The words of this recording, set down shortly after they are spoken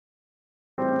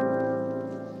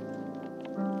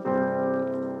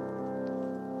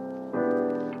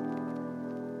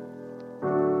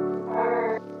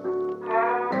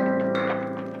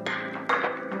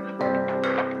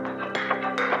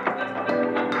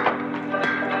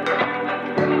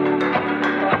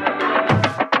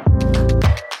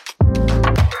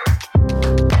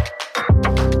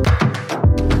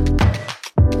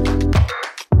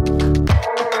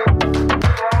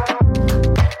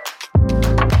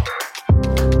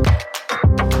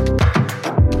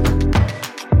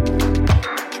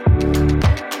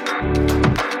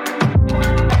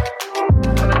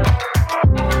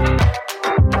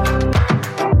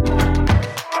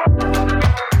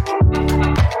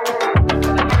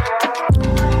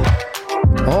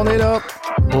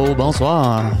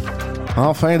bonsoir.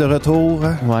 Enfin de retour.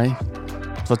 Ouais.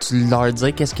 Vas-tu leur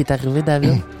dire qu'est-ce qui est arrivé,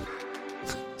 David?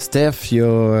 Steph,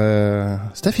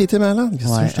 Steph, il était malade.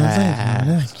 Qu'est-ce que je te dis?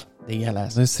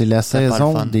 Dégueulasse. C'est la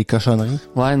saison des cochonneries.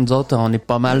 Ouais, nous autres, on est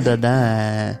pas mal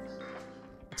dedans.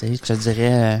 Tu sais, je te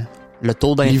dirais, le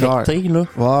taux d'infecté, là.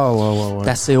 Ouais. C'est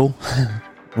assez haut.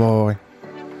 Ouais.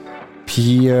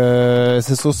 Puis,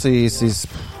 c'est ça,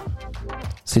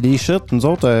 c'est des chutes. Nous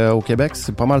autres, au Québec,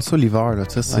 c'est pas mal ça l'hiver, là.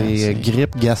 Tu sais, c'est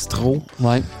grippe, gastro.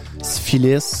 Ouais.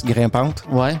 Syphilis, grimpante.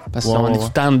 Ouais, parce qu'on est tout le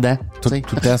temps dedans. Tout le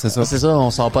temps, c'est ça. C'est ça, on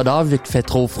sort pas dehors vu qu'il fait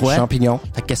trop froid. Champignons.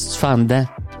 Fait que qu'est-ce que tu fais en dedans?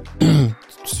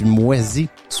 Tu moisis.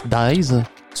 Tu baises,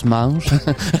 tu manges.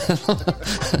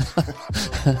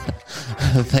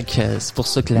 Fait que c'est pour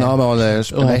ça que Non, mais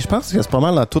je pense que c'est pas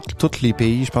mal dans tous les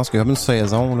pays. Je pense qu'il y a comme une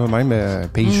saison, là, même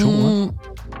pays chaud. Hein.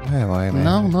 Ouais, mais...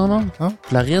 Non.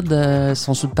 Floride, ils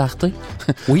sont sous le party.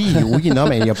 Oui, non,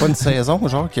 mais il n'y a pas une saison,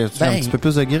 genre, que tu as un petit peu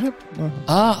plus de grippe. Ouais.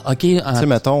 Ah, OK. Tu sais,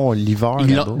 mettons, l'hiver.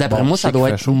 D'après moi, ça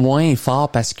doit être moins fort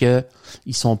parce que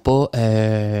ils sont pas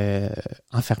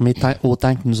enfermés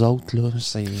autant que nous autres, là.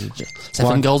 Ça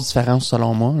fait une grosse différence,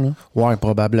 selon moi, là. Ouais,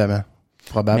 probablement.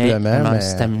 Mais on a un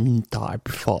système immunitaire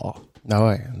plus fort. Ah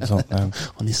ouais, nous autres,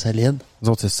 on est solide. Nous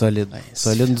autres, c'est solide.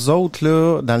 Solide. Nous autres,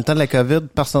 là, dans le temps de la COVID,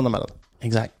 personne n'est malade.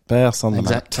 Exact. Personne n'est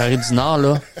malade. Corée du Nord,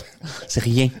 là, c'est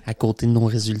rien à côté de nos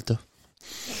résultats.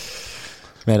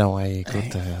 Mais non,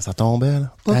 écoute, ça tombait,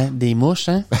 là. Hein, des mouches,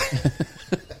 hein?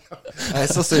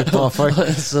 Ça, c'est pas fin.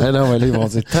 Mais non, mais là, ils vont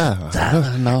dire,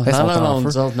 non,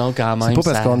 nous autres, non, quand même. C'est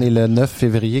pas parce qu'on est le 9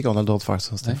 février qu'on a le droit de faire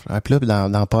ça, Steph. Et puis là,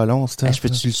 dans pas long, Steph. Je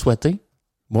peux-tu le souhaiter?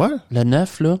 Ouais. Le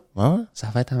 9, là. Ouais. Ça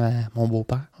va être à mon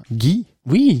beau-père. Guy?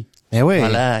 Oui. Mais oui.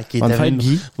 Voilà, bonne fête,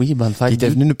 Guy. Oui, bonne fête, Qui était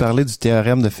venu nous parler du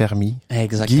théorème de Fermi.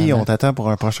 Exactement. Guy, on t'attend pour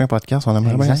un prochain podcast. On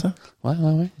aimerait bien ça.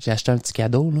 Ouais. J'ai acheté un petit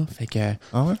cadeau, là. Fait que,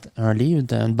 un livre,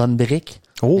 une bonne brique.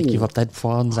 Oh. Qui va peut-être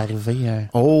pouvoir nous arriver.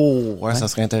 Ça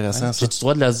serait intéressant, ça. J'ai-tu le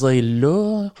droit de le dire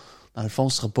là? Dans le fond,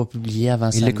 ce sera pas publié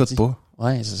avant samedi. Il l'écoute pas.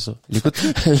 Ouais, c'est ça. Il écoute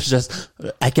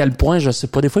à quel point, je sais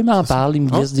pas. Des fois, il m'en parle. Il me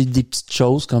glisse des petites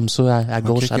choses comme ça, à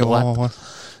gauche, à droite. Ouais.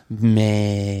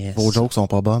 Mais... Vos jokes sont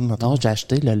pas bonnes, maintenant. Non, j'ai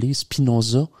acheté le livre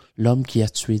Spinoza, l'homme qui a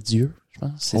tué Dieu. Je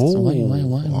pense. C'est ça. Ouais.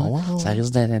 Ça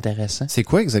risque d'être intéressant. C'est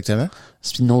quoi exactement?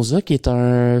 Spinoza, qui est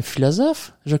un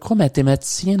philosophe, je crois,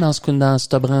 mathématicien dans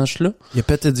cette branche-là. Il a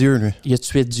pété Dieu, lui. Il a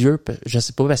tué Dieu, je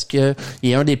sais pas, parce que il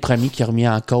est un des premiers qui a remis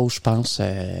en cause, je pense...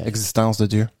 L'existence de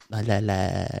Dieu.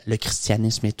 Le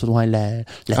christianisme et tout, la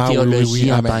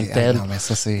théologie en tant que telle. Non, mais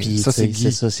ça, c'est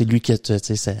c'est ça, c'est lui qui a, tu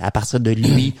sais, à partir de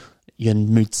lui, il y a une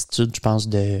multitude, je pense,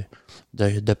 de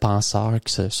penseurs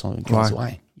qui ont dit, il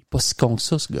est pas si con que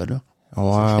ça, ce gars-là.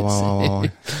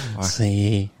 Ouais.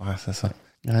 C'est ça.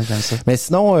 Ouais, j'aime ça. Mais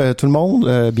sinon, tout le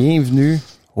monde, bienvenue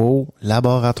au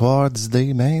laboratoire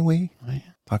d'idées. Ben oui.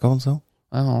 T'en compte ça?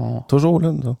 Toujours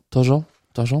là, nous. Toujours.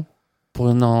 Pour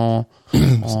une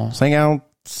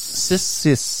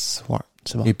 56. Ouais.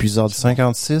 C'est bon. Épisode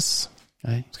 56.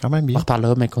 Ouais. C'est quand même bien. On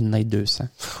reparlera, mais qu'on en ait 200.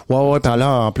 Ouais, par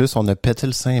là, en plus, on a pété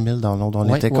le 5000 dans le monde.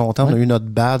 On était contents. On a eu notre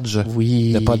badge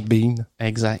de pas de bean.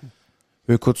 Exact.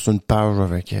 Écoute, c'est une page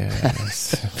avec...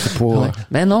 c'est pas...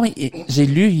 Mais non, mais j'ai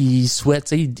lu, il souhaite,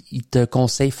 tu sais, il te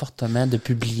conseille fortement de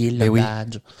publier le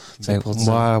badge. Pour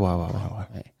dire.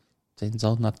 Ouais. Tu sais, nous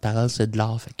autres, notre parole, c'est de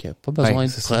l'art, fait que pas besoin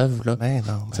de preuves, là. Ben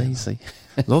non. C'est...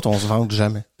 Nous autres, on se vante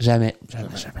jamais. Jamais.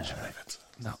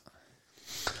 Non.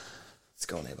 C'est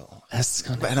qu'on est bon.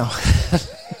 Ben non.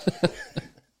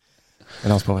 Mais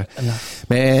non, c'est pas vrai. Non.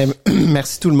 Mais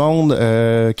merci tout le monde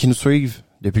qui nous suivent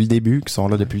depuis le début, qui sont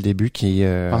là depuis le début, qui...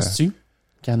 Penses-tu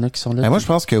qu'il y en a qui sont là? Moi, je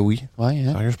pense que oui. Ouais,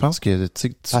 hein? Je pense que...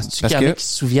 Penses-tu qu'il y en a qui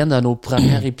se souviennent de nos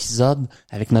premiers épisodes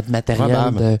avec notre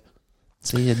matériel de...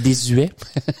 Tu sais, désuet.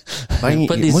 Pas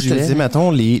désuet. Moi, je te dis,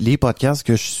 mettons, les podcasts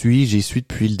que j'y suis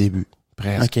depuis le début.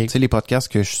 Presque. Okay. Tu sais, les podcasts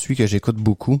que j'écoute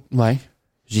beaucoup. Ouais.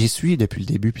 J'y suis depuis le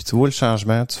début. Puis tu vois le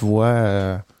changement, tu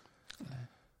vois...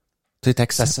 tu sais,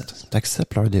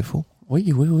 t'acceptes leurs défauts.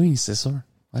 Oui, c'est sûr.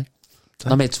 Ouais.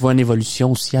 Non, mais tu vois une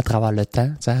évolution aussi à travers le temps.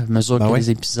 Tu sais, à mesure que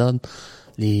les épisodes,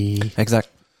 Exact.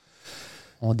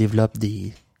 On développe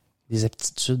des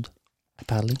aptitudes.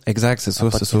 Parler. Exact, c'est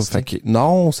ça. Fait que,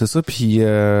 non, c'est ça. Puis,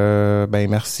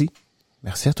 merci.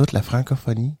 Merci à toute la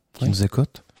francophonie qui nous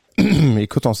écoute.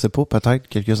 Écoute, on sait pas, peut-être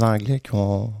quelques Anglais qui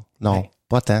ont... Non,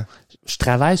 pas tant. Je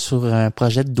travaille sur un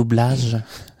projet de doublage.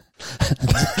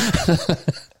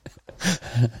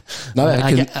 Non,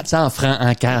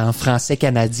 en français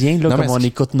canadien, là, comme on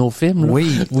écoute nos films. Là.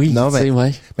 Oui. Non,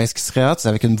 mais ce qui serait hâte, c'est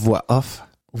avec une voix off.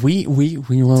 Oui.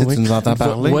 Tu nous entends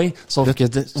parler? Oui, sauf là, que...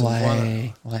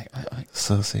 Ouais.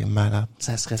 Ça, c'est malade.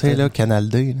 Ça serait... Tu sais, là, Canal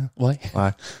D, là. Ouais.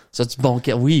 Ouais. Ça, du bon...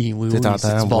 Oui,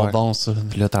 c'est du bonbon, ça.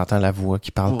 Puis là, t'entends la voix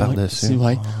qui parle par-dessus.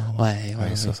 Ouais. Oh,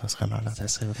 Ouais. Ça serait malade. Ça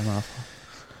serait vraiment fort.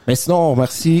 Mais sinon, on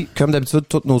remercie, comme d'habitude,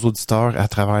 tous nos auditeurs à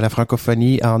travers la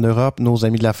francophonie en Europe, nos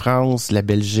amis de la France, la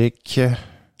Belgique,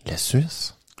 la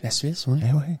Suisse. La Suisse, oui.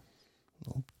 Eh oui.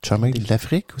 Nos chumés de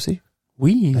l'Afrique aussi.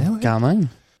 Oui, quand même.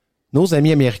 Nos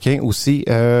amis américains aussi,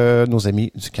 nos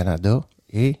amis du Canada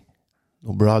et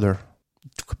nos brothers.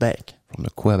 Du Québec. From le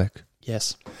Québec.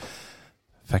 Yes.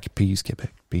 Fait que peace,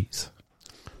 Québec, peace.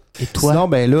 Et toi? Sinon,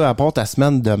 ben là, à part ta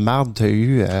semaine de marde, t'as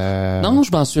eu... Non,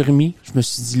 je m'en suis remis. Je me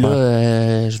suis dit,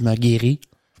 là, je me guéris.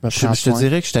 Je te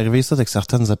dirais que je suis arrivé ça avec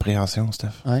certaines appréhensions, Steph.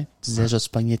 Ouais. Tu disais, je suis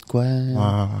pogné de quoi?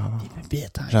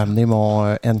 J'ai amené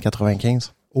mon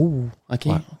N95. Oh, OK.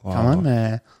 Quand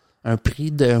même, un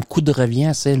coût de revient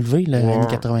assez élevé, le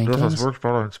N95. Là, ça se voit que je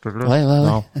parle un petit peu plus. Ouais.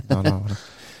 Non.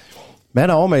 Mais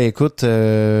non, mais écoute,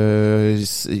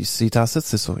 c'est en fait,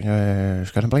 c'est ça.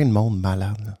 Je connais plein de monde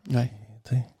malade. Là. Ouais.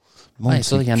 Ouais,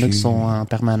 ça, il y en a qui sont en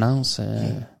permanence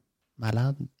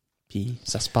malades, puis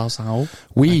ça se passe en haut.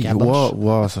 Oui, ça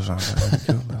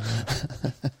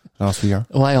j'en suis un.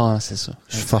 Ouais, c'est ça.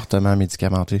 Je suis fortement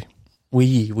médicamenté.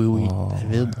 Oui,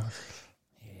 David.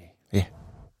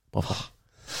 Pas fort.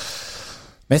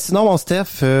 Mais sinon, mon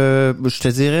Steph, je te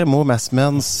dirais, moi, ma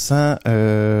semaine sans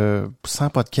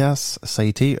podcast, ça a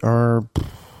été un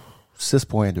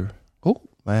 6.2. Oh!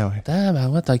 Ouais. OK.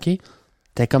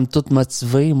 T'es comme tout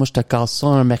motivé. Moi, je te casse ça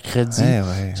un mercredi.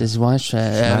 Ouais. J'ai dit, un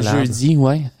jeudi,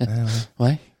 ouais.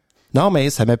 Non, mais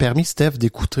ça m'a permis, Steph,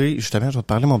 d'écouter, justement, je vais te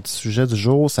parler de mon petit sujet du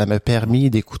jour, ça m'a permis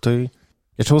d'écouter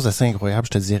quelque chose d'assez incroyable,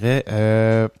 je te dirais.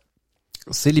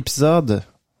 C'est l'épisode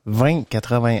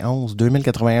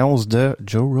 2091 de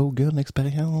Joe Rogan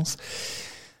Experience.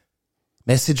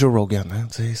 Mais c'est Joe Rogan, hein,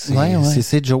 tu sais,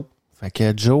 c'est Joe. Fait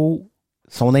que Joe,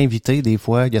 son invité, des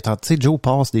fois, tu sais, Joe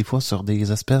passe des fois sur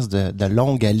des espèces de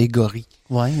longues allégories.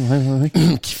 Ouais.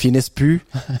 Qui finissent plus.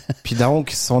 Puis donc,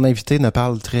 son invité ne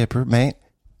parle très peu, mais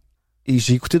et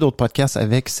j'ai écouté d'autres podcasts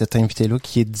avec cet invité-là,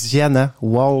 qui est Diana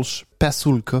Walsh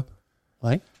Pasulka.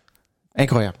 Ouais.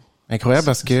 Incroyable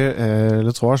parce que,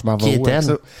 là, tu vois, je m'en vais où avec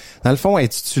ça. Dans le fond, elle est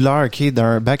titulaire,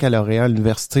 d'un baccalauréat à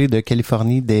l'Université de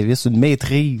Californie, Davis, une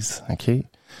maîtrise,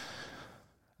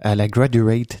 à la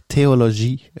Graduate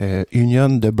Theology Union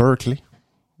de Berkeley.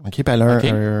 Puis elle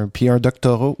a puis un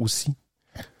doctorat aussi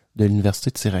de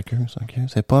l'Université de Syracuse.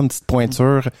 C'est pas une petite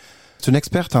pointure. C'est une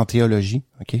experte en théologie,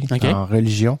 en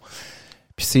religion.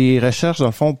 Puis ses recherches, dans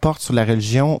le fond, portent sur la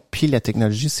religion puis la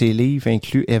technologie. Ses livres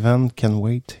incluent Evan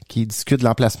Kenwaite, qui discute de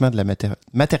l'emplacement de la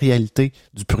matérialité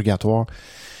du purgatoire.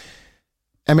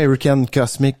 American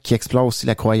Cosmic, qui explore aussi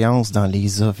la croyance dans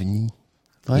les ovnis.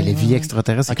 Et les vies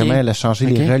extraterrestres, et comment elle a changé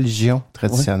les religions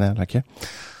traditionnelles.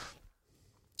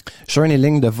 Sur une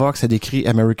ligne de Vox a décrit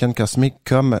American Cosmic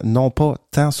comme non pas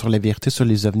tant sur la vérité sur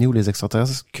les ovnis ou les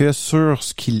extraterrestres que sur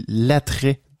ce qui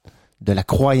l'attrait de la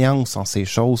croyance en ces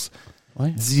choses,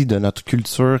 dit de notre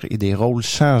culture et des rôles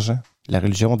changeants, la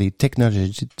religion, des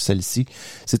technologies de celle-ci.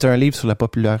 C'est un livre sur la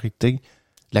popularité,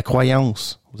 la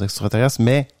croyance aux extraterrestres,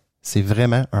 mais c'est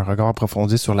vraiment un regard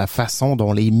approfondi sur la façon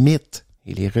dont les mythes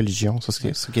et les religions, ça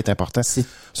c'est ce qui est important,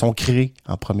 sont créés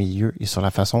en premier lieu et sur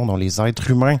la façon dont les êtres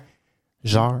humains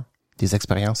gèrent des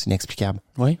expériences inexplicables.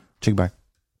 Oui. Check bien.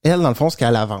 Elle, dans le fond, ce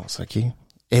qu'elle avance,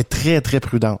 est très, très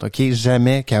prudente,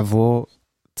 Jamais qu'elle va,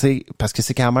 parce que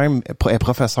c'est quand même, elle est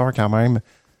professeure quand même,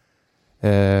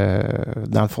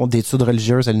 dans le fond, d'études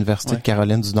religieuses à l'Université de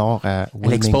Caroline du Nord à Wilmington.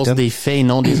 Elle expose des faits et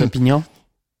non des opinions.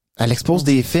 Elle expose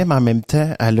des faits, mais en même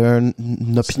temps, elle a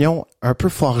une opinion un peu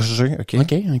forgée, OK.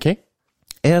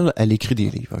 Elle écrit des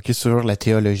livres, sur la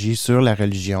théologie, sur la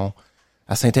religion.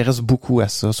 Elle s'intéresse beaucoup à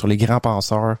ça, sur les grands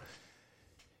penseurs.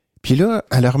 Puis là,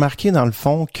 elle a remarqué, dans le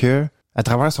fond, que à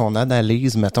travers son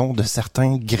analyse, mettons, de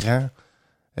certains grands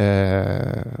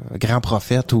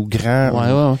prophètes ou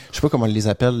grands... Je sais pas comment on les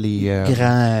appelle, les...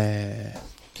 Grands...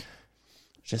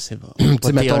 je sais pas.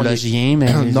 Pas théologiens,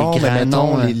 mais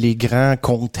les grands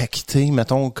contactés,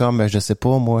 mettons, comme, je sais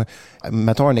pas, moi...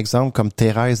 Mettons un exemple comme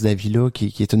Thérèse d'Avila,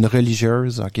 qui est une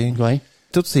religieuse,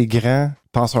 Tous ces grands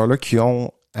penseurs-là qui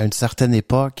ont, à une certaine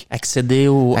époque... Accéder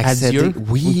à Dieu.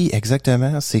 Oui,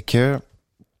 exactement. C'est que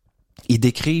ils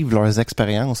décrivent leurs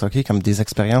expériences, comme des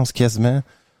expériences quasiment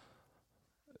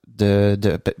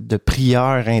de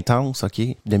prière intense,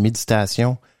 de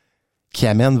méditation, qui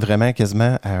amènent vraiment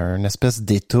quasiment à une espèce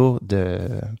d'état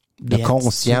de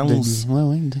conscience.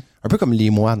 Un peu comme les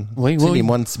moines. Les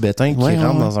moines tibétains qui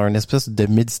rentrent dans une espèce de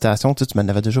méditation. Tu m'en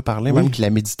avais déjà parlé, même que la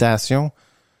méditation,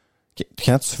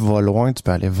 quand tu vas loin, tu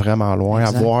peux aller vraiment loin,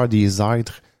 exact. avoir des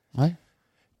êtres. Ouais.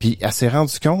 Puis elle s'est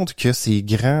rendue compte que ces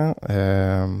grandes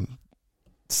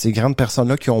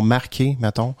personnes-là qui ont marqué,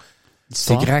 mettons,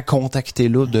 ces grands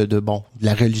contactés-là de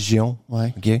la religion,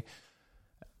 ouais. OK?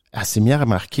 Elle s'est mise à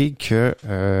remarquer que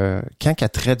quand elle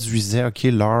traduisait, OK,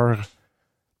 leur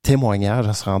témoignage,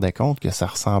 elle se rendait compte que ça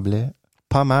ressemblait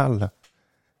pas mal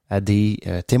à des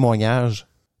témoignages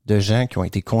de gens qui ont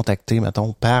été contactés,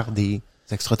 mettons, par des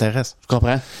extraterrestres. Je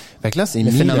comprends. Fait que là, c'est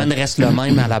le phénomène reste le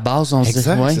même à la base, on se dit.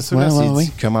 Exact, Ouais, c'est ça. ouais, Là, ouais.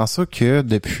 comment ça que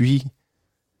depuis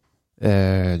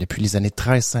les années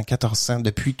 1300, 1400,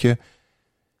 depuis que...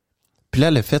 Puis là,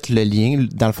 elle a fait le lien.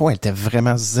 Dans le fond, elle était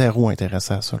vraiment zéro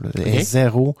intéressée à ça. Là. Elle est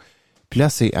zéro. Puis là,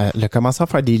 elle a commencé à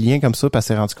faire des liens comme ça, puis elle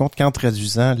s'est rendue compte qu'en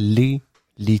traduisant les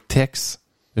textes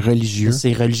religieux,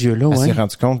 ces religieux-là, elle s'est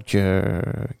rendue compte que,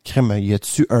 crème, y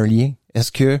a-tu un lien?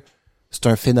 Est-ce que c'est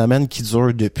un phénomène qui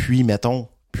dure depuis, mettons,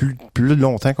 plus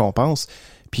longtemps qu'on pense,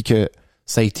 puis que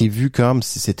ça a été vu comme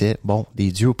si c'était,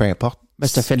 des dieux ou peu importe. Ben,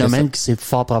 c'est un phénomène qui s'est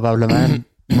fort probablement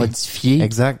modifié.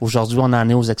 Exact. Aujourd'hui, on en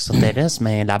est aux extraterrestres,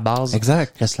 mais la base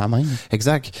reste la même.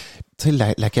 Exact. Tu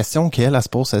sais, la question qu'elle se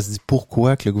pose, elle se dit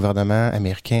pourquoi que le gouvernement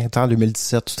américain, en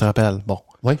 2017, tu te rappelles,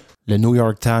 oui. Le New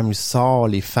York Times sort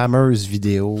les fameuses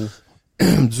vidéos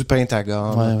du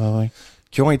Pentagone. Ouais.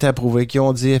 Qui ont été approuvés, qui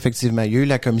ont dit effectivement, il y a eu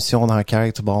la commission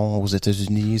d'enquête, aux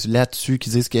États-Unis, là-dessus, qui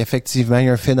disent qu'effectivement, il y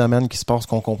a un phénomène qui se passe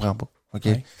qu'on comprend pas. OK?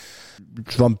 Ouais.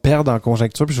 Je vais me perdre en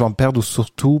conjecture, puis je vais me perdre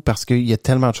surtout parce qu'il y a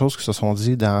tellement de choses qui se sont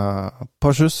dit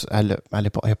pas juste elle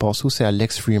est passée aussi à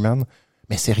Lex Freeman,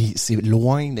 mais c'est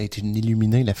loin d'être une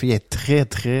illuminée. La fille est très,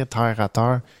 très terre à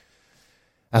terre.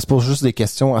 Elle se pose juste des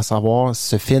questions à savoir,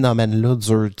 ce phénomène-là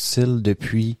dure-t-il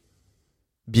depuis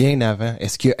bien avant?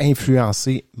 Est-ce qu'il a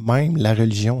influencé même la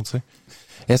religion, tu sais?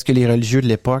 Est-ce que les religieux de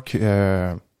l'époque,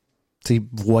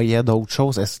 voyaient d'autres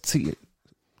choses?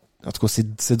 En tout cas,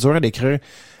 c'est dur à décrire.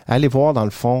 Allez voir, dans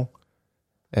le fond,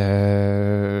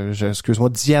 excuse-moi,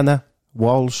 Diana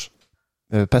Walsh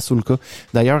Pasulka.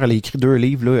 D'ailleurs, elle a écrit 2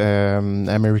 livres, là,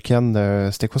 American,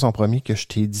 c'était quoi son premier que je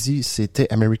t'ai dit? C'était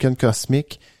American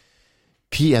Cosmic.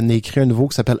 Puis, elle a écrit un nouveau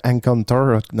qui s'appelle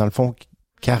Encounter, dans le fond,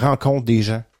 qui rencontre des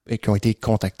gens et qui ont été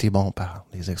contactés, par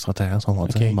des extraterrestres, on va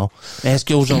dire. Bon. Mais est-ce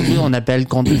qu'aujourd'hui, on appelle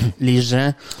les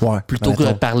gens, plutôt que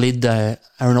de parler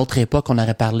à une autre époque, on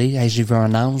aurait parlé, hey, j'ai vu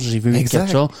un ange, j'ai vu quelque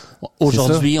chose.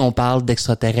 Aujourd'hui, on parle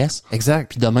d'extraterrestres. Exact.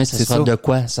 Puis demain, ça sera de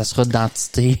quoi? Ça sera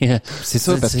d'entité. C'est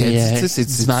ça, parce que, c'est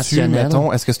dimensionnel.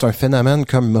 Mettons, est-ce que c'est un phénomène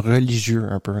comme religieux,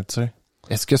 un peu, tu sais?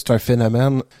 Est-ce que c'est un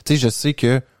phénomène, tu sais, je sais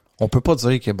que on peut pas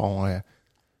dire que,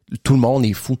 tout le monde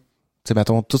est fou. Tu sais,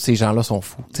 mettons, tous ces gens-là sont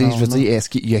fous. Tu sais, je veux dire, est-ce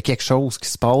qu'il y a quelque chose qui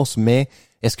se passe, mais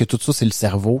est-ce que tout ça, c'est le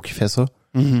cerveau qui fait ça?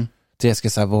 Mm-hmm. Tu sais, est-ce que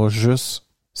ça va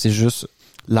c'est juste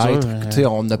l'être? Tu sais,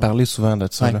 on en a parlé souvent de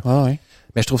ça, là. Ouais.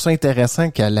 Mais je trouve ça intéressant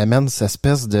qu'elle amène cette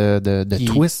espèce de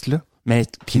twist, là. Mais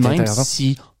puis même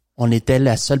si on était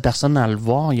la seule personne à le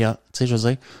voir, tu sais, je veux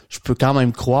dire, je peux quand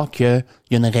même croire qu'il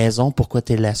y a une raison pourquoi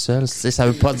t'es la seule. Tu sais, ça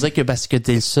veut pas dire que parce que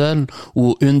t'es le seul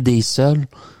ou une des seules.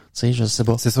 Tu sais, je sais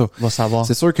pas. C'est ça. On va savoir.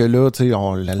 C'est sûr que là, tu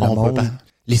sais,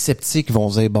 les sceptiques vont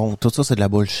dire, tout ça, c'est de la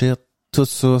bullshit. Tout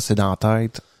ça, c'est dans la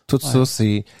tête. Tout ça,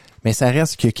 c'est... Mais ça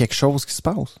reste qu'il y a quelque chose qui se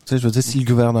passe. Tu sais, je veux dire, si le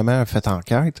gouvernement a fait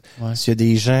enquête, s'il y a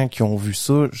des gens qui ont vu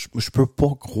ça, je peux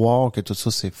pas croire que tout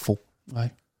ça, c'est faux.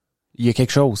 Ouais. Il y a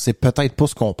quelque chose. C'est peut-être pas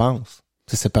ce qu'on pense.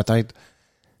 Tu sais, c'est peut-être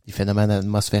des phénomènes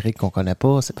atmosphériques qu'on connaît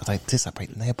pas. C'est peut-être, tu sais, ça peut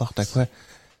être n'importe quoi.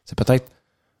 C'est peut-être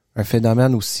un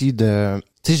phénomène aussi de...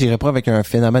 Tu sais, j'irais pas avec un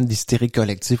phénomène d'hystérie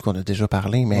collective qu'on a déjà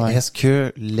parlé, mais est-ce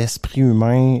que l'esprit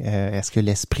humain, est-ce que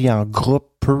l'esprit en groupe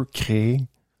peut créer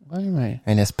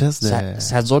une espèce de...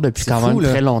 Ça dure depuis quand même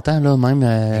très longtemps, là, même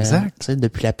exact. Tu sais,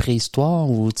 depuis la préhistoire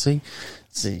ou tu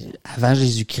sais, avant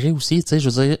Jésus-Christ aussi, tu sais, je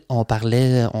veux dire, on parle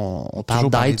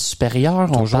d'êtres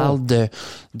supérieurs, on parle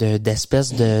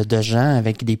d'espèces de gens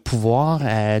avec des pouvoirs,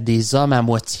 des hommes à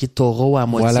moitié taureau, à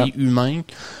moitié humain.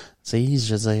 Tu sais,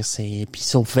 je veux dire, puis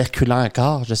si on pouvait reculer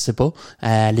encore, je sais pas,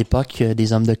 à l'époque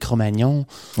des hommes de Cro-Magnon,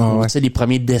 tu sais, les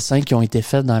premiers dessins qui ont été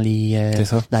faits dans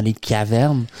les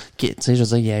cavernes, tu sais, je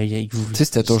veux dire, tu sais,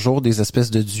 c'était toujours des espèces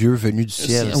de dieux venus du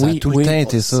ciel. Ça a tout le temps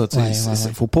été ça, tu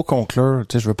sais. Faut pas conclure,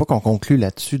 tu sais, je veux pas qu'on conclue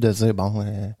là-dessus de dire,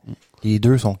 les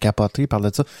deux sont capotés par de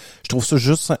ça. Je trouve ça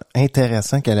juste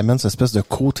intéressant qu'elle amène cette espèce de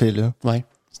côté-là. Ouais.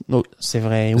 C'est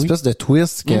vrai, une espèce de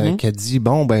twist qui dit,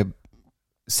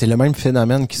 c'est le même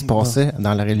phénomène qui se passait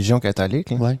dans la religion catholique.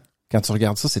 Là. Quand tu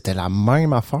regardes ça, c'était la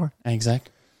même affaire. Exact.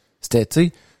 C'était, tu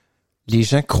sais, les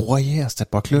gens croyaient à cette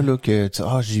époque-là là, que,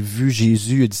 j'ai vu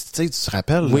Jésus. Tu sais, tu te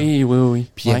rappelles? Oui.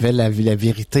 Puis il y avait la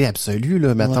vérité absolue,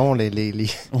 là, mettons, les...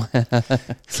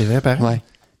 C'est vrai, pareil.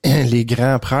 les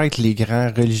grands prêtres, les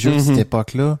grands religieux de cette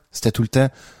époque-là, c'était tout le temps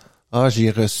 « Ah,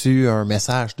 j'ai reçu un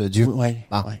message de Dieu. »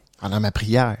 Pendant ma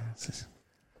prière.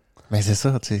 Mais c'est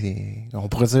ça, tu sais. On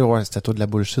pourrait dire « Ouais, c'était tout de la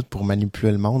bullshit pour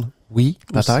manipuler le monde. » Oui,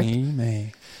 peut-être. Aussi,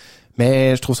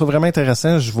 Mais je trouve ça vraiment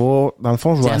intéressant. Dans le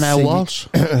fond, je vais Diana essayer. Walsh.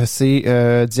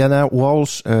 C'est Diana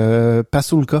Walsh,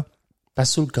 Pasulka.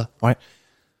 Pasulka. Ouais.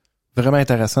 Vraiment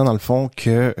intéressant, dans le fond,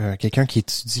 que quelqu'un qui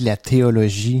étudie la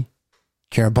théologie,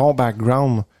 qui a un bon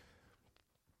background,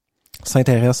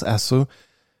 s'intéresse à ça.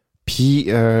 Puis,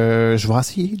 je vais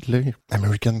essayer de lire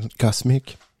American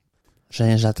Cosmic.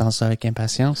 J'attends ça avec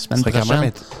impatience. Semaine prochaine, quand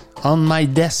même on my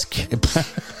desk.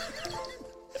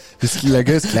 Puisque le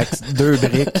gars, c'est 2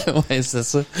 briques. Ouais, c'est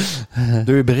ça.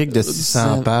 2 briques de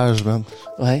 600 pages, man.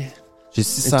 Ouais. J'ai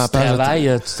 600 pages. Tu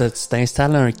travailles, tu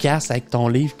t'installes un casque avec ton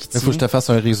livre qui tient. Il faut que je te fasse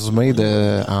un résumé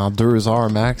en 2 heures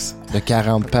max, de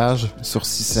 40 pages sur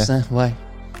 600. Ouais.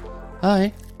 Ah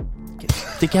ouais.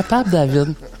 T'es capable,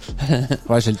 David?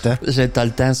 Ouais, j'ai le temps. T'as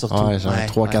le temps, surtout. Ouais, j'ai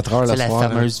 3-4 heures le soir. C'est la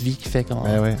fameuse vie qui fait qu'on...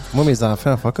 Ouais. Moi, mes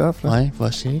enfants, fuck off, là. Ouais,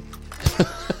 va chier.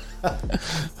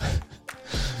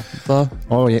 Bon.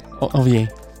 On vient. On vient.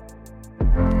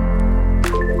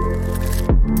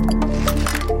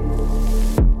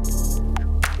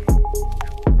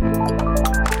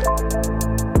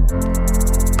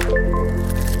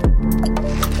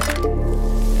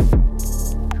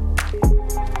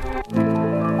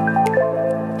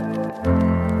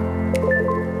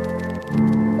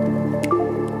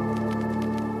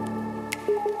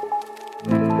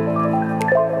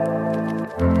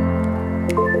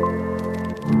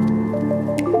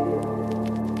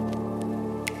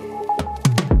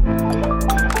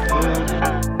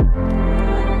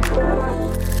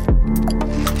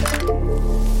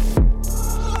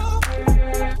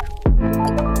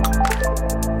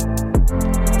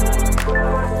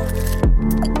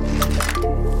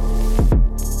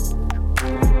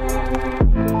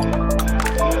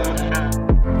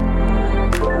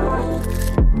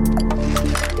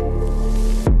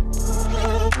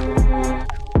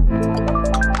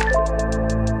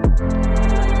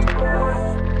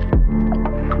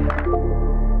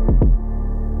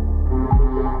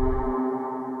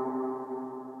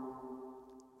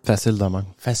 Facile de même.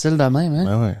 Facile de même,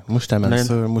 hein? Ouais. Moi, je t'amène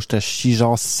ça. Moi, je te chie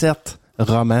genre 7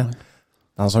 romans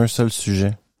dans un seul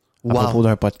sujet. À propos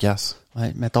d'un podcast.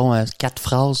 Ouais, mettons 4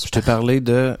 phrases. Je t'ai parlé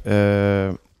de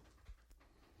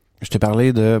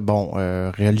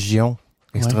religion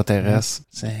extraterrestre.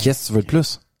 Ouais. Qu'est-ce que tu veux de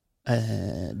plus?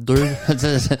 2.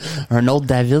 Un autre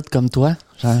David comme toi.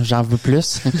 J'en veux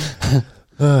plus.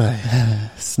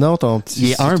 Sinon, ton petit...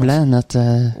 Il est humble, hein, notre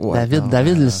David.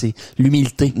 David, là, c'est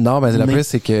l'humilité. Non, mais le pire,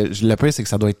 c'est que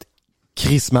ça doit être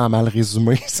crissement mal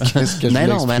résumé. Mais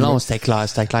non, c'était clair,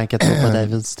 inquiète-toi pas,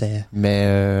 David, c'était...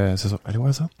 Mais, c'est ça. Allez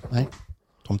voir ça. Ouais.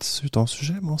 Ton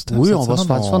sujet, mon style. Oui, on va se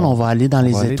faire du fun, on va aller dans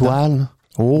les étoiles.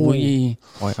 Oh! Oui.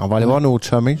 Ouais, on va aller voir nos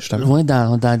chummés, justement. Oui,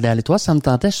 dans l'étoile, ça me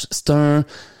tentait.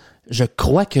 Je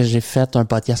crois que j'ai fait un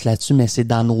podcast là-dessus, mais c'est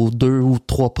dans nos 2 ou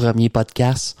 3 premiers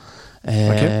podcasts.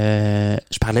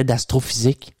 Je parlais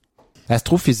d'astrophysique.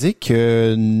 Astrophysique,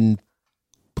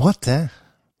 pas tant.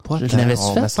 Je l'avais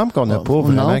fait. Il me semble qu'on n'a pas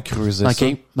vraiment creusé ça.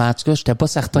 OK. Ben, en tout cas, j'étais pas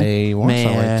certain. Mais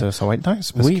ça va être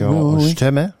nice parce que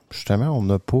justement, on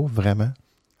n'a pas vraiment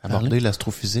abordé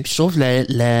l'astrophysique. Puis je trouve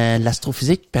que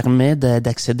l'astrophysique permet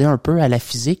d'accéder un peu à la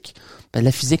physique. Ben,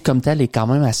 la physique comme telle est quand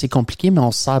même assez compliquée, mais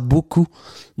on se sert beaucoup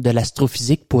de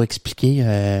l'astrophysique pour expliquer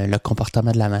le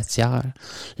comportement de la matière,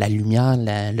 la lumière,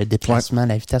 le déplacement,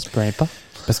 la vitesse, peu importe.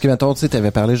 Parce que, mettons, tu sais,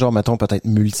 t'avais parlé, genre, mettons, peut-être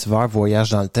multivers, voyage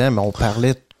dans le temps, mais on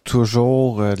parlait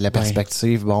toujours de la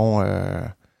perspective,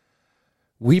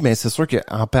 oui, mais c'est sûr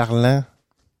qu'en parlant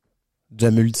de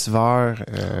multivers,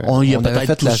 on avait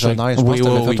fait la genèse. Je pense que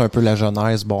t'avais fait un peu la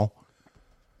genèse,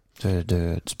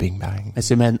 du Big Bang. Mais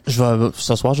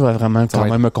ce soir, je vais vraiment quand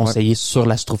même me conseiller sur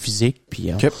l'astrophysique,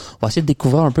 puis on va essayer de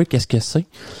découvrir un peu qu'est-ce que c'est.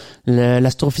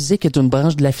 L'astrophysique est une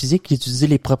branche de la physique qui étudie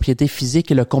les propriétés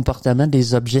physiques et le comportement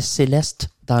des objets célestes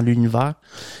dans l'univers.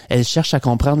 Elle cherche à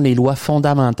comprendre les lois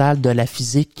fondamentales de la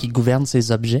physique qui gouvernent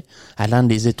ces objets, allant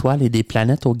des étoiles et des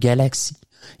planètes aux galaxies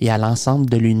et à l'ensemble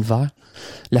de l'univers.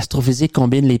 L'astrophysique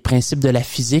combine les principes de la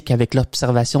physique avec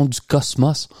l'observation du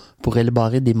cosmos pour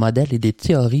élaborer des modèles et des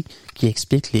théories qui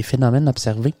expliquent les phénomènes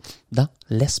observés dans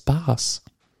l'espace.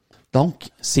 Donc,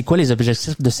 c'est quoi les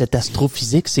objectifs de cette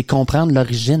astrophysique? C'est comprendre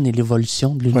l'origine et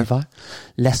l'évolution de l'univers. Ouais.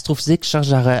 L'astrophysique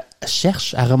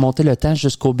cherche à remonter le temps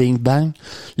jusqu'au Big Bang,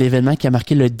 l'événement qui a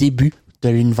marqué le début de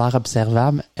l'univers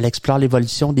observable. Elle explore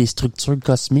l'évolution des structures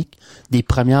cosmiques, des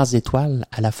premières étoiles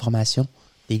à la formation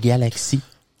des galaxies.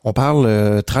 On parle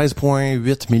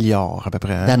 13,8 milliards à peu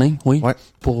près. Hein? D'années, oui. Ouais.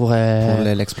 Pour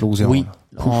l'explosion. Oui.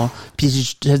 Puis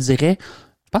je te dirais,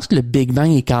 je pense que le Big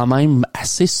Bang est quand même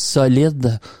assez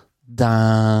solide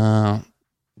dans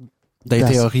les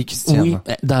théories qui se tiennent. Oui,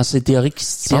 dans ces théories qui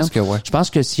se tiennent. Je pense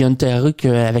que s'il y a une théorie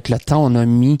qu'avec le temps on a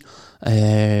mis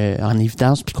en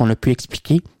évidence puis qu'on a pu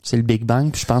expliquer, c'est le Big Bang.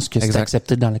 Puis je pense que c'est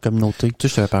accepté dans la communauté. Tu sais,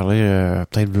 je t'avais parlé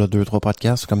peut-être là 2-3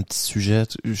 podcasts comme petit sujet.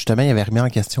 Justement, il avait remis en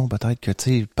question peut-être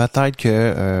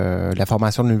que la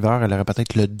formation de l'univers, elle aurait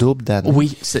peut-être le double d'années.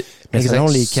 Oui, c'est mais selon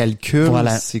les calculs,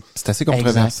 c'est assez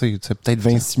controversé. C'est peut-être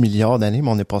 26 milliards d'années, mais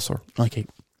on n'est pas sûr. OK.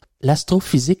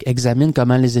 L'astrophysique examine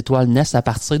comment les étoiles naissent à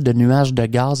partir de nuages de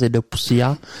gaz et de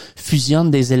poussière,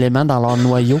 fusionnent des éléments dans leur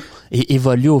noyau et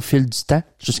évoluent au fil du temps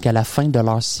jusqu'à la fin de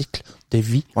leur cycle de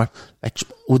vie. Ouais.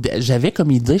 J'avais comme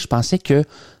idée, je pensais que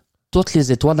toutes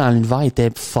les étoiles dans l'univers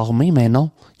étaient formées, mais non.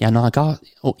 Il y en a encore,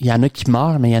 il y en a qui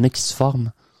meurent, mais il y en a qui se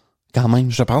forment. Quand même.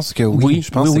 Je pense que oui.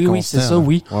 Je pense que c'est constant, c'est ça,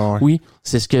 oui. Ouais. Oui.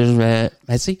 C'est ce que mais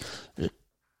tu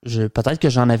sais, peut-être que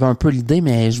j'en avais un peu l'idée,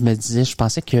 mais je me disais, je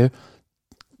pensais que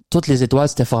toutes les étoiles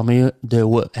s'étaient formées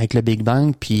avec le Big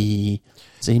Bang, puis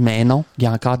mais non, il y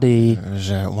a encore des...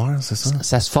 ouais, c'est ça.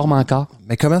 Ça se forme encore.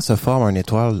 Mais comment se forme une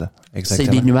étoile,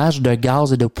 exactement? C'est des nuages de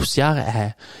gaz et de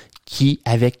poussière qui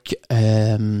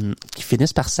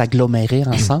finissent par s'agglomérer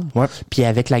ensemble, puis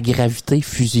avec la gravité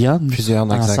fusionnent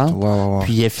ensemble, exact. Ouais.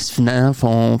 Puis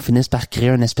finalement finissent par créer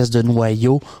une espèce de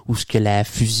noyau où ce que la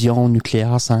fusion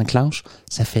nucléaire s'enclenche,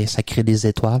 ça crée des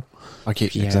étoiles. OK,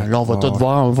 puis, là, on va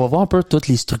on va voir un peu toutes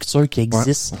les structures qui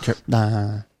existent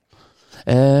dans...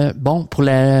 pour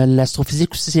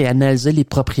l'astrophysique aussi, c'est analyser les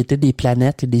propriétés des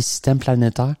planètes et des systèmes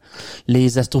planétaires.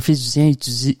 Les astrophysiciens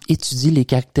étudient les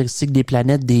caractéristiques des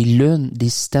planètes, des lunes, des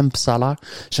systèmes solaires,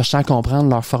 cherchant à comprendre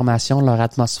leur formation, leur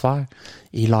atmosphère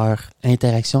et leur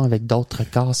interaction avec d'autres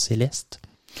corps célestes.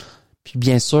 Puis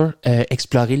bien sûr,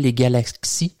 explorer les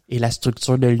galaxies et la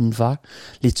structure de l'univers.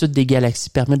 L'étude des galaxies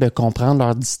permet de comprendre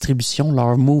leur distribution,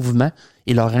 leur mouvement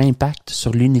et leur impact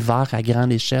sur l'univers à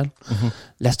grande échelle. Mm-hmm.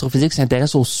 L'astrophysique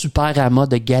s'intéresse aux super amas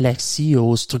de galaxies et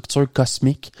aux structures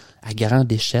cosmiques à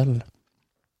grande échelle.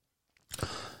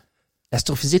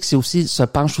 L'astrophysique se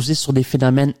penche aussi sur des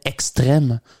phénomènes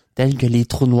extrêmes tels que les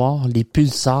trous noirs, les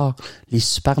pulsars, les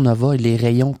supernovas et les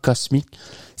rayons cosmiques.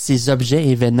 Ces objets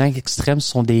et événements extrêmes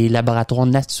sont des laboratoires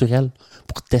naturels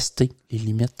pour tester les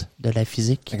limites de la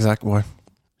physique. Exact, ouais.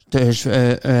 Je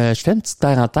fais une petite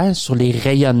parenthèse sur les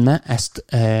rayonnements.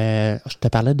 Je te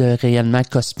parlais de rayonnement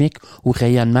cosmique ou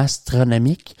rayonnement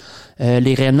astronomique.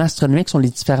 Les rayonnements astronomiques sont les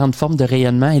différentes formes de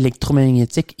rayonnement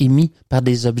électromagnétique émis par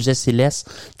des objets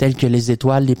célestes tels que les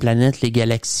étoiles, les planètes, les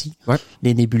galaxies,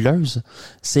 les nébuleuses.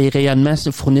 Ces rayonnements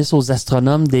fournissent aux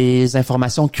astronomes des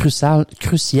informations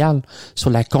cruciales sur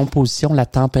la composition, la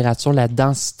température, la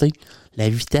densité, la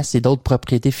vitesse et d'autres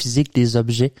propriétés physiques des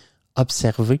objets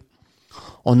observés.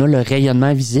 On a le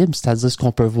rayonnement visible, c'est-à-dire ce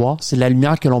qu'on peut voir. C'est la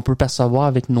lumière que l'on peut percevoir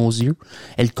avec nos yeux.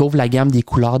 Elle couvre la gamme des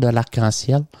couleurs de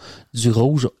l'arc-en-ciel, du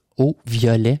rouge au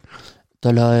violet.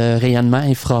 T'as le rayonnement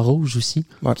infrarouge aussi,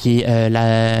 qui est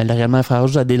le rayonnement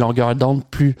infrarouge a des longueurs d'onde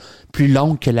plus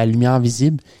longues que la lumière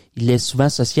visible. Il est souvent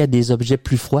associé à des objets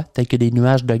plus froids, tels que des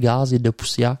nuages de gaz et de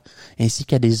poussière, ainsi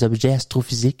qu'à des objets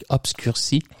astrophysiques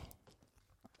obscurcis.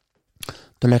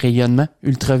 T'as le rayonnement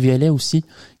ultraviolet aussi,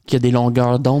 qui a des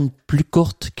longueurs d'onde plus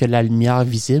courtes que la lumière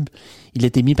visible. Il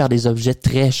est émis par des objets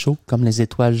très chauds, comme les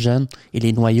étoiles jeunes et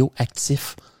les noyaux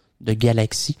actifs de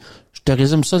galaxies. Je te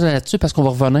résume ça là-dessus parce qu'on va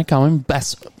revenir quand même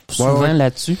souvent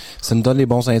là-dessus. Ça nous donne les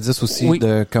bons indices aussi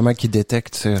de comment ils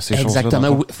détectent ces choses-là. Exactement,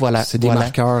 oui, voilà. C'est des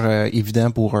marqueurs évidents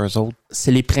pour eux autres.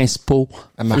 C'est les principaux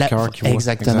marqueurs qui voient.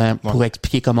 Exactement, pour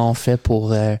expliquer comment on fait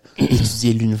pour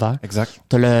étudier l'univers. Exact.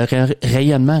 Tu as le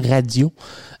rayonnement radio.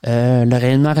 Le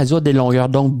rayonnement radio a des longueurs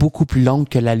d'onde beaucoup plus longues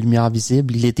que la lumière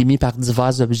visible. Il est émis par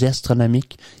divers objets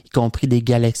astronomiques, y compris des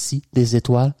galaxies, des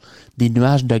étoiles, des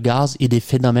nuages de gaz et des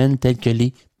phénomènes tels que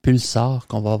les pulsars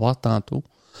qu'on va voir tantôt.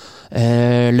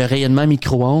 Le rayonnement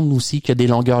micro-ondes aussi, qui a des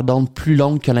longueurs d'onde plus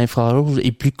longues que l'infrarouge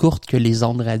et plus courtes que les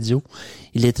ondes radio.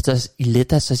 Il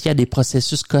est associé à des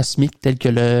processus cosmiques tels que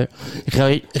le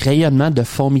rayonnement de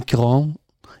fond micro-ondes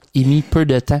émis peu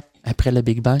de temps après le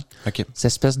Big Bang. Okay. Cette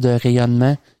espèce de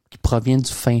rayonnement qui provient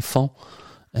du fin fond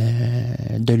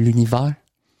de l'univers,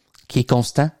 qui est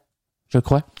constant, je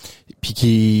crois. Puis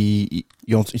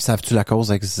ils savent-tu la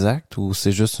cause exacte ou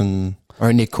c'est juste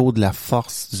un écho de la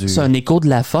force du... C'est un écho de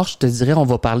la force, je te dirais. On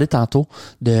va parler tantôt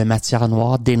de matière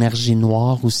noire, d'énergie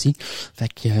noire aussi. Fait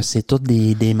que c'est toutes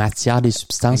des matières, des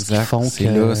substances qui font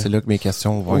c'est là que mes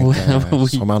questions vont être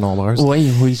sûrement nombreuses.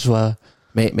 Oui, je vois.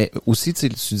 Mais aussi, tu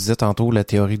disais tantôt la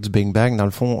théorie du Big Bang. Dans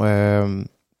le fond,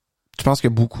 je pense qu'il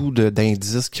y a beaucoup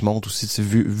d'indices qui montrent aussi, tu sais,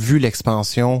 vu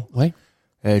l'expansion, Oui.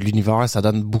 L'univers, ça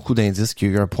donne beaucoup d'indices qu'il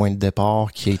y a eu un point de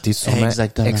départ qui a été sûrement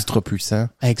Exactement. extra puissant.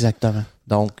 Exactement.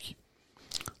 Donc,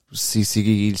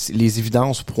 les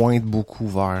évidences pointent beaucoup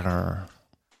vers un...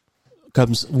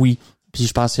 Oui. Puis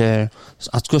je pense que,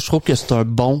 en tout cas, je trouve que c'est un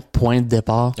bon point de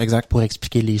départ Exact. pour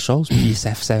expliquer les choses. Puis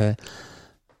ça,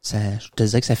 je te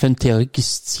disais que ça fait une théorie qui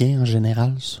se tient en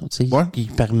général, ça, tu sais, Ouais. qui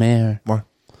permet. Ouais.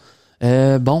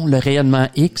 Le rayonnement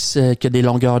X, qui a des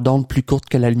longueurs d'onde plus courtes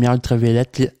que la lumière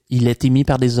ultraviolette, il est émis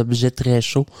par des objets très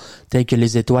chauds, tels que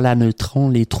les étoiles à neutrons,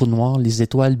 les trous noirs, les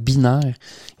étoiles binaires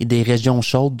et des régions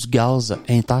chaudes du gaz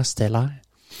interstellaire.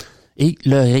 Et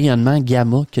le rayonnement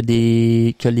gamma, que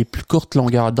les plus courtes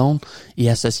longueurs d'onde, est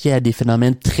associé à des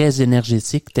phénomènes très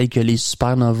énergétiques, tels que les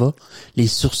supernovas, les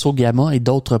sursauts gamma et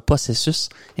d'autres processus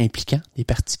impliquant des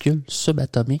particules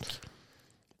subatomiques.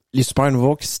 Les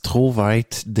supernovas qui se trouvent à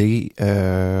être des...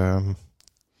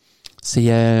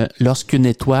 C'est lorsqu'une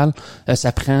étoile,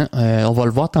 ça prend, on va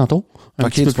le voir tantôt, un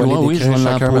petit peu plus loin, oui, je vais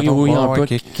l'employer, oui, un peu,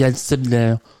 okay. Quel type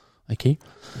de... OK.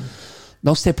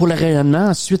 Donc, c'était pour le rayonnement.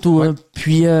 Ensuite,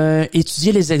 puis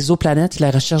étudier les exoplanètes et la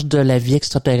recherche de la vie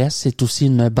extraterrestre, c'est aussi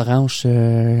une branche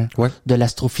de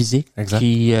l'astrophysique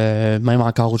qui, même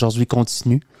encore aujourd'hui,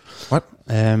 continue. Ouais.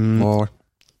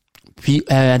 Puis,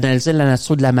 analyser la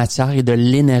nature de la matière et de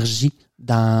l'énergie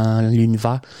dans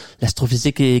l'univers.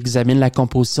 L'astrophysique examine la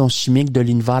composition chimique de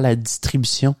l'univers, la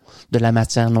distribution de la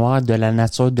matière noire, de la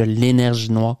nature de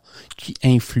l'énergie noire qui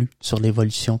influe sur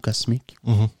l'évolution cosmique.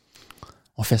 Mm-hmm.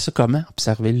 On fait ça comment?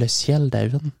 Observer le ciel,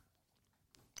 David.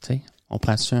 Tu sais, on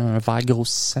prend ça un verre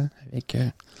grossissant avec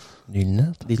des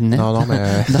lunettes. Non,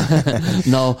 mais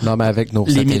non, mais avec nos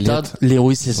les satellites. méthodes,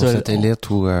 oui, c'est nos ça. Satellites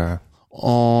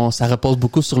Ça repose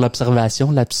beaucoup sur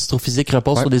l'observation. L'astrophysique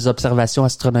repose sur des observations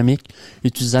astronomiques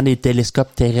utilisant des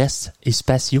télescopes terrestres et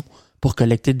spatiaux pour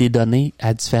collecter des données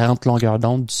à différentes longueurs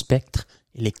d'onde du spectre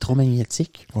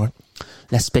électromagnétique. Ouais.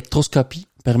 La spectroscopie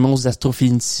permet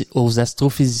aux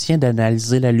astrophysiciens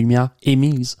d'analyser la lumière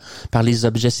émise par les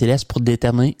objets célestes pour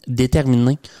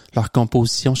déterminer leur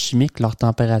composition chimique, leur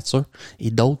température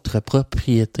et d'autres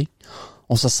propriétés.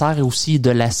 On se sert aussi de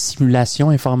la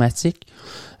simulation informatique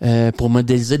pour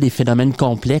modéliser des phénomènes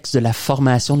complexes de la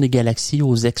formation des galaxies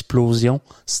aux explosions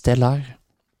stellaires.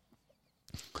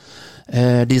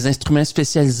 Des instruments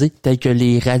spécialisés tels que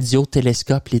les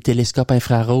radiotélescopes, les télescopes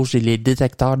infrarouges et les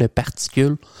détecteurs de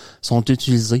particules sont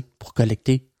utilisés pour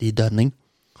collecter des données.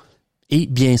 Et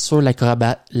bien sûr,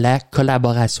 la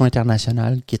collaboration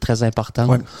internationale qui est très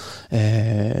importante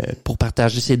pour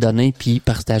partager ces données puis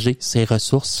partager ces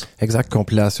ressources. Exact,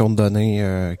 compilation de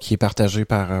données qui est partagée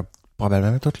par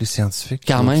probablement tous les scientifiques.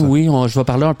 Quand même, oui. Je vais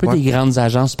parler un peu des grandes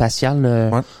agences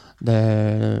spatiales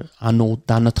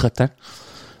dans notre temps.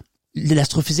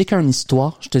 L'astrophysique a une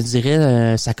histoire, je te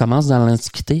dirais, ça commence dans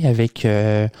l'Antiquité avec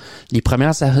les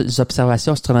premières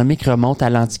observations astronomiques remontent à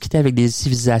l'Antiquité avec des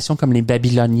civilisations comme les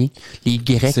Babyloniens, les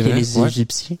Grecs et les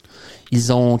Égyptiens.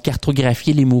 Ils ont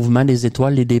cartographié les mouvements des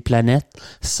étoiles et des planètes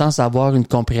sans avoir une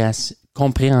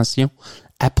compréhension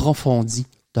approfondie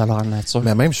de leur nature.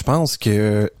 Mais même, je pense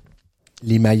que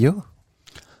les Mayas,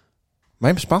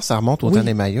 je pense que ça remonte au temps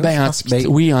des Mayas.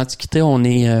 Antiquité,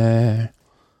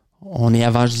 on est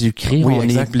avant Jésus-Christ, on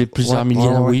est plusieurs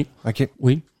milliers. Oui. OK.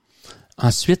 Oui.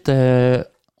 Ensuite,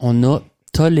 on a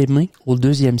Ptolémée au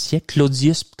 2e siècle.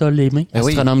 Claudius Ptolémée,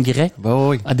 astronome grec,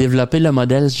 a développé le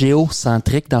modèle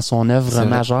géocentrique dans son œuvre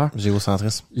majeure.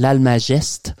 Géocentrisme.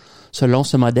 L'Almageste. Selon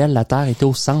ce modèle, la Terre était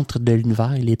au centre de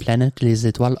l'univers et les planètes et les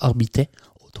étoiles orbitaient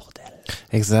autour d'elle.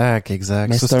 Exact.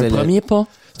 Mais c'est un premier pas.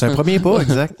 C'est un premier pas,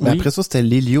 exact. Mais après ça, c'était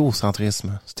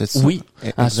l'héliocentrisme. C'était ça? Oui.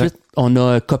 Ensuite, on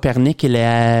a Copernic et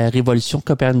la révolution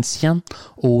copernicienne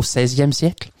au 16e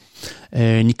siècle.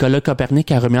 Nicolas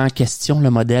Copernic a remis en question le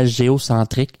modèle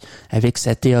géocentrique avec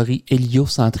sa théorie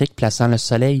héliocentrique plaçant le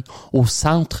Soleil au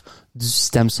centre du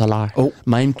système solaire.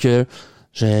 Même que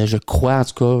je crois, en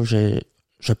tout cas,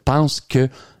 je pense que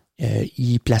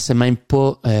il plaçait même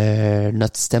pas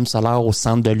notre système solaire au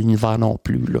centre de l'univers non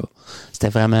plus, là. C'était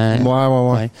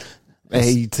vraiment... Ouais.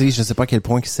 Hey, tu sais, je sais pas à quel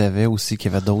point qu'il savait aussi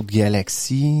qu'il y avait d'autres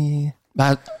galaxies. Tu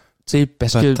sais,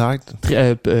 parce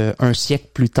que un siècle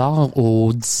plus tard,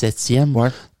 au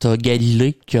 17e, t'as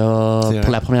Galilée qui a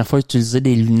pour la première fois utilisé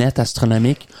des lunettes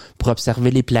astronomiques pour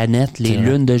observer les planètes, les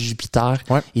lunes de Jupiter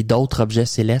et d'autres objets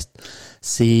célestes.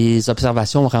 Ces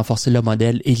observations ont renforcé le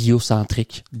modèle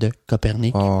héliocentrique de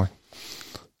Copernic.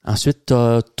 Ensuite,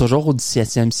 toujours au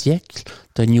 17e siècle,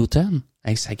 t'as Newton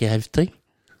avec sa gravité.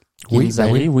 Oui.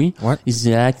 Ouais.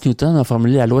 Isaac Newton a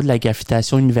formulé la loi de la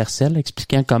gravitation universelle,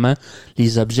 expliquant comment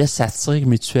les objets s'attirent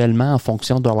mutuellement en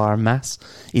fonction de leur masse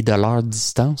et de leur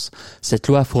distance. Cette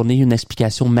loi a fourni une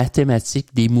explication mathématique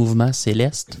des mouvements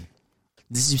célestes.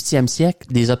 18e siècle,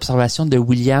 des observations de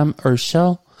William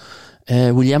Herschel.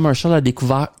 William Herschel a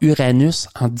découvert Uranus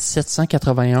en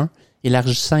 1781,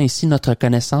 élargissant ainsi notre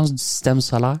connaissance du système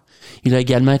solaire. Il a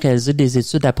également réalisé des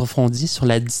études approfondies sur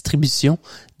la distribution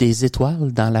des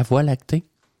étoiles dans la Voie lactée.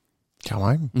 Quand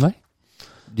même. Ouais.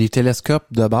 Des télescopes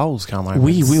de base, quand même.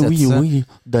 Oui.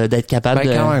 D'être capable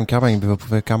de... Quand même. Vous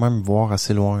pouvez quand même voir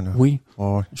assez loin, là. Oui.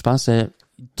 Ouais. Je pense que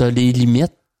tu as les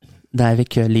limites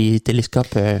avec les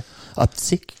télescopes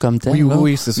optiques comme tel.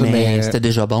 Oui, c'est ça. Mais c'était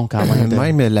déjà bon quand même.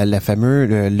 Même la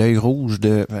fameuse, l'œil rouge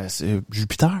de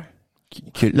Jupiter.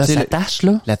 Là, ça tâche,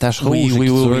 là. La tache rouge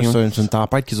c'est une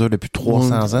tempête qui dure depuis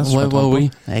 300 ans, si je me trompe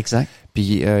pas. Exact.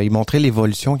 Puis ils montraient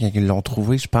l'évolution quand ils l'ont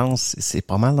trouvé, je pense, c'est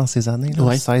pas mal dans ces années,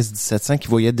 là, 16-1700, qu'ils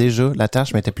voyaient déjà la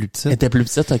tache, mais elle était plus petite. Elle était plus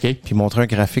petite, OK. Puis ils montraient un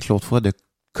graphique l'autre fois de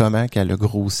comment qu'elle a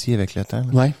grossi avec le temps.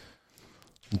 Là. Ouais.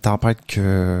 Une tempête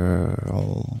que...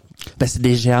 Ben, c'est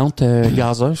des géantes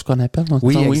gazeuses qu'on appelle.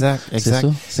 Oui, exact. C'est ça.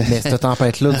 Mais cette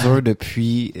tempête-là dure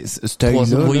depuis... Cet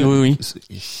œil-là... Oui.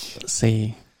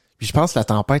 C'est... Puis je pense que la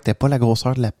tempête n'est pas la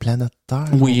grosseur de la planète Terre.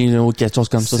 Oui, ou quelque chose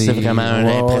comme ça. C'est vraiment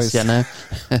impressionnant.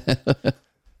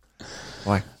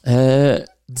 Ouais.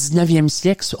 19e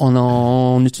siècle,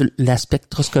 on utilise la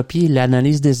spectroscopie et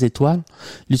l'analyse des étoiles.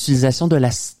 L'utilisation de la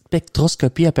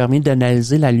spectroscopie a permis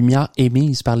d'analyser la lumière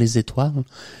émise par les étoiles.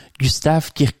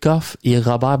 Gustav Kirchhoff et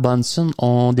Robert Bunsen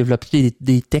ont développé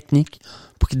des techniques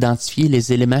pour identifier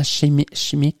les éléments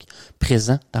chimiques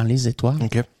présents dans les étoiles.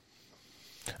 OK.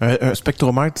 Un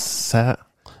spectromètre, ça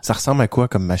ressemble à quoi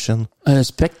comme machine? Un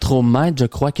spectromètre, je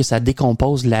crois que ça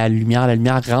décompose la lumière. La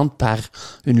lumière rentre par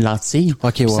une lentille.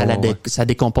 Okay, ça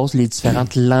décompose les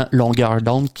différentes longueurs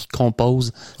d'onde qui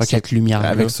composent cette lumière-là.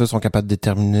 Avec ça, ils sont capables de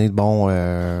déterminer,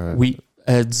 Oui.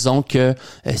 Disons que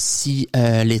si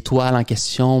l'étoile en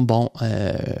question,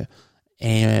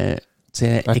 est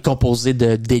composé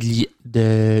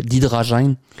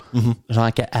d'hydrogène, genre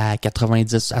à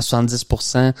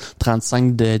 70%,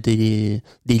 35%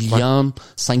 d'hélium,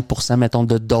 5% mettons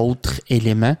de d'autres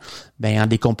éléments. Ben en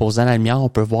décomposant la lumière, on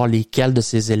peut voir lesquels de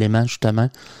ces éléments justement.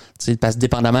 Parce que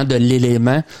dépendamment de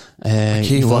l'élément,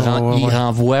 il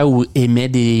renvoie ou émet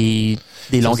des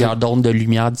longueurs d'onde de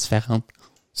lumière différentes.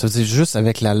 Ça veut dire juste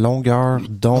avec la longueur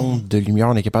d'onde de lumière,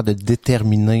 on est capable de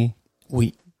déterminer.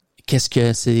 Oui.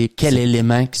 Quels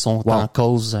éléments qui sont en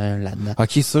cause là-dedans.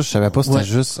 OK, ça, je savais pas, c'était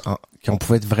juste qu'on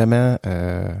pouvait être vraiment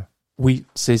oui.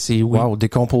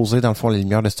 décomposer dans le fond les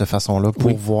lumières de cette façon-là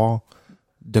pour voir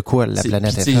de quoi la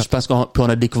planète est faite. Je pense qu'on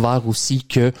a découvert aussi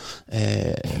que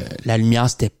la lumière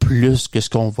c'était plus que ce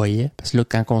qu'on voyait parce que là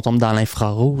quand on tombe dans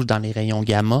l'infrarouge, dans les rayons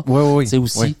gamma, c'est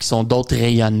aussi qui sont d'autres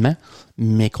rayonnements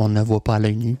mais qu'on ne voit pas à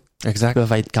l'œil nu. Exact. Qui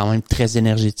peuvent être quand même très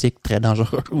énergétiques, très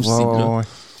dangereux aussi.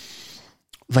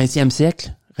 20e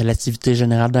siècle, relativité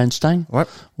générale d'Einstein.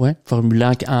 Ouais.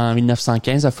 Formulée en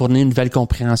 1915, a fourni une nouvelle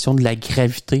compréhension de la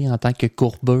gravité en tant que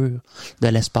courbure de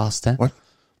l'espace-temps. Ouais.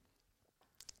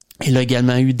 Il a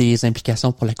également eu des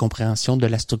implications pour la compréhension de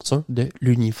la structure de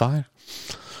l'univers.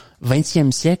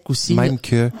 20e siècle aussi. Même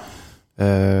que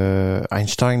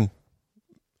Einstein,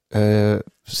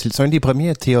 c'est un des premiers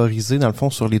à théoriser, dans le fond,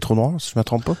 sur les trous noirs, si je me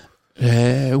trompe pas.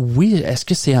 Oui. Est-ce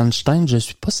que c'est Einstein? Je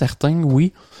suis pas certain,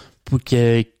 oui. Qui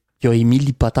a émis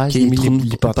l'hypothèse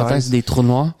des trous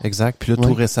noirs. Exact. Puis là,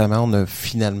 tout récemment, on a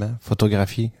finalement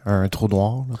photographié un trou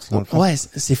noir. Là, dans le fond.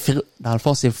 Dans le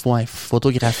fond, c'est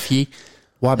photographié.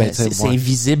 C'est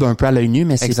invisible un peu à l'œil nu,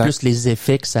 mais c'est plus les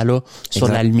effets que ça a sur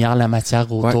la lumière, la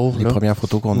matière autour. Les premières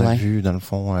photos qu'on a vues, dans le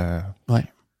fond,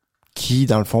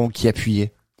 qui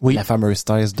appuyait la fameuse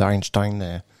thèse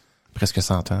d'Einstein presque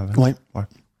 100 ans.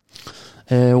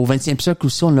 Au 20e siècle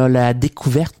aussi, on a la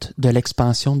découverte de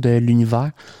l'expansion de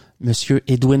l'univers. Monsieur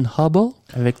Edwin Hubble,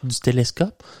 avec du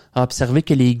télescope, a observé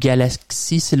que les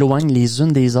galaxies s'éloignent les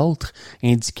unes des autres,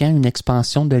 indiquant une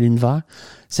expansion de l'univers.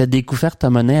 Cette découverte a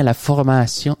mené à la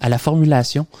formulation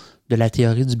de la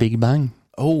théorie du Big Bang.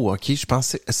 Oh, OK, je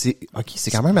pense c'est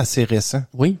quand même assez récent.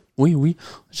 Oui. Hubble,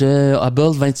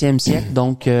 20e siècle,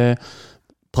 donc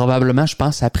probablement, je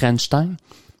pense, après Einstein.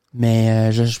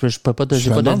 Mais je peux pas j'ai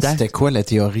pas de date. C'était quoi la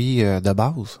théorie de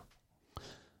base?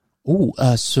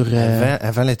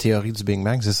 Avant la théorie du Big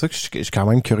Bang, c'est ça que je suis quand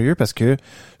même curieux parce que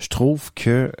je trouve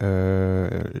que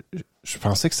je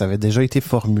pensais que ça avait déjà été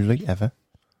formulé avant.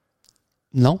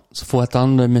 Non, il faut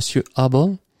attendre Monsieur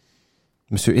Hubble.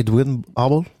 Monsieur Edwin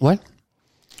Hubble? Ouais.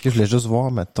 Je voulais juste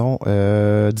voir, mettons,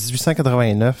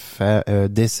 1889 à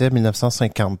décès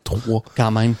 1953.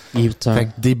 Quand même. Fait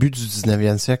que début du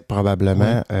 19e siècle,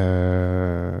 probablement.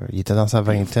 Il était dans sa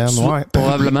vingtaine. Ouais.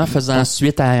 Probablement faisant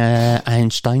suite à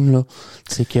Einstein, là.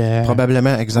 C'est que...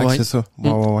 Probablement, exact, c'est ça.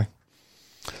 Ouais.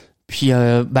 Puis,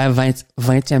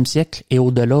 20e siècle et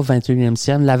au-delà, 21e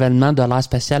siècle, l'avènement de l'ère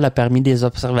spatiale a permis des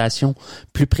observations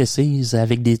plus précises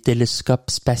avec des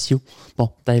télescopes spatiaux,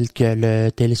 tels que le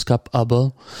télescope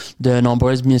Hubble. De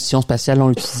nombreuses missions spatiales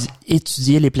ont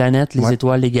étudié les planètes, les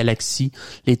étoiles, les galaxies,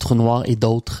 les trous noirs et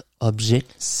d'autres objets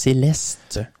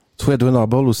célestes. Toi, Edwin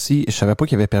Hubble aussi, je savais pas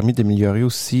qu'il avait permis d'améliorer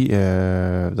aussi,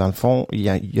 dans le fond, il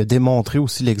a démontré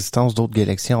aussi l'existence d'autres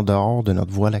galaxies en dehors de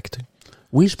notre Voie lactée.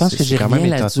 Oui, je pense que j'ai rien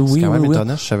là-dessus. C'est quand même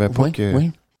étonnant, je savais pas que...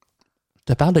 Oui.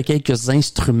 Je te parle de quelques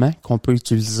instruments qu'on peut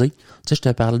utiliser. Tu sais, je te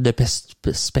parlais de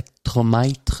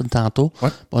spectromètre tantôt. Ouais.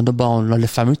 On a le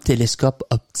fameux télescope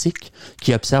optique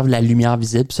qui observe la lumière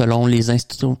visible selon les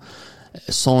instruments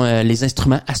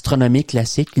astronomiques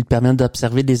classiques. Ils permettent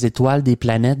d'observer des étoiles, des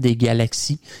planètes, des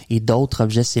galaxies et d'autres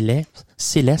objets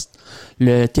célestes.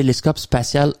 Le télescope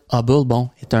spatial Hubble,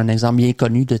 est un exemple bien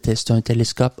connu c'est un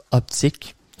télescope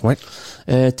optique. Ouais.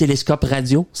 Télescope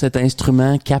radio, cet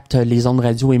instrument capte les ondes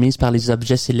radio émises par les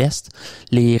objets célestes.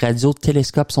 Les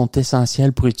radiotélescopes sont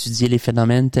essentiels pour étudier les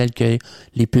phénomènes tels que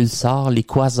les pulsars, les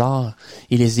quasars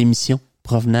et les émissions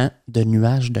provenant de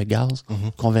nuages de gaz,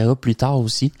 qu'on verra plus tard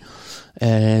aussi.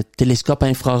 Télescope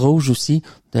infrarouge aussi,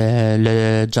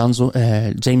 le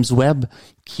James Webb,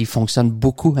 qui fonctionne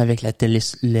beaucoup avec la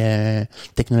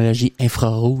technologie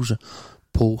infrarouge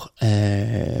pour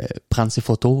prendre ses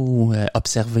photos ou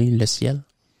observer le ciel.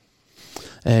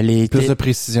 Plus de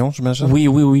précision, j'imagine? Oui.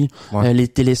 Ouais. Les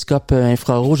télescopes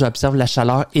infrarouges observent la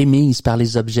chaleur émise par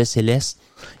les objets célestes.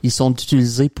 Ils sont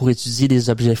utilisés pour étudier des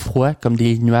objets froids comme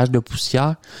des nuages de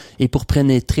poussière et pour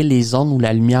pénétrer les zones où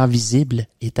la lumière visible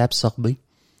est absorbée.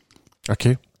 OK.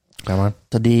 Vraiment.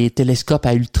 Tu as des télescopes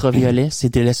à ultraviolet. Ces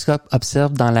télescopes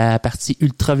observent dans la partie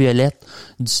ultraviolette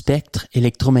du spectre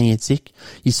électromagnétique.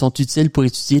 Ils sont utiles pour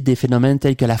étudier des phénomènes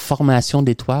tels que la formation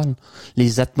d'étoiles,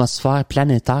 les atmosphères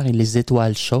planétaires et les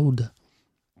étoiles chaudes.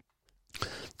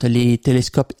 Tu as les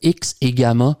télescopes X et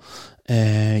gamma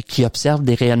qui observent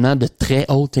des rayonnements de très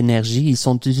haute énergie. Ils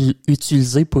sont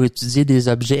utilisés pour étudier des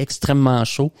objets extrêmement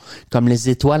chauds comme les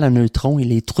étoiles à neutrons et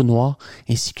les trous noirs,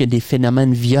 ainsi que des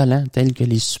phénomènes violents tels que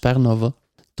les supernovas.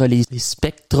 Tu as les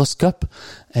spectroscopes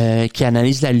qui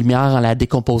analysent la lumière en la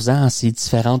décomposant en ses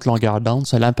différentes longueurs d'onde.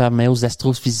 Cela permet aux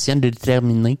astrophysiciens de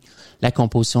déterminer la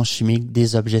composition chimique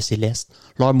des objets célestes,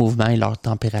 leur mouvement et leur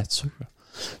température.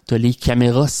 Tu as les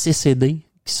caméras CCD,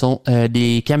 qui sont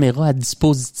des caméras à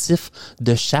dispositif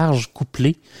de charge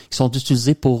couplée qui sont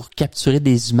utilisées pour capturer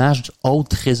des images de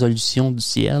haute résolution du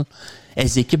ciel.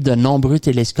 Elles équipent de nombreux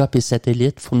télescopes et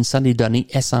satellites fournissant des données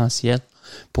essentielles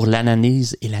pour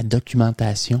l'analyse et la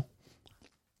documentation.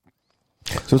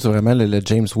 Ça, c'est vraiment le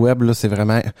James Webb, là, c'est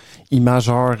vraiment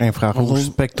imageur infrarouge,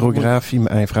 spectrographe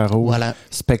infrarouge, voilà.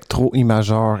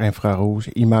 Spectro-imageur infrarouge,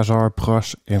 imageur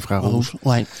proche infrarouge.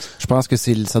 Ouais. Je pense que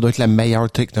ça doit être la meilleure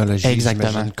technologie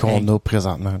qu'on a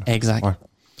présentement. Là. Exact. Ouais.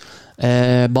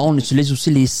 On utilise aussi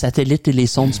les satellites et les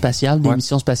sondes spatiales, des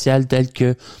missions spatiales telles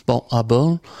que,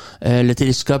 Hubble, le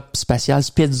télescope spatial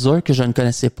Spitzer, que je ne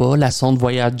connaissais pas, la sonde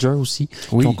Voyager aussi,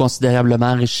 qui ont considérablement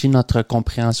enrichi notre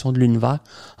compréhension de l'univers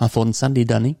en fournissant des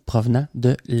données provenant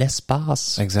de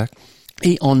l'espace. Exact.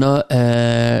 Et on a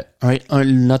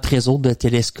notre réseau de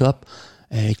télescopes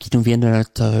qui nous vient de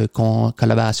notre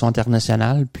collaboration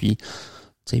internationale. Puis,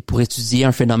 pour étudier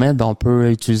un phénomène, on peut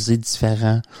utiliser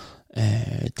différents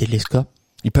télescopes.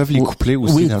 Ils peuvent les coupler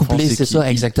aussi. Oui, coupler, c'est ça,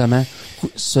 exactement.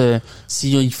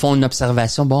 S'ils font une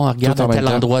observation, regarde à tel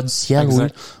endroit du ciel,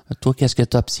 toi, qu'est-ce que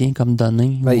tu obtiens comme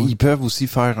données? Ils peuvent aussi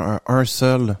faire un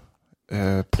seul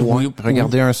point,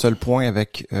 regarder un seul point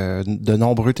avec de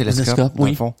nombreux télescopes, dans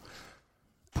le fond,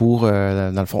 pour,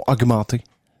 dans le fond, augmenter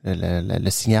le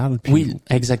signal. Puis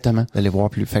exactement. D'aller voir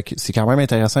plus. Fait que c'est quand même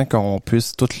intéressant qu'on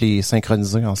puisse toutes les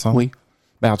synchroniser ensemble. Oui.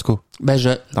 En tout cas.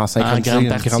 En grande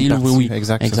partie. Oui.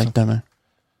 Exactement.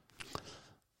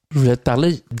 Je voulais te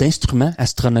parler d'instruments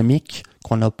astronomiques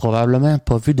qu'on n'a probablement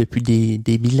pas vus depuis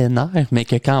des millénaires, mais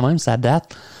que quand même, ça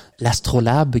date.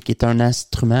 L'astrolabe, qui est un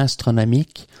instrument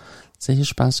astronomique. Tu sais,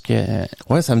 je pense que...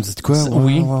 Ouais, ça me dit de quoi?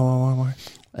 Oui. Ouais.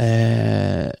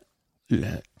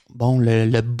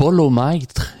 Le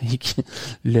bolomètre, qui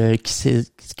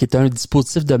est un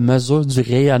dispositif de mesure du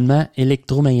rayonnement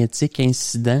électromagnétique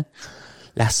incident.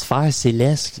 La sphère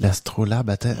céleste. L'astrolabe,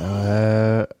 attends.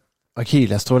 OK,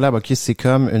 l'astrolabe, c'est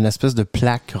comme une espèce de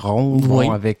plaque ronde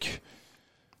avec...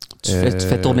 Tu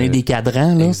fais tourner des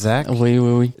cadrans, là. Exact.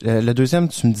 Oui. Le deuxième,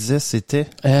 tu me disais, c'était?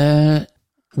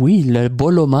 Oui, le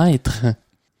bolomètre.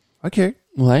 OK.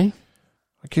 Ouais.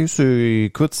 OK,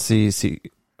 écoute, c'est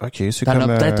OK, c'est T'en comme...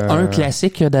 as peut-être un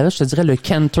classique, David, je te dirais le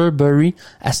Canterbury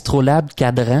Astrolabe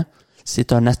Cadran.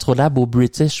 C'est un astrolabe au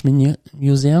British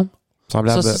Museum.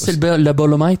 Semblable... Ça, c'est le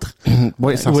bolomètre.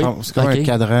 Oui, ça ressemble. C'est comme un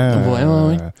cadran.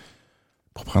 Oui.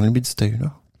 Pour prendre l'humidité,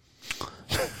 là.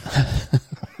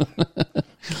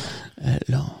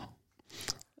 Là,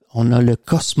 on a le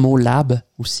Cosmolab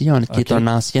aussi, qui est un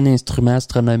ancien instrument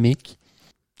astronomique.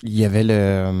 Il y avait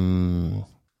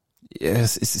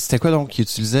c'était quoi donc qui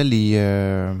utilisait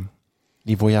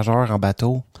les voyageurs en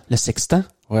bateau? Le sextant?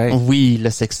 Ouais. Oui, le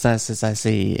sextant, c'est ça,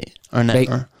 c'est un.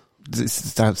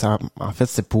 En fait,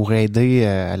 c'est pour aider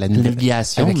à la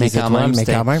navigation, mais quand même.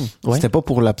 Ouais. C'était pas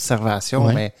pour l'observation,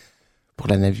 mais pour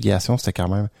la navigation, c'était quand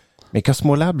même. Mais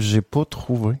Cosmolab, j'ai pas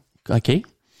trouvé. OK.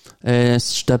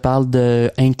 Si je te parle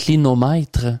de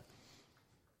inclinomètre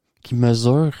qui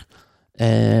mesure,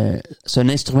 c'est un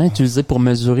instrument utilisé pour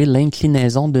mesurer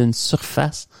l'inclinaison d'une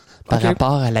surface par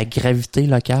rapport à la gravité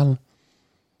locale.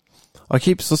 OK,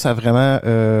 puis ça a vraiment...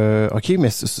 OK, mais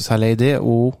ça l'aidait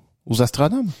aux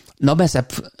astronomes? Non,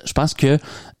 je pense que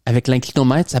avec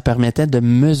l'inclinomètre, ça permettait de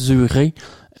mesurer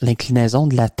l'inclinaison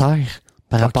de la Terre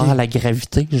par rapport à la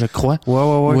gravité, je crois.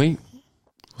 Ouais. Oui.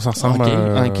 Ça ressemble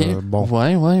bon.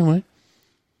 Ouais.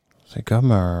 C'est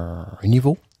comme un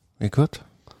niveau. Écoute.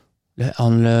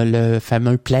 On a le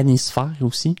fameux planisphère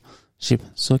aussi. C'est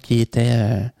ça qui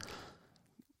était...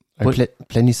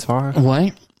 Planisphère?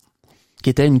 Ouais. Qui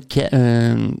était une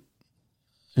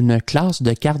classe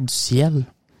de cartes du ciel.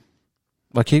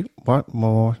 OK. Ouais.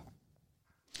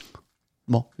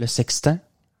 Bon, le sextant.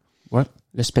 Ouais.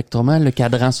 Le spectromètre, le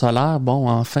cadran solaire. Bon,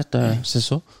 en fait, c'est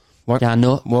ça. Ouais. Il y en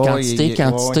a quantité. Ouais.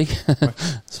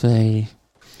 C'est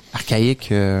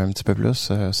archaïque un petit peu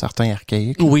plus. Certains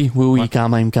archaïques. Oui, quand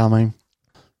même.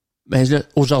 Ben, là,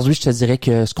 aujourd'hui, je te dirais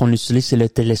que ce qu'on utilise, c'est le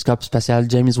télescope spatial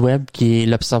James Webb, qui est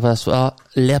l'observatoire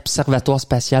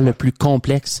spatial le plus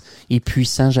complexe et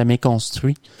puissant jamais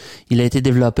construit. Il a été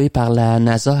développé par la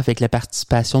NASA avec la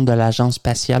participation de l'Agence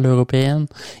spatiale européenne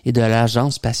et de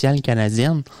l'Agence spatiale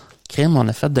canadienne. Crème, on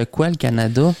a fait de quoi, le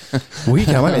Canada? Oui,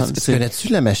 quand même. Connais-tu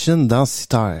la machine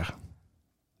densitaire?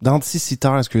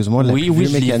 Denticitaire, excuse-moi. Le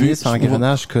mécanisme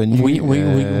engrenage connu. Oui.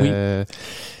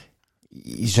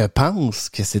 Je pense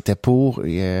que c'était pour...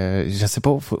 je sais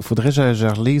pas, faudrait que je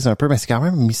relise un peu, mais c'est quand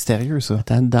même mystérieux, ça.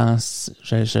 Attends,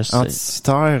 je sais.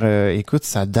 Denticitaire, écoute,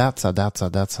 ça date,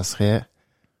 ça serait...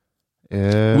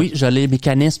 Oui, j'ai les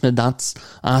mécanismes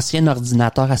ancien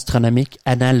ordinateur astronomique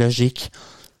analogique.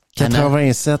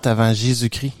 87 avant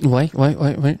Jésus-Christ. Oui.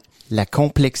 La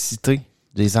complexité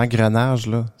des engrenages,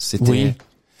 là, c'était... Oui.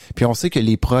 Puis on sait que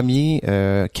les premiers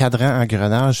cadrans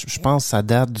engrenages, je pense, ça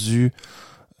date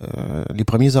les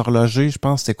premiers horlogers, je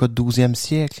pense, c'était quoi, 12e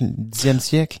siècle, 10e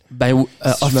siècle? Ben,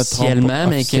 officiellement,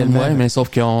 mais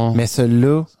sauf qu'on... Mais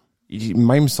ceux-là,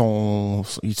 même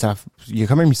il y a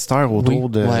quand même un mystère autour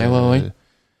de... Oui.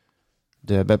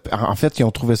 En fait, ils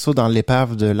ont trouvé ça dans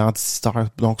l'épave de l'anticitaire.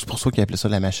 Donc, c'est pour ça qu'ils appelaient ça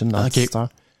la machine d'anticitaire.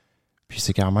 Okay. Puis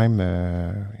c'est quand même...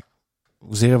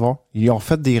 vous irez voir. Ils ont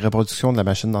fait des reproductions de la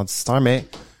machine d'anticitaire, mais...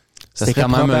 C'est quand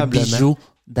même un bijou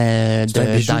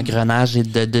d'engrenage et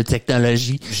de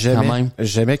technologie.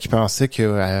 Jamais qu'ils pensaient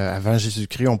qu'avant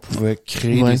Jésus-Christ, on pouvait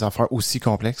créer des affaires aussi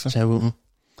complexes. J'avoue.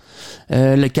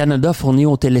 Le Canada fournit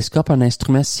au télescope un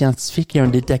instrument scientifique et un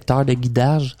détecteur de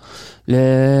guidage.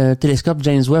 Le télescope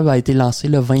James Webb a été lancé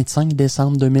le 25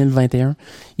 décembre 2021.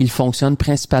 Il fonctionne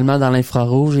principalement dans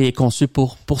l'infrarouge et est conçu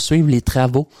pour poursuivre les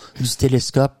travaux du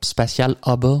télescope spatial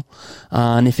Hubble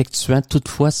en effectuant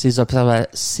toutefois ses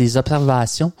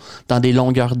observations dans des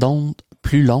longueurs d'onde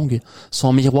plus longues.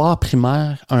 Son miroir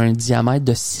primaire a un diamètre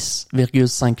de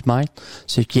 6,5 mètres,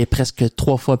 ce qui est presque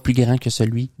 3 fois plus grand que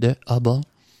celui de Hubble.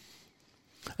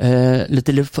 Le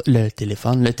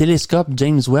télescope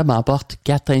James Webb emporte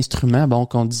 4 instruments, bon,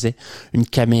 qu'on disait, une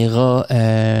caméra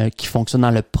qui fonctionne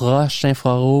dans le proche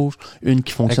infrarouge, une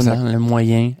qui fonctionne dans le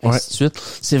moyen, ainsi de suite.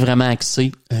 C'est vraiment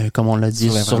axé, comme on l'a dit,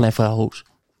 sur l'infrarouge.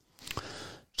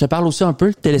 Je te parle aussi un peu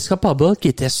du télescope Hubble qui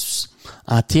était,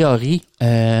 en théorie,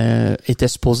 était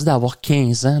supposé d'avoir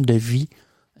 15 ans de vie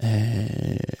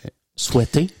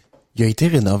souhaitée. Il a été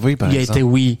rénové, par exemple.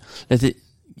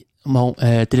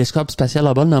 Télescope spatial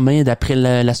Hubble, nommé d'après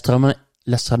l'astronome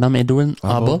Edwin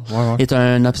Hubble, est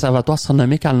un observatoire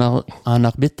astronomique en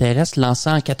orbite terrestre lancé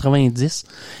en 90.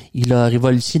 Il a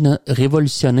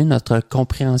révolutionné notre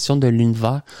compréhension de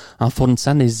l'univers en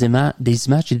fournissant des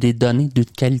images et des données d'une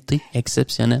qualité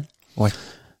exceptionnelle. Ouais.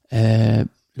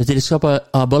 Le Le télescope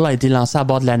Hubble a été lancé à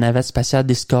bord de la navette spatiale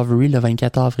Discovery le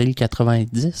 24 avril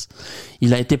 90.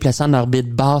 Il a été placé en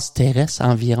orbite basse terrestre à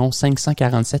environ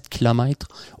 547 km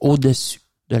au-dessus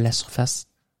de la surface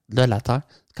de la Terre.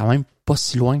 C'est quand même pas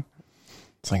si loin.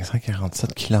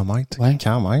 547 km, ouais.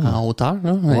 Quand même. En hauteur,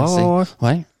 là.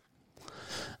 Ouais.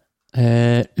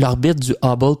 L'orbite du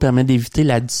Hubble permet d'éviter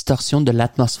la distorsion de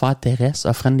l'atmosphère terrestre,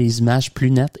 offrant des images plus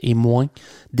nettes et moins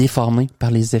déformées par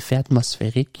les effets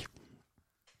atmosphériques.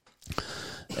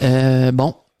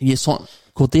 Son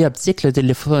côté optique,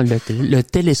 le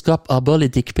télescope Hubble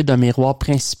est équipé d'un miroir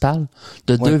principal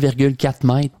de 2,4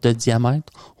 mètres de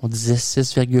diamètre. On disait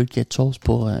 6, quelque chose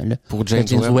pour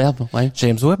James Webb. Ouais.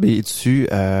 James Webb est dessus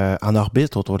en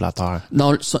orbite autour de la Terre.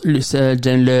 Non,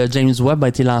 le James Webb a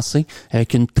été lancé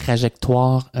avec une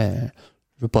trajectoire,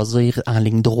 je veux pas dire en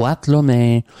ligne droite là,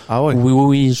 mais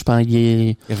oui, je pense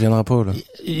il reviendra pas là.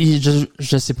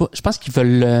 Je sais pas, je pense qu'ils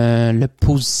veulent le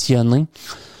positionner.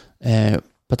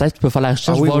 Peut-être tu peux faire la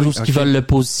recherche, voir où ils veulent le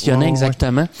positionner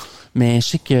exactement. Mais je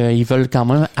sais qu'ils veulent quand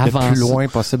même avancer. Le plus loin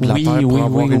possible de la Terre pour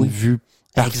avoir une vue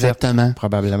parfaite. Exactement.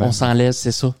 Probablement. On s'en laisse,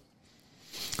 c'est ça.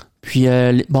 Puis,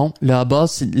 le Hubble,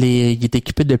 il est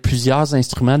équipé de plusieurs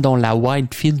instruments, dont la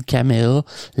Wide Field Camera,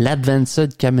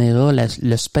 l'Advanced Camera,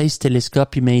 le Space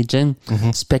Telescope Imaging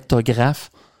Spectrograph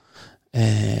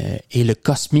et le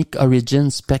Cosmic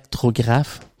Origin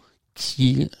Spectrograph,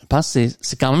 qui, je pense,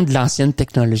 c'est quand même de l'ancienne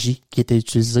technologie qui était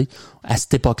utilisée à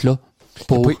cette époque-là.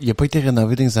 Il n'a pas été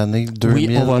rénové dans les années 2000.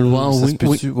 Oui, on va le voir, oui.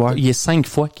 Ouais. Il y a 5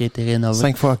 fois qu'il a été rénové.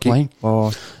 5 fois, OK. Oui.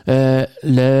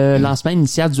 Le lancement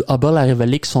initial du Hubble a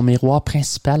révélé que son miroir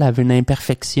principal avait une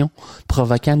imperfection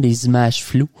provoquant des images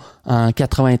floues. En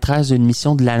 93, une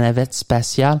mission de la navette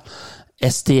spatiale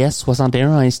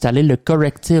STS-61 a installé le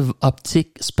Corrective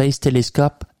Optic Space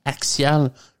Telescope Axial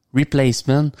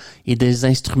Replacement et des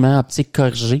instruments optiques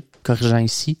corrigeant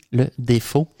ici le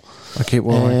défaut. Okay,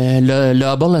 le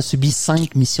Hubble a subi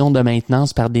 5 missions de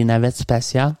maintenance par des navettes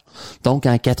spatiales, donc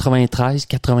en 93,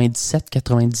 97,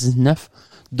 99,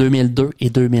 2002 et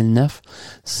 2009.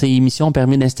 Ces missions ont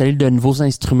permis d'installer de nouveaux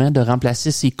instruments, de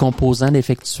remplacer ses composants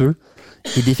défectueux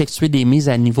et d'effectuer des mises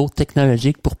à niveau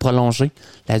technologique pour prolonger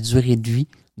la durée de vie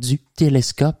du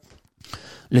télescope.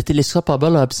 Le télescope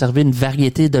Hubble a observé une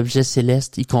variété d'objets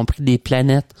célestes, y compris des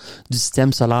planètes du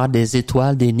système solaire, des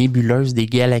étoiles, des nébuleuses, des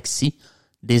galaxies,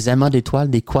 des amas d'étoiles,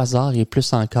 des quasars et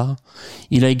plus encore.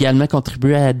 Il a également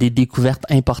contribué à des découvertes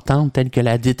importantes telles que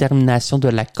la détermination de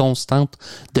la constante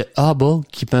de Hubble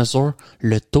qui mesure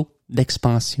le taux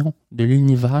d'expansion de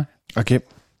l'univers. OK.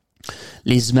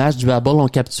 Les images du Hubble ont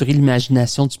capturé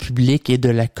l'imagination du public et de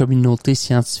la communauté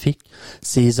scientifique.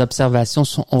 Ces observations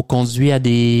ont conduit à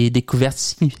des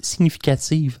découvertes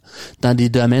significatives dans des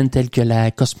domaines tels que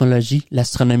la cosmologie,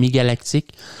 l'astronomie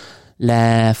galactique,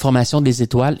 la formation des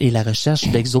étoiles et la recherche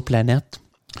d'exoplanètes.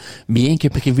 Bien que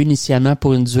prévu initialement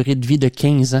pour une durée de vie de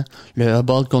 15 ans, le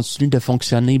Hubble continue de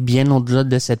fonctionner bien au-delà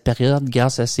de cette période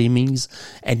grâce à ses mises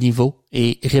à niveau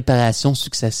et réparations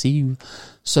successives.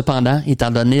 Cependant, étant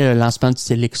donné le lancement du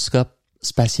télescope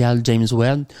spatial James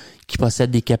Webb, qui possède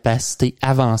des capacités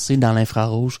avancées dans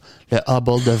l'infrarouge, le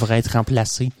Hubble devrait être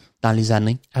remplacé dans les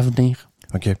années à venir.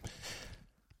 OK.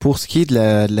 Pour ce qui est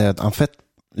de en fait,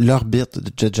 l'orbite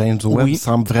de James Webb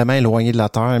semble vraiment éloigné de la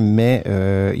Terre, mais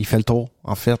il fait le tour,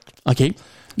 en fait. OK.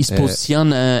 Il se positionne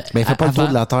mais il fait pas le tour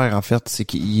de la Terre, en fait. C'est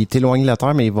qu'il est éloigné de la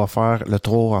Terre, mais il va faire le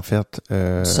tour, en fait.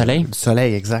 Du Soleil? Du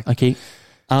Soleil, exact. OK.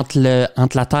 Entre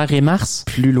la Terre et Mars?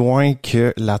 Plus loin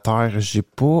que la Terre. J'ai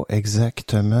pas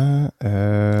exactement...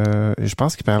 je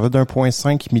pense qu'il parlait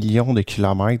d'1,5 million de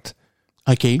kilomètres.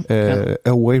 OK.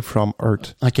 Away from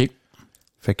Earth. OK.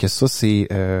 Fait que ça, c'est...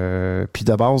 puis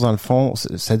de base, dans le fond,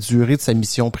 sa durée de sa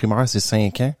mission primaire, c'est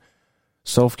 5 ans.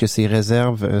 Sauf que ses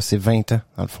réserves, c'est 20 ans,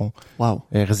 dans le fond. Wow.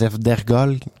 Réserve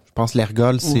d'ergol. Je pense que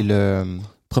l'ergol, c'est le...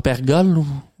 Propre ergol ou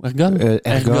ergol?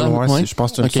 Ergol, ouais. Je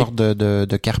pense que c'est une sorte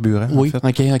de carburant, oui, en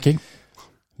fait. OK.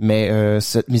 Mais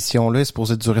cette mission-là est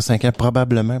supposée durer 5 ans,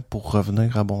 probablement pour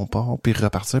revenir à bon port, puis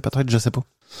repartir peut-être, je sais pas.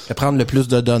 Et prendre le plus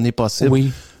de données possible.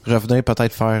 Oui. Revenir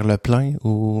peut-être faire le plein,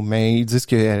 mais ils disent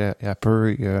qu'elle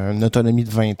peut une autonomie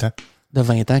de 20 ans. De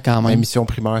 20 ans quand même. La mission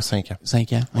primaire, 5 ans.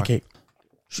 5 ans, OK. Ouais.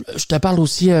 Je te parle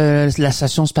aussi de la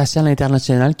Station spatiale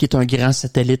internationale, qui est un grand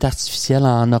satellite artificiel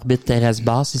en orbite terrestre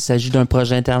basse. Il s'agit d'un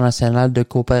projet international de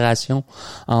coopération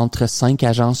entre 5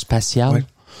 agences spatiales. Ouais.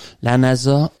 La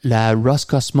NASA, la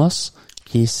Roscosmos,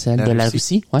 qui est celle de la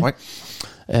Russie. Ouais.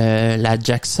 La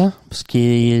JAXA, qui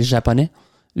est japonais.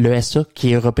 L'ESA,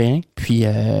 qui est européen. Puis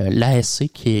l'ASC,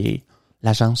 qui est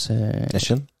l'agence la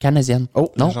Chine? canadienne.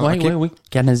 Oh, non, oui,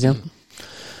 canadienne.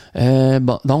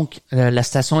 Donc, la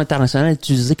station internationale est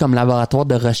utilisée comme laboratoire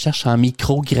de recherche en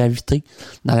microgravité,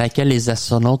 dans laquelle les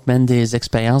astronautes mènent des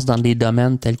expériences dans des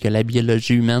domaines tels que la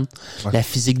biologie humaine, la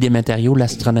physique des matériaux,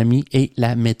 l'astronomie et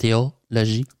la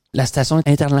météorologie. La station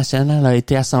internationale a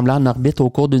été assemblée en orbite au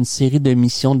cours d'une série de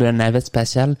missions de navettes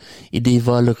spatiales et des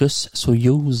vols russes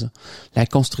Soyouz. La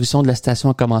construction de la station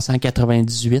a commencé en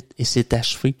 1998 et s'est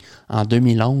achevée en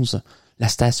 2011. La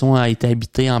station a été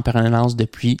habitée en permanence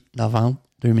depuis novembre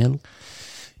 2000.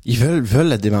 Ils veulent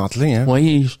la démanteler, hein?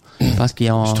 Oui, je pense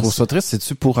qu'ils ont... Je trouve ça triste.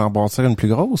 C'est-tu pour en bâtir une plus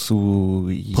grosse ou...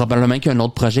 Probablement qu'il y a un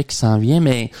autre projet qui s'en vient,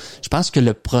 mais je pense que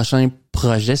le prochain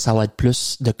projet, ça va être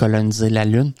plus de coloniser la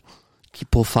Lune, qui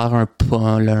pour faire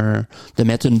de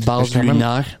mettre une base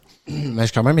lunaire. Mais je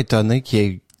suis quand même étonné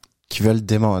qu'ils veulent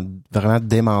vraiment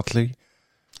démanteler.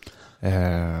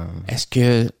 Est-ce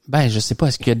que, je sais pas,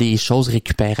 est-ce qu'il y a des choses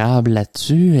récupérables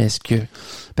là-dessus?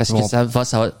 Parce que ça va,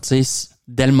 tu sais,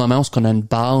 dès le moment où on a une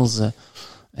base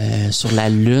sur la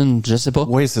Lune, je sais pas.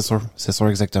 Oui, c'est sûr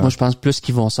exactement. Moi, je pense plus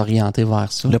qu'ils vont s'orienter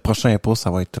vers ça. Le prochain impôt, ça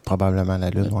va être probablement la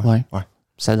Lune, ouais.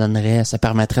 Ça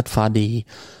permettrait de faire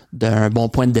d'un bon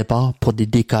point de départ pour des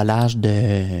décollages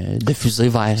de fusées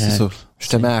vers... C'est ça.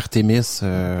 Justement, Artemis,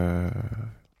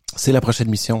 c'est la prochaine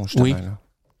mission, justement, là.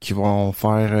 Ils vont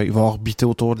orbiter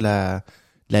autour de la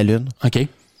Lune. OK.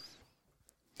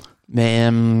 Mais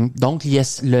donc,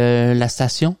 la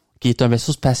station, qui est un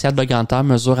vaisseau spatial de grandeur,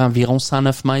 mesure environ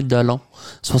 109 mètres de long,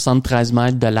 73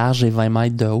 mètres de large et 20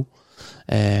 mètres de haut.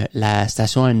 La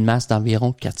station a une masse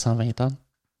d'environ 420 tonnes.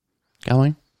 Quand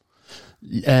même.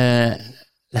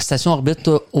 La station orbite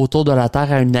autour de la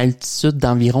Terre à une altitude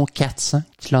d'environ 400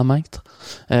 km.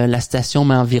 La station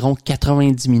met environ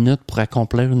 90 minutes pour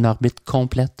accomplir une orbite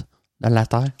complète de la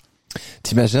Terre.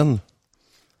 T'imagines?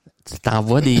 Tu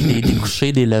t'envoies des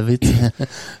couchers, des levées.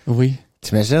 Oui.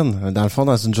 T'imagines? Dans le fond,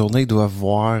 dans une journée, ils doivent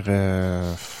voir...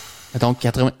 Donc,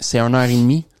 c'est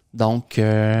 1h30. Donc...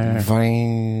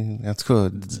 20... En tout cas,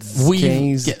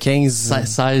 15...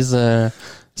 16...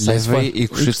 lever et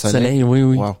coucher de soleil. Oui.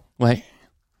 Wow. Ouais.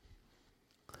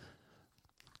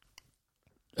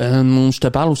 Je te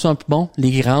parle aussi un peu,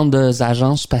 les grandes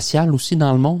agences spatiales aussi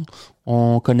dans le monde.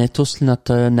 On connaît tous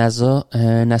notre NASA,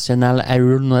 National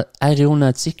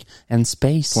Aeronautic and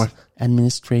Space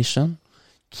Administration,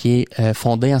 qui est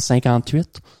fondée en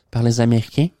 58 par les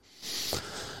Américains.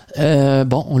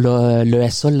 On a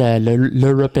l'ESA,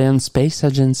 l'European Space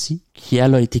Agency, qui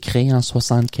elle a été créée en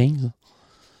 75.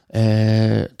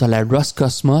 T'as la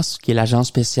Roscosmos, qui est l'agence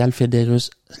spatiale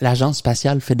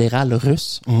fédérale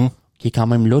russe, qui est quand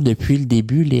même là depuis le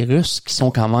début. Les Russes, qui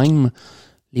sont quand même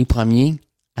les premiers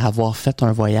à avoir fait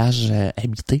un voyage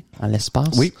habité dans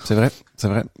l'espace. Oui, c'est vrai.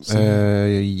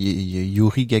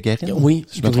 Yuri Gagarin. Oui,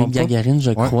 Yuri Gagarin,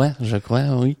 je crois,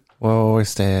 oui. Ouais,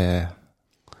 c'était...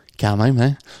 Quand même,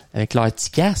 hein? Avec leur petit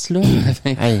casse, là.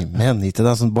 Hey, man, il était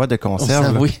dans une boîte de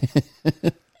conserve. Oui.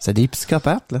 C'est des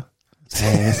psychopathes, là.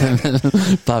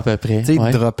 Pas à peu près. Tu sais, il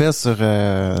te dropait sur...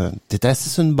 t'étais assis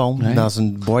sur une bombe dans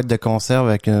une boîte de conserve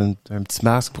avec un petit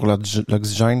masque pour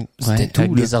l'oxygène. C'était tout,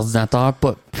 avec des ordinateurs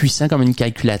pas puissants comme une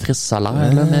calculatrice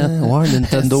solaire, là, mais... Ouais,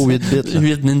 Nintendo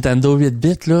 8-bit. Nintendo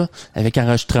 8-bit, là, avec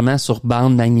enregistrement sur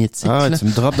bande magnétique. Ah, là. tu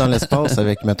me drops dans l'espace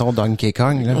avec, mettons, Donkey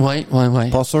Kong, là. Ouais.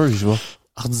 Pas sûr, je vois.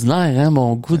 Ordinaire, hein,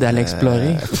 mon goût d'aller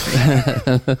explorer.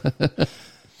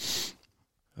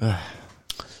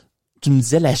 Tu me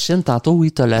disais la Chine tantôt,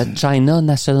 oui, t'as la China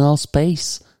National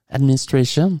Space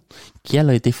Administration, qui elle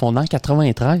a été fondée en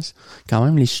 93. Quand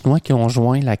même, les Chinois qui ont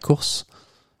joint la course.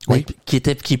 Oui. Qui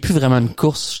est plus vraiment une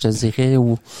course, je te dirais,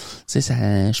 où, tu sais,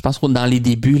 ça, je pense que dans les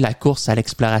débuts, la course à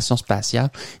l'exploration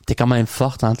spatiale était quand même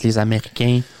forte entre les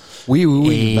Américains. Oui. Et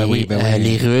oui.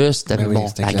 les Russes, Ben oui,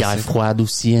 la guerre froide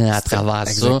aussi, hein, à travers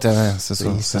ça. Exactement, c'est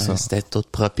ça. C'était tout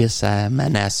propice à ma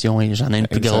nation et j'en ai une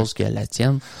plus grosse que la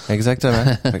tienne. Exactement.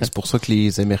 C'est pour ça que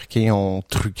les Américains ont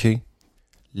truqué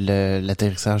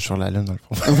l'atterrissage sur la Lune, dans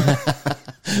le fond.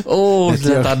 Oh, je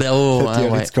l'attendais. Oh,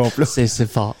 ouais. Du complot. C'est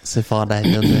fort,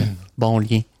 David. Bon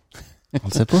lien. On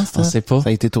ne sait pas, ça. On sait pas. Ça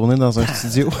a été tourné dans un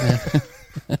studio.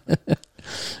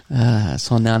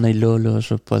 Si on en est là,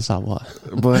 je veux pas le savoir.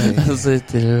 Ouais.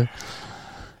 C'était là.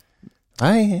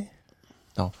 Ouais.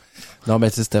 Non,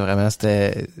 mais tu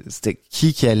sais, c'était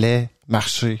qui allait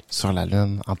marcher sur la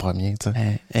Lune en premier, tu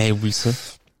sais. Oui, ça.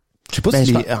 Je sais pas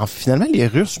si finalement, les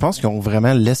Russes, je pense qu'ils ont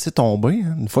vraiment laissé tomber.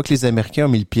 Hein. Une fois que les Américains ont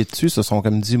mis le pied dessus, ils se sont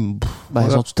comme dit...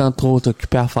 ils sont tout le temps trop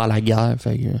occupés à faire la guerre.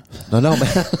 Fait que... Non,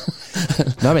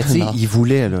 mais tu sais, ils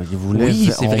voulaient, là. Ils voulaient,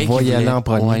 oui, c'est vrai on va y aller en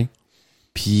premier. Ouais.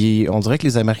 Puis on dirait que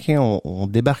les Américains ont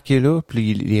débarqué là,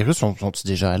 puis les Russes sont-ils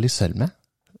déjà allés seulement?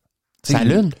 C'est la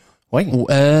Lune? Oui.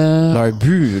 Leur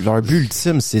but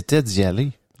ultime, c'était d'y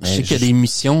aller. Je sais qu'il y a des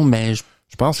missions, mais je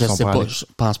pense qu'ils sont pas allés. Je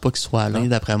pense pas qu'ils soient allés,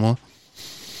 d'après moi.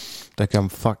 T'es comme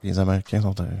fuck, les Américains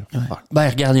sont fuck. Ben,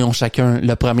 regarde, ils ont chacun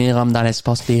le premier homme dans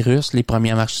l'espace, les Russes, les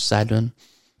premiers à marcher sur la Lune,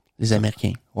 les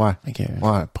Américains. Ouais.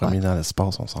 Premier dans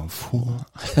l'espace, on s'en fout.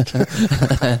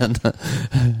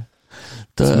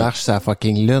 Tu marches sur la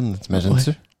fucking Lune,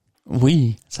 t'imagines-tu?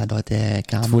 Oui, ça doit être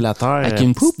quand même. Tu vois la Terre. Avec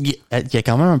il y a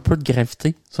quand même un peu de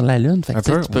gravité sur la Lune. Fait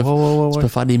que tu peux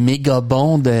faire des méga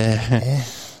bonds de.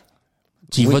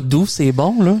 Tu y vas d'où c'est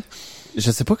bon, là? Je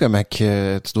sais pas comment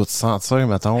que tu dois te sentir,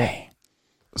 mettons,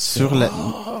 sur la...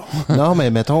 Non,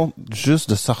 mais mettons, juste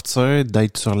de sortir,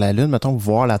 d'être sur la Lune, mettons,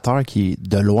 voir la Terre qui est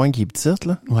de loin, qui est petite,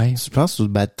 là. Ouais. Je pense que tu dois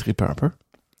te battre tripper un peu.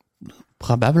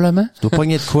 Probablement. Tu dois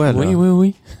pogner de quoi, là?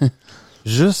 Oui.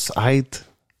 Juste être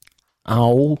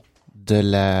en haut de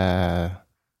la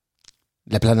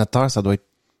planète Terre, ça doit être...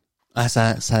 Ah,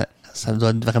 ça doit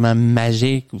être vraiment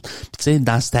magique. Puis, tu sais,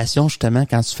 dans la station, justement,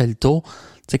 quand tu fais le tour, tu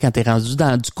sais, quand t'es rendu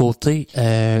du côté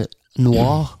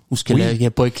noir, où ce que il n'est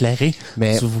pas éclairé.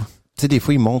 Mais, tu sais, des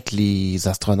fois, ils montrent les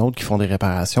astronautes qui font des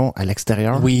réparations à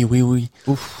l'extérieur. Oui.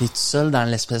 Ouf. T'es tout seul dans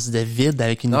l'espèce de vide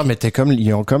avec une... Non, mais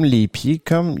ils ont comme les pieds,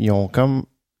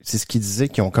 c'est ce qu'ils disaient,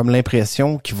 qu'ils ont comme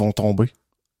l'impression qu'ils vont tomber.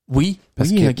 Oui, ok.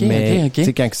 Tu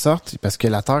sais, quand ils sortent, parce que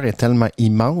la Terre est tellement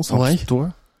immense en dessous de toi.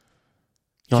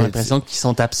 Ils ont l'impression qu'ils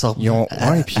sont absorbés.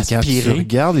 Puis quand tu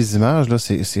regardes les images, là,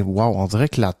 c'est wow, on dirait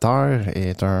que la Terre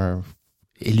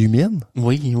illumine.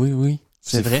 Oui.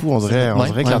 C'est vrai. Fou, on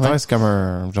dirait que la Terre, c'est comme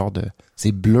un genre de,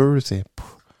 c'est bleu, c'est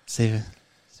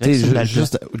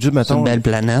juste, mettons. Une belle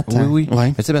planète. Oui.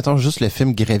 Mais tu sais, mettons, juste le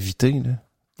film Gravité, là.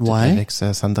 Ouais. Avec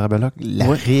Sandra Bullock,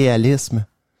 réalisme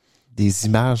des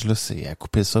images, là, c'est à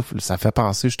couper ça. Ça fait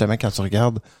penser, justement, quand tu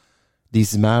regardes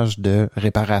des images de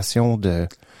réparation de,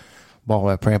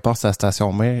 bon, peu importe sa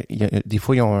station mère, des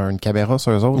fois, ils ont une caméra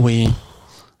sur eux autres. Oui.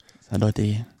 Ça doit être...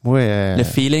 le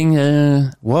feeling,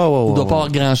 il doit pas avoir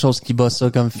grand chose qui bat ça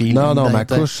comme feeling. Non, ma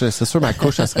couche, c'est sûr, ma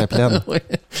couche, elle serait pleine. Oui.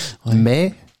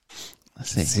 Mais,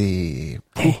 c'est...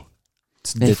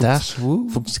 Tu te détaches. Faut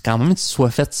que quand même tu sois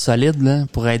fait solide, là,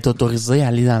 pour être autorisé à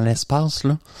aller dans l'espace,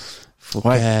 là. Faut que,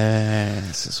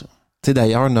 c'est ça. Tu sais,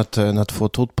 d'ailleurs, notre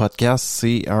photo de podcast,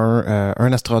 c'est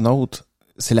un astronaute.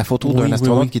 C'est la photo d'un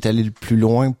astronaute qui est allé le plus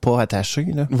loin, pas attaché,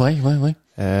 là. Oui.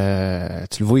 Tu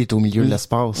le vois, il est au milieu de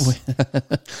l'espace. Oui.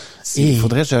 Il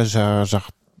faudrait que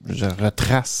je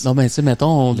retrace. Non, ben, tu sais,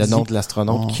 mettons, le nom de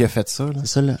l'astronaute qui a fait ça, là. C'est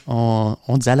ça, là.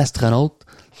 On dit à l'astronaute,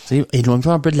 tu sais,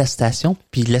 éloigne-toi un peu de la station,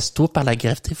 puis laisse-toi par la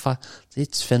gravité faire, tu sais,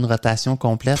 tu fais une rotation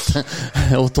complète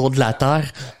autour de la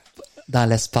Terre dans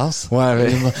l'espace.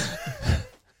 Ouais,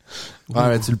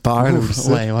 tu le perds, oublie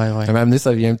ça. Ouais. À un moment donné,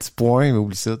 ça vient un petit point, mais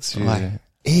oublie ça.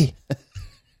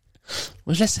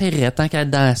 Moi, j'essaierais, tant qu'à être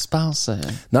dans l'espace.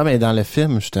 Non, mais dans le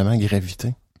film, justement,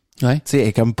 Gravité. Ouais. Tu sais, elle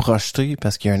est comme projetée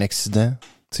parce qu'il y a un accident.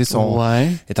 Tu sais,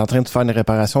 elle est en train de faire une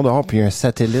réparation dehors, puis il y a un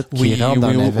satellite qui rentre dans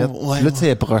la navette. Là, tu sais,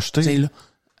 elle est projetée.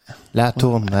 Là, elle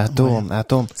tourne.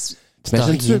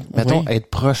 T'imagines-tu, mettons, être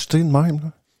projeté de même,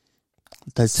 là?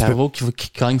 T'as le cerveau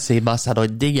qui cogne ses basses, ça doit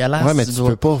être dégueulasse. Ouais, mais tu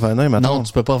peux pas revenir maintenant. Non,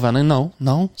 tu peux pas revenir,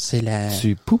 non, c'est la...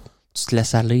 Tu te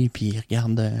laisses aller, puis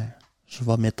regarde, je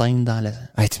vais m'éteindre dans la...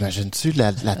 Hey, t'imagines-tu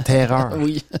la terreur?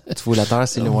 Oui. Tu vois la Terre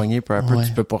s'éloigner peu à peu,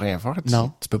 tu peux pas rien faire.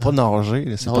 Tu peux pas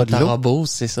nager, c'est pas de l'eau. Robot,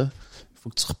 c'est ça. Faut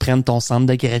que tu reprennes ton centre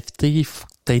de gravité, il faut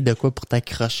que t'aies de quoi pour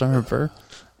t'accrocher un peu.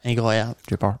 Incroyable.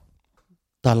 J'ai peur.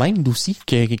 T'as l'Inde aussi,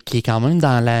 qui est quand même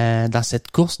dans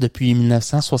cette course depuis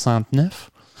 1969.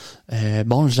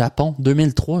 Le Japon,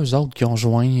 2003, eux autres qui ont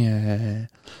joint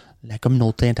la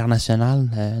communauté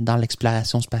internationale dans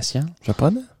l'exploration spatiale.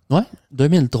 Japonais? Ouais,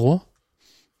 2003.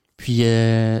 Puis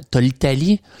t'as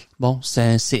l'Italie. Bon,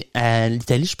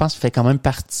 l'Italie, je pense, fait quand même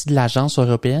partie de l'agence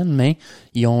européenne, mais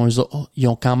ils ont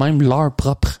quand même leur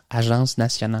propre agence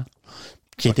nationale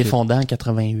qui a été fondée en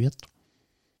 88.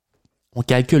 On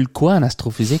calcule quoi en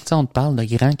astrophysique? Tu sais, on te parle de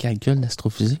grands calculs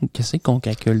d'astrophysique. Qu'est-ce qu'on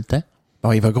calcule tant?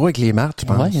 Bon, il va gros avec les maths, tu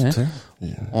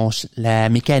penses? La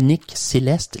mécanique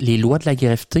céleste, les lois de la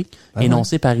gravité,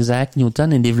 énoncées par Isaac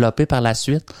Newton et développées par la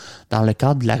suite dans le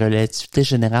cadre de la relativité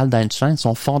générale d'Einstein,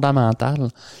 sont fondamentales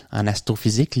en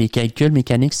astrophysique. Les calculs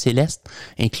mécaniques célestes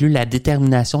incluent la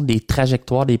détermination des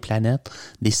trajectoires des planètes,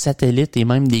 des satellites et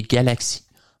même des galaxies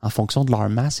en fonction de leur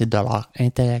masse et de leur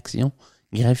interaction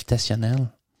gravitationnelle.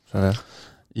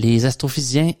 Les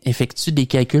astrophysiciens effectuent des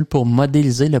calculs pour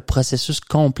modéliser le processus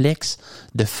complexe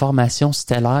de formation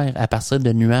stellaire à partir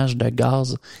de nuages de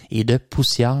gaz et de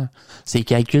poussière. Ces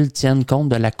calculs tiennent compte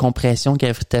de la compression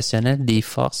gravitationnelle, des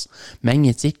forces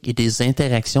magnétiques et des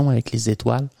interactions avec les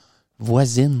étoiles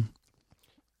voisines.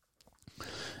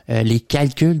 Les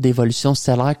calculs d'évolution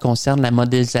stellaire concernent la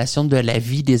modélisation de la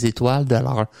vie des étoiles de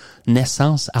leur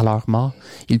naissance à leur mort.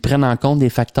 Ils prennent en compte des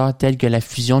facteurs tels que la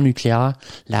fusion nucléaire,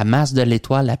 la masse de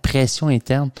l'étoile, la pression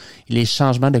interne et les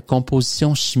changements de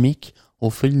composition chimique au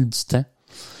fil du temps.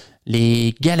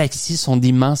 Les galaxies sont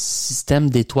d'immenses systèmes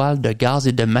d'étoiles, de gaz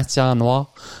et de matière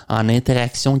noire en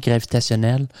interaction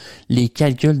gravitationnelle. Les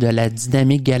calculs de la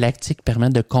dynamique galactique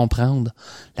permettent de comprendre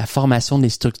la formation des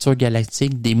structures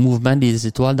galactiques, des mouvements des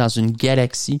étoiles dans une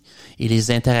galaxie et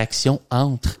les interactions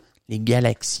entre les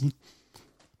galaxies.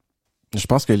 Je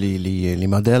pense que les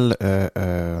modèles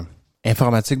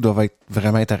informatiques doivent être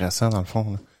vraiment intéressants dans le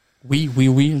fond. Là. Oui.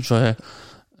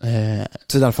 Tu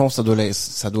sais, dans le fond, ça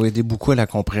doit aider beaucoup à la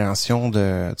compréhension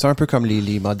de, tu sais, un peu comme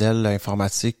les modèles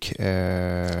informatiques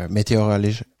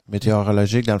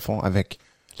météorologiques, dans le fond, avec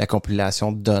la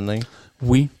compilation de données.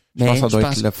 Oui. Je pense que ça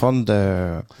doit être le fun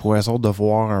pour eux autres de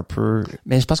voir un peu.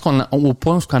 Mais je pense au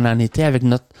point où on en était avec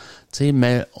notre, tu sais,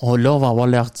 mais là, on va avoir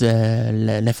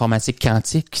l'informatique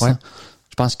quantique. Ouais.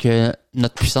 Je pense que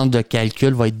notre puissance de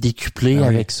calcul va être décuplée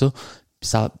avec ça.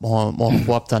 Puis on va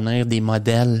pouvoir obtenir des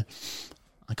modèles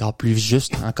encore plus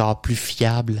juste, encore plus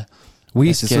fiable.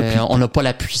 Oui, c'est ça. Puis, on n'a pas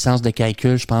la puissance de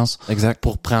calcul, je pense, exact,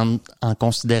 pour prendre en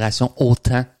considération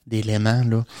autant d'éléments,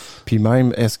 là. Puis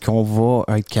même, est-ce qu'on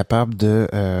va être capable de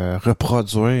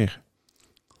reproduire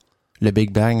le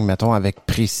Big Bang, mettons, avec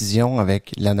précision,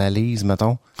 avec l'analyse,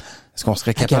 mettons? Est-ce qu'on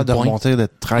serait capable de remonter de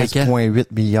 13,8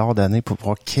 milliards d'années pour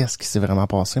voir qu'est-ce qui s'est vraiment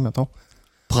passé, mettons?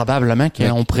 Probablement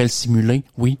qu'on pourrait le simuler,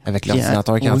 oui. Avec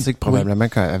l'ordinateur quantique, probablement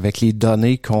qu'avec les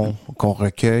données qu'on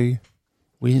recueille.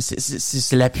 Oui,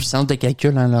 c'est la puissance de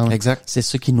calcul, hein, là. Exact. C'est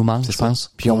ça qui nous manque, je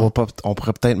pense. Puis on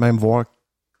pourrait peut-être même voir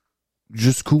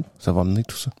jusqu'où ça va mener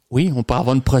tout ça. Oui, on peut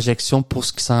avoir une projection pour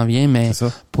ce qui s'en vient, mais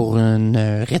pour une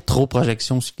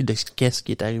rétro-projection de qu'est-ce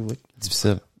qui est arrivé.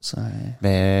 Difficile.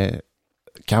 Mais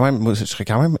quand même, moi, je serais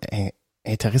quand même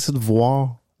intéressé de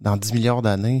voir dans 10 milliards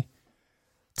d'années,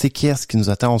 tu sais, qu'est-ce qui nous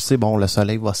attend? On sait, bon, le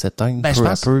soleil va s'éteindre peu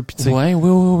à peu. Puis,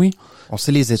 oui. On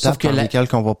sait les étapes par lesquelles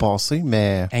qu'on va passer,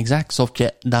 mais... Exact, sauf que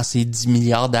dans ces 10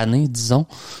 milliards d'années, disons,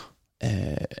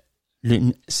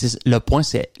 le point,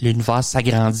 c'est l'univers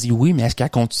s'agrandit, oui, mais est-ce qu'elle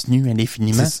continue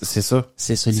indéfiniment? C'est ça.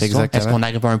 C'est ça l'histoire. Est-ce qu'on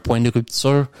arrive à un point de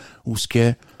rupture où ce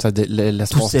que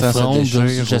tout s'effondre?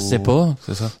 Je sais pas.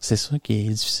 C'est ça. C'est ça qui est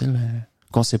difficile,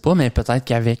 qu'on sait pas, mais peut-être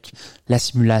qu'avec la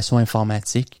simulation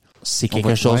informatique, c'est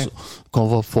quelque chose qu'on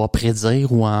va pouvoir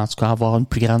prédire ou en tout cas avoir une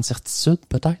plus grande certitude,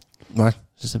 peut-être. Ouais.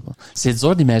 Je sais pas. C'est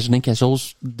dur d'imaginer quelque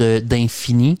chose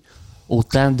d'infini,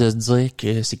 autant de dire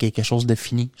que c'est quelque chose de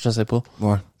fini. Je sais pas.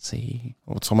 Ouais.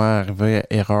 On va sûrement arriver à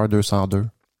erreur 202.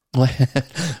 Ouais.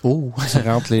 Oh. Tu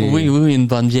rentres les... Oui, une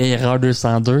bonne vieille erreur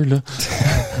 202, là.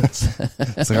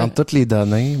 Tu rentres toutes les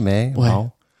données, mais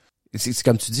bon. C'est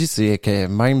comme tu dis, c'est que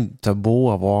même t'as beau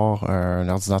avoir un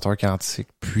ordinateur quantique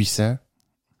puissant.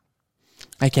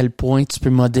 À quel point tu peux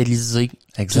modéliser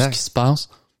tout ce qui se passe,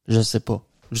 je sais pas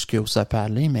jusqu'où ça peut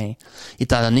aller, mais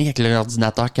étant donné qu'avec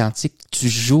l'ordinateur quantique, tu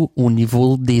joues au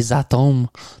niveau des atomes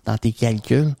dans tes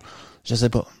calculs, je sais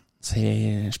pas.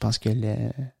 Je pense que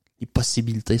les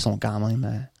possibilités sont quand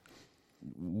même...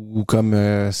 Ou comme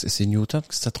c'est Newton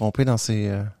qui s'était trompé dans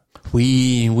ses...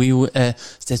 Oui.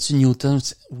 C'était-tu Newton?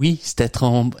 Oui, il s'était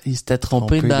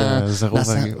trompé dans... 0,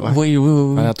 dans Oui.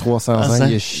 Pendant 300 ans,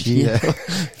 il a chié.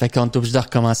 Fait qu'on est obligé de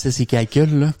recommencer ses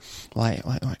calculs, là. Ouais.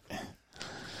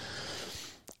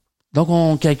 Donc,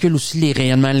 on calcule aussi les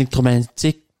rayonnements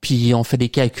électromagnétiques, puis on fait des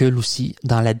calculs aussi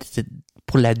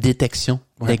pour la détection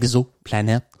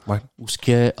d'exoplanètes. Ouais. Où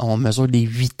on mesure des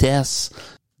vitesses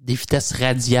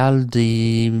radiales,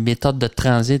 des méthodes de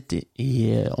transit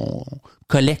et on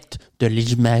collecte de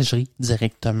l'imagerie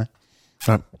directement.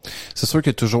 Ouais. C'est sûr qu'il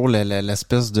y a toujours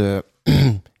l'espèce de...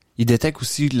 Il détecte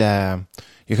aussi il y a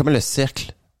comme le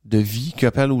cercle de vie qu'il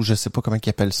appelle, ou je sais pas comment il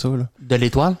appelle ça, là. De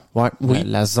l'étoile? Ouais. Oui.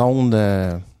 La zone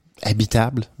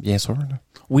habitable, bien sûr, là.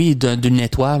 Oui, d'une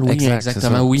étoile, oui,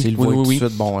 exactement, oui. Ils le voient tout de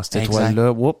suite, bon, cette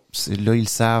étoile-là, là, ils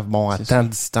savent, bon, à tant de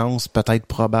distance, peut-être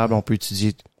probable, on peut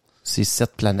étudier ces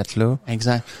 7 planètes-là.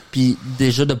 Exact. Puis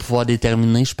déjà de pouvoir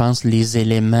déterminer, je pense, les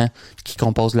éléments qui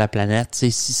composent la planète. Tu sais,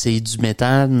 si c'est du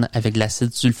méthane avec de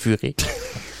l'acide sulfurique,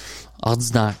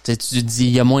 ordinaire. Tu sais, tu dis,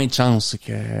 il y a moins de chances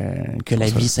que la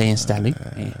vie s'est installée.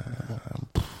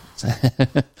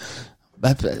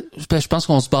 Je pense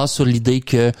qu'on se base sur l'idée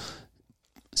que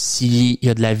s'il y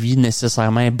a de la vie,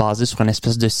 nécessairement est basée sur une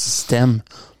espèce de système,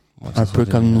 un peu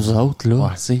comme nous autres, là.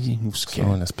 Ouais. Tu sais,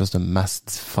 une espèce de masse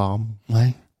difforme.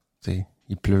 Ouais. Tu sais,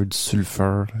 il pleut du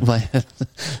sulfure. Ouais,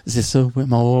 c'est ça. Oui,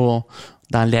 mais on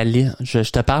dans la liste. Je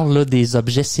te parle là des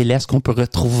objets célestes qu'on peut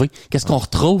retrouver. Qu'est-ce qu'on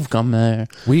retrouve comme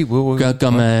oui.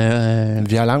 comme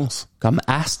violence, comme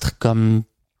astre, comme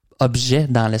objet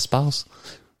dans l'espace.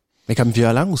 Mais comme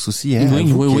violence aussi, hein. Oui.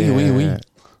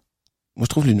 Moi, je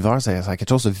trouve l'univers, ça a quelque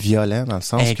chose de violent dans le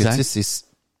sens que, tu sais, c'est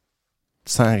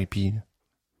sans répit.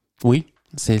 Oui,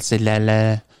 c'est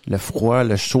le froid,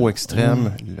 le chaud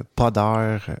extrême, le pas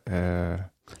d'air,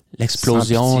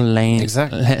 l'explosion,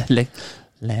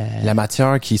 la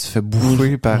matière qui se fait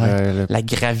bouffer par la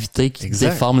gravité qui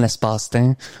déforme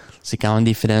l'espace-temps. C'est quand même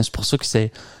des phénomènes. C'est pour ça que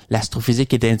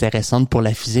l'astrophysique est intéressante pour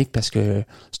la physique parce que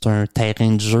c'est un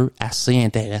terrain de jeu assez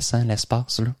intéressant,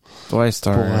 l'espace, là. Ouais, c'est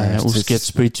où ce que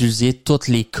tu peux utiliser tous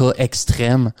les cas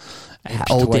extrêmes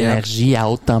à haute énergie, à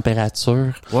haute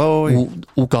température. Ouais.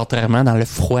 Ou contrairement dans le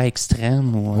froid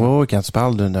extrême. Ouais, quand tu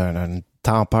parles d'une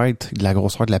tempête, de la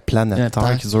grosseur de la planète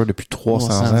Terre qui dure depuis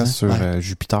 300 ans sur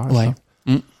Jupiter. Ouais.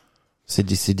 C'est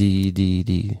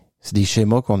des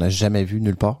schémas qu'on n'a jamais vus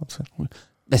nulle part. Tu sais.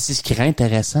 Ben, c'est ce qui rend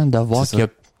intéressant de voir qu'il y a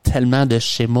tellement de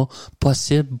schémas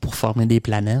possibles pour former des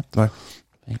planètes. Ouais.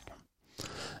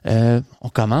 On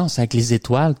commence avec les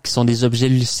étoiles, qui sont des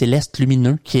objets célestes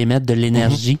lumineux qui émettent de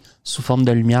l'énergie sous forme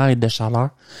de lumière et de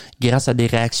chaleur grâce à des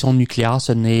réactions nucléaires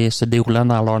se déroulant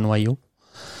dans leur noyau.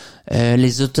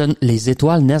 Les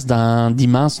étoiles naissent dans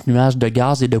d'immenses nuages de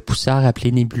gaz et de poussière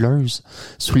appelés nébuleuses.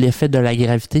 Sous l'effet de la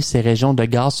gravité, ces régions de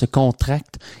gaz se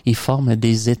contractent et forment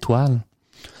des étoiles.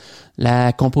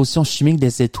 La composition chimique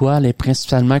des étoiles est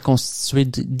principalement constituée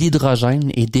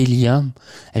d'hydrogène et d'hélium,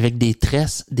 avec des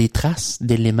traces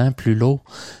d'éléments plus lourds.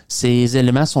 Ces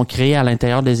éléments sont créés à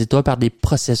l'intérieur des étoiles par des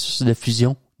processus de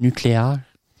fusion nucléaire.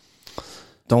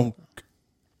 Donc,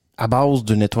 à base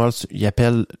d'une étoile, il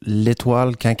appelle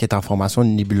l'étoile quand elle est en formation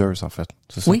une nébuleuse, en fait.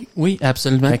 C'est ça? Oui,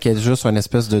 absolument. Quand elle est juste une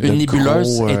espèce de une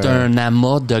nébuleuse gros, est un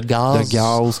amas de gaz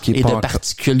qui est et pas de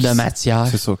particules de matière.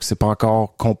 C'est ça, que c'est pas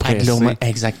encore compressé.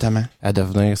 Exactement. À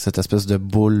devenir cette espèce de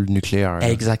boule nucléaire.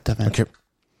 Exactement. OK.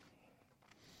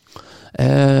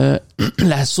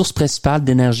 La source principale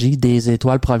d'énergie des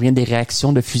étoiles provient des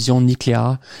réactions de fusion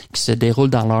nucléaire qui se déroulent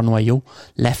dans leur noyau.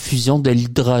 La fusion de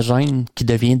l'hydrogène qui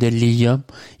devient de l'hélium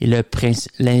est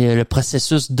le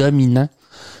processus dominant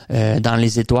dans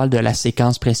les étoiles de la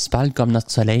séquence principale comme notre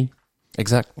Soleil.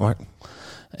 Exact, ouais.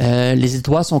 Les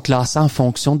étoiles sont classées en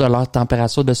fonction de leur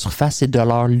température de surface et de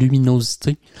leur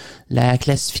luminosité. La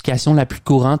classification la plus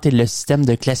courante est le système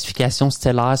de classification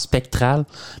stellaire spectrale,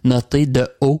 noté de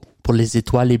O pour les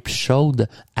étoiles les plus chaudes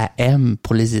à M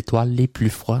pour les étoiles les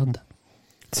plus froides.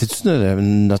 Sais-tu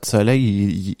notre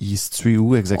Soleil, il se situe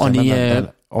où exactement?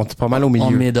 On est pas mal au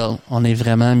milieu. On est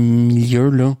vraiment au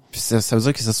milieu, là. Puis ça veut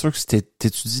dire que c'est sûr que si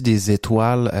t'étudies des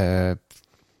étoiles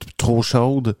trop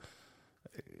chaudes,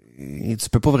 tu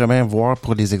peux pas vraiment voir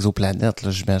pour les exoplanètes, là,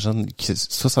 j'imagine.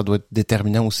 Ça doit être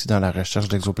déterminant aussi dans la recherche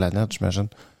d'exoplanètes, j'imagine.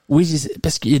 Oui,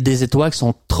 parce qu'il y a des étoiles qui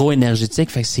sont trop énergétiques,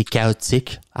 fait que c'est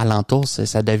chaotique alentour,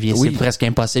 ça devient c'est presque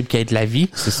impossible qu'il y ait de la vie.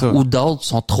 C'est ça. Ou d'autres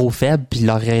sont trop faibles, puis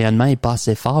leur rayonnement est pas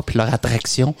assez fort, puis leur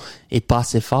attraction est pas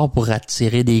assez fort pour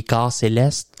attirer des corps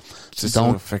célestes. C'est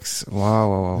donc, ça. Fait que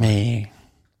ouais. Mais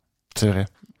c'est vrai.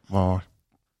 Ouais.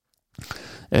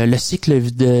 Le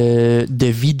cycle de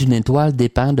vie d'une étoile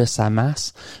dépend de sa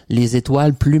masse. Les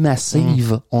étoiles plus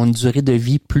massives ont une durée de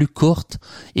vie plus courte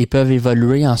et peuvent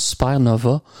évoluer en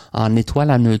supernova, en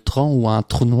étoile à neutrons ou en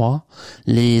trou noir.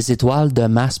 Les étoiles de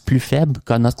masse plus faible,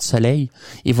 comme notre Soleil,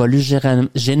 évoluent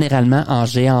généralement en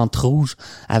géantes rouges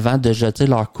avant de jeter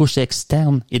leur couche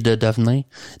externe et de devenir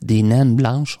des naines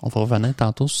blanches. On va revenir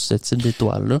tantôt sur ce type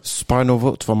d'étoile-là.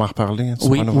 Supernova, tu vas m'en reparler. Hein,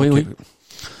 oui.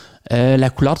 La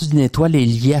couleur d'une étoile est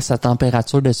liée à sa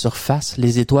température de surface.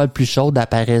 Les étoiles plus chaudes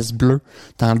apparaissent bleues,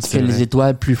 tandis que les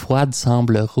étoiles plus froides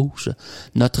semblent rouges.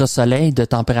 Notre Soleil de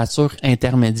température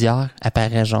intermédiaire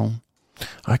apparaît jaune.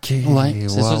 OK. Ouais,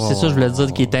 c'est ça, je voulais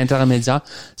dire qu'il est intermédiaire.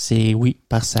 C'est,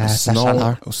 par sa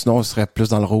chaleur. Sinon, il serait plus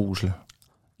dans le rouge, là.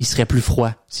 Il serait plus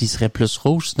froid. S'il serait plus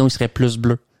rouge, sinon il serait plus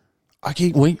bleu. OK.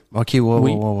 Oui. OK,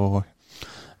 ouais.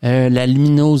 La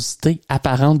luminosité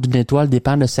apparente d'une étoile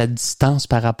dépend de sa distance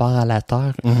par rapport à la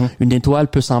Terre. Une étoile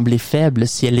peut sembler faible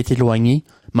si elle est éloignée,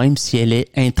 même si elle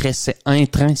est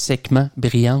intrinsèquement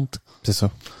brillante. C'est ça,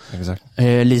 exact.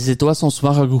 Les étoiles sont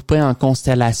souvent regroupées en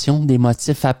constellations, des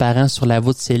motifs apparents sur la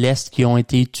voûte céleste qui ont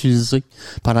été utilisés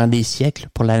pendant des siècles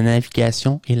pour la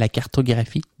navigation et la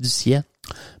cartographie du ciel.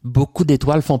 Beaucoup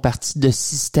d'étoiles font partie de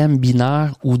systèmes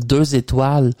binaires où deux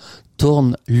étoiles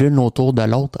tournent l'une autour de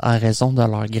l'autre en raison de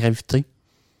leur gravité.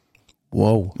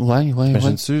 Wow. Ouais.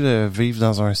 Imagines-tu vivre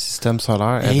dans un système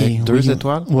solaire avec deux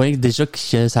étoiles? Oui, déjà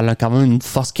que ça a quand même une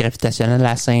force gravitationnelle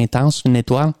assez intense, une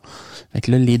étoile. Fait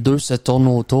que là, les deux se tournent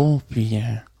autour, puis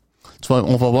tu vois,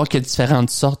 on va voir qu'il y a différentes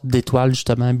sortes d'étoiles,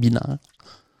 justement, binaires.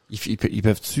 Ils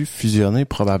peuvent-tu fusionner,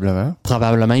 probablement?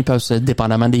 Probablement, ils peuvent,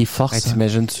 dépendamment des forces. Hey,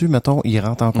 t'imagines-tu, mettons, ils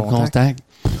rentrent en contact?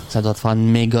 Ça doit te faire une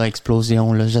méga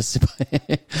explosion, là, je sais pas.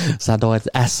 Ça doit être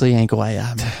assez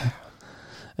incroyable.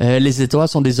 Les étoiles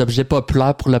sont des objets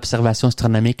populaires pour l'observation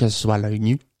astronomique, que ce soit à l'œil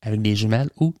nu, avec des jumelles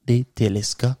ou des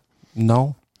télescopes.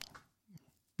 Non.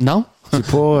 Non? C'est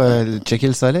pas checker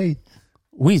le soleil?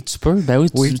 Oui, tu peux. Ben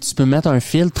oui. Tu peux mettre un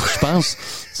filtre, je pense. Tu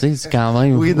sais, c'est quand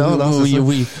même. Oui.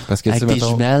 Parce que avec tes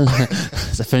jumelles,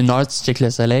 ça fait 1 heure que tu checkes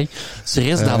le soleil. Tu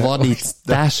risques d'avoir des petites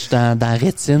taches dans la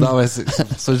rétine. Non, mais c'est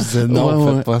pour ça que je disais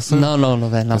non, faites pas ça.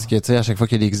 Non. Parce que, tu sais, à chaque fois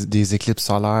qu'il y a des éclipses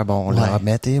solaires, bon,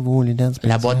 mettez vos lunettes.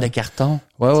 La boîte de carton.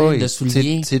 Ouais. De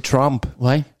souliers. C'est Trump.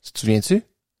 Ouais. Tu te souviens-tu?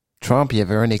 Trump, il y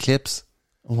avait un éclipse.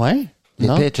 Ouais.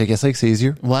 L'épée, checkait ça avec ses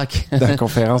yeux. Ouais. Dans la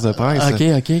conférence de presse.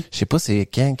 OK. Je sais pas c'est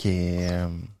quand qui est...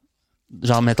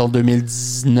 Genre, mettons,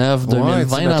 2019,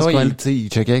 2020, dans ce cas-là. Il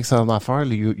checkait avec son affaire,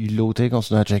 il l'ôtait,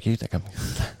 continuait à checker. T'es comme...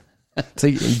 tu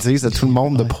sais, ils disent à tout le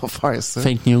monde de pas faire ça.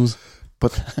 Fake news.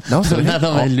 Non, c'est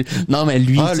vrai. non, mais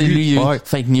lui, tu sais, lui,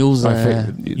 fake news,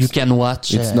 you can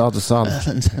watch. It's not the sun.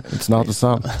 It's not the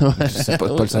sun. C'est pas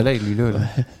le soleil, lui, là.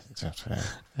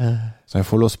 C'est un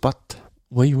follow spot.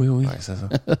 Oui. Ouais, c'est ça.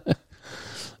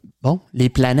 Bon, les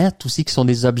planètes aussi, qui sont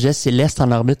des objets célestes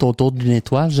en orbite autour d'une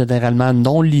étoile, généralement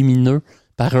non lumineux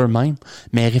par eux-mêmes,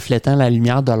 mais reflétant la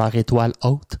lumière de leur étoile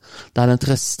hôte. Dans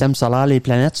notre système solaire, les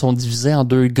planètes sont divisées en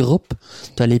 2 groupes.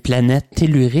 Tu as les planètes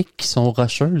telluriques qui sont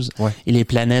rocheuses et les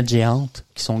planètes géantes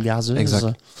qui sont gazeuses.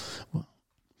 Exact.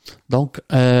 Donc,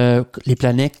 les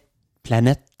planètes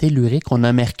telluriques, on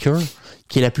a Mercure,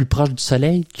 qui est la plus proche du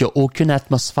Soleil, qui a aucune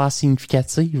atmosphère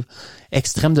significative,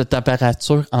 extrême de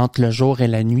température entre le jour et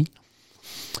la nuit.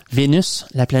 Vénus,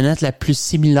 la planète la plus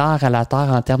similaire à la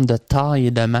Terre en termes de taille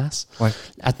et de masse. Ouais.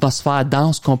 Atmosphère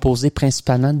dense composée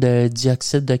principalement de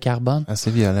dioxyde de carbone.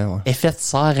 Assez violent, ouais. Effet de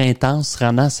serre intense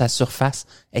rendant sa surface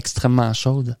extrêmement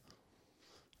chaude.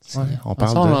 Ouais, on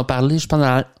en parlait, je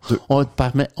pense,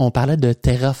 on parlait de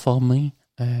terraformer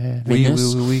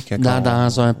Vénus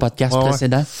dans un podcast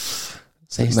précédent.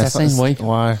 C'est assez, oui.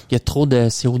 Ouais. Il y a trop de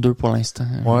CO2 pour l'instant.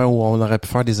 Ouais, ou on aurait pu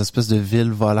faire des espèces de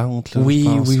villes volantes, là,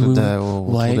 autour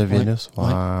de Vénus.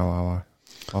 Ouais.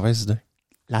 Mauvaise idée.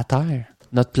 La Terre,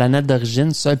 notre planète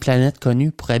d'origine, seule planète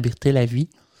connue pour abriter la vie.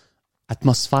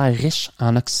 Atmosphère riche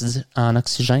en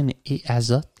oxygène et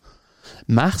azote.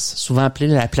 Mars, souvent appelée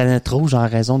la planète rouge en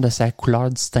raison de sa couleur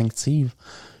distinctive.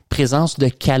 Présence de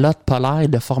calottes polaires et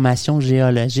de formations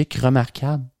géologiques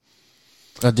remarquables.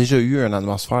 A déjà eu une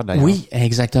atmosphère, d'ailleurs. Oui,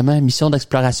 exactement. Mission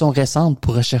d'exploration récente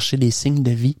pour rechercher des signes de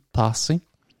vie passés.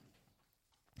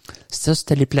 Ça,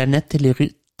 c'était les planètes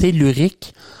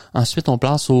telluriques. Ensuite, on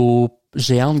place aux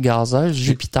géantes gazeuses,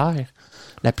 Jupiter,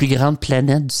 la plus grande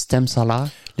planète du système solaire.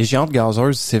 Les géantes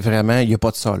gazeuses, c'est vraiment, il n'y a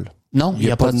pas de sol. Non, il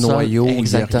n'y a pas de noyau, il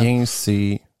n'y a rien,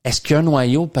 c'est... Est-ce qu'il y a un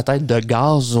noyau peut-être de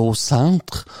gaz au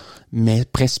centre, mais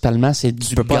principalement, c'est du gaz.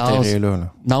 Tu peux pas atterrir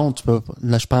là. Non, tu peux pas.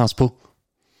 Là, je pense pas.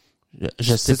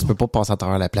 Je sais tu peux pas passer à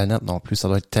travers la planète non plus, ça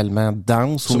doit être tellement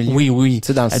dense au milieu. Oui. Tu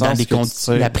sais, dans le sens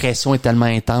la pression est tellement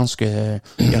intense que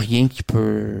y a rien qui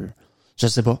peut, je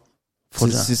sais pas.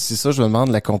 C'est ça, je me demande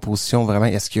la composition vraiment,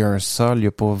 est-ce qu'il y a un sol, il y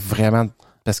a pas vraiment,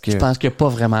 parce que... Je pense qu'il y a pas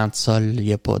vraiment de sol, il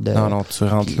y a pas de... Non, tu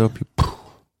rentres là puis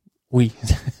Oui.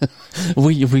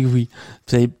 oui.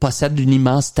 Ça possède une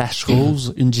immense tache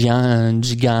rose, une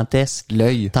gigantesque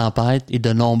tempête et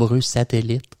de nombreux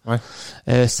satellites.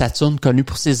 Ouais. Saturne, connu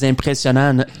pour ses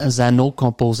impressionnants anneaux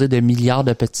composés de milliards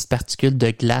de petites particules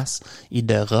de glace et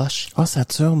de roches. Ah,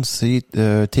 Saturne, c'est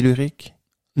tellurique?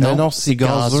 Non, c'est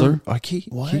gazeux. OK.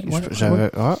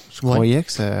 Je croyais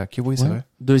que ça... OK, oui, c'est vrai.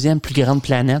 Deuxième plus grande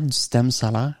planète du système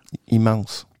solaire.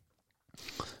 Immense.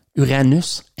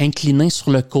 Uranus, incliné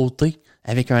sur le côté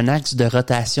avec un axe de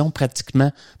rotation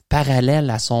pratiquement parallèle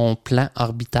à son plan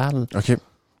orbital. OK.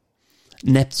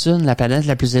 Neptune, la planète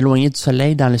la plus éloignée du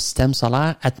Soleil dans le système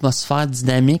solaire, atmosphère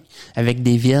dynamique avec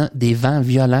des vents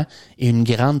violents et une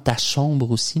grande tache sombre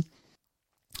aussi.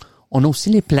 On a aussi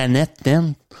les planètes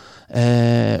naines,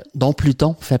 dont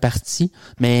Pluton fait partie,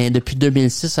 mais depuis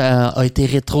 2006 a été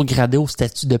rétrogradé au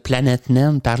statut de planète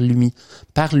naine par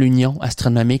l'Union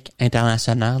astronomique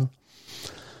internationale.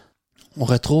 On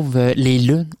retrouve les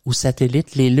lunes ou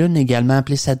satellites. Les lunes, également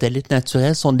appelées satellites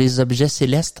naturels, sont des objets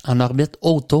célestes en orbite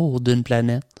autour d'une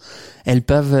planète. Elles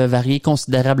peuvent varier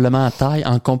considérablement en taille,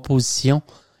 en composition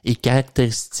et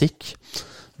caractéristiques.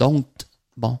 Donc,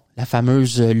 la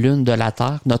fameuse Lune de la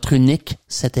Terre, notre unique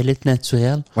satellite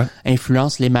naturel,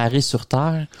 influence les marées sur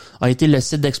Terre, a été le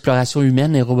site d'exploration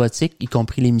humaine et robotique, y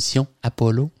compris les missions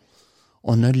Apollo.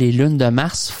 On a les lunes de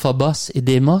Mars, Phobos et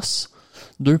Deimos,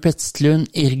 2 petites lunes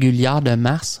irrégulières de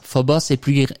Mars. Phobos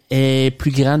est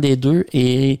plus grand des deux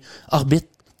et orbite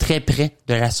très près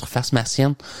de la surface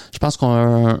martienne. Je pense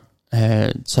qu'on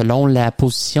selon la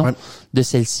position de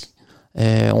celle-ci.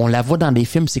 On la voit dans des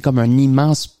films, c'est comme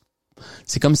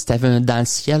c'est comme si tu avais dans le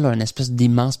ciel une espèce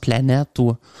d'immense planète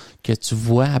que tu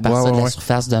vois à partir de la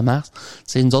surface de Mars.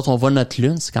 T'sais, nous autres, on voit notre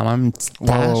lune, c'est quand même une petite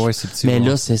tache. C'est petit, mais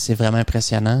là, c'est vraiment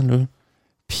impressionnant. Là.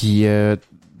 Puis,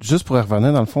 juste pour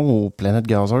revenir, dans le fond, aux planètes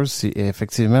gazeuses, c'est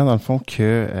effectivement, dans le fond,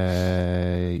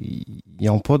 que ils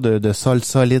n'ont pas de sol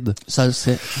solide. Ça,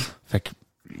 c'est...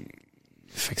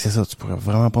 Fait que c'est ça, tu pourrais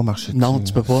vraiment pas marcher dessus. Non,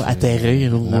 tu peux pas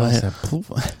atterrir.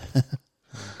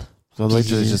 Ça doit être,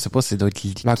 je sais pas si ça doit être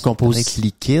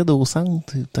liquide au centre,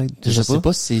 peut-être. Je sais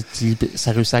pas si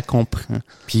ça réussit à comprendre.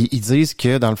 Puis ils disent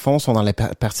que, dans le fond, sont dans la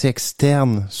partie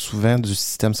externe, souvent, du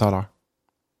système solaire.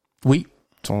 Oui.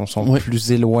 Sont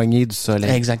plus éloignés du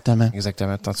soleil. Exactement.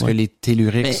 Tandis que les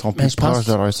telluriques sont plus proches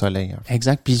de leur soleil. En fait.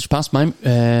 Exact. Puis je pense même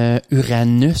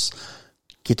Uranus,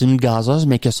 qui est une gazeuse,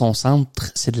 mais que son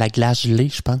centre, c'est de la glace gelée,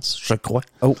 je pense. Je crois.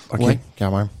 Oh, OK.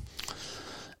 Quand même.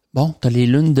 Bon, t'as les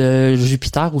lunes de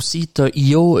Jupiter aussi. T'as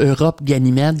Io, Europe,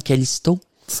 Ganymède, Callisto.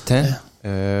 Titan.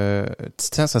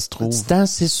 Titan, ça se trouve. Titan,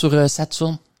 c'est sur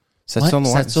Saturne. Saturne,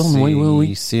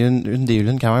 oui. C'est une des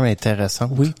lunes quand même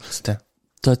intéressantes. Oui. Titan.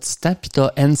 T'as Titan, puis t'as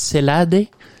Encelade,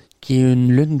 qui est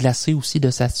une lune glacée aussi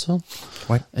de Saturne.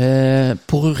 Oui.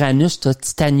 Pour Uranus, t'as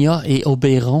Titania et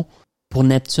Oberon. Pour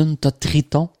Neptune, t'as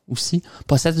Triton aussi.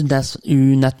 Possède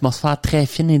une atmosphère très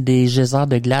fine et des geysers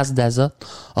de glace d'azote.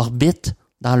 Orbite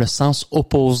dans le sens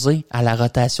opposé à la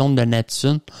rotation de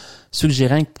Neptune,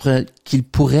 suggérant qu'il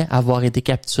pourrait avoir été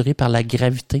capturé par la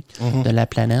gravité de la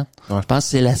planète. Ouais. Je pense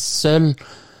que c'est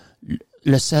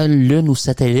le seul lune ou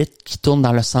satellite qui tourne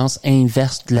dans le sens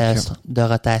inverse de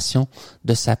rotation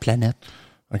de sa planète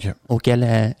auquel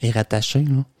elle est rattachée.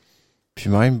 Là. Puis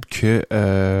même que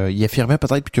il affirmait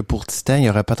peut-être que pour Titan, il y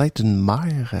aurait peut-être une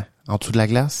mer en dessous de la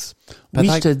glace. Peut-être.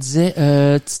 Oui, je te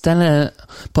disais, Titan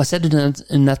possède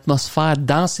une atmosphère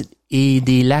dense et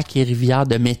des lacs et rivières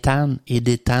de méthane et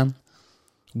d'éthane.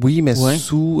 Oui, mais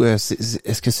sous...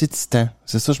 est-ce que c'est Titan?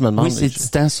 C'est ça, je me demande. Oui, c'est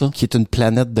Titan, ça. Qui est une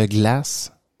planète de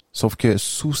glace. Sauf que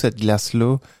sous cette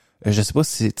glace-là, je sais pas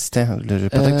si c'est Titan.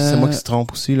 Peut-être que c'est moi qui se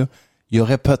trompe aussi. Là. Il y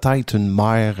aurait peut-être une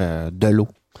mer de l'eau.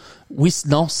 Oui,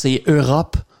 sinon, c'est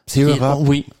Europe. C'est Europe.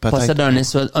 Oui, possède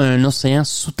un océan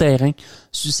souterrain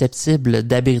susceptible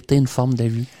d'abriter une forme de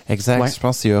vie. Exact. Ouais. Je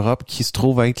pense que c'est Europe qui se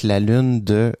trouve être la lune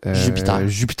de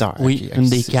Jupiter. Oui, une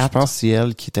des 4. Je pense que c'est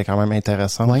elle qui était quand même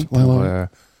intéressante pour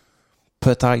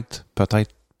peut-être.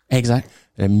 Exact.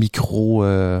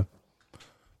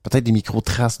 Peut-être des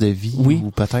micro-traces de vie. Oui. Ou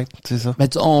peut-être, c'est ça. Mais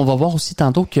on va voir aussi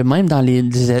tantôt que même dans les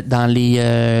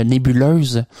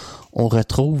nébuleuses, on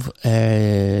retrouve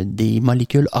des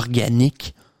molécules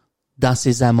organiques dans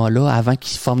ces amas-là avant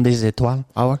qu'ils forment des étoiles.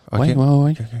 Ah ouais? OK.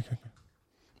 Oui.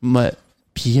 Okay.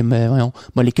 Puis,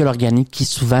 molécules organiques qui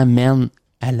souvent mènent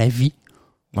à la vie,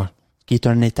 qui est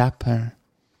une étape.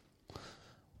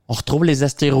 On retrouve les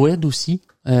astéroïdes aussi,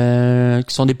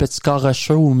 qui sont des petits corps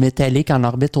rocheux ou métalliques en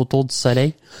orbite autour du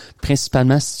Soleil,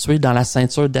 principalement situés dans la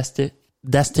ceinture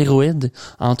d'astéroïdes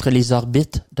entre les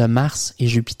orbites de Mars et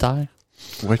Jupiter.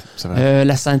 Oui, c'est vrai.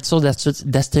 La ceinture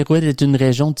d'astéroïdes est une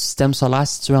région du système solaire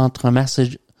située entre Mars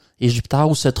et Jupiter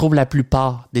où se trouvent la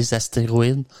plupart des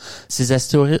astéroïdes. Ces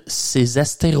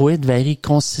astéroïdes varient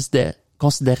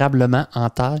considérablement en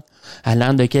taille,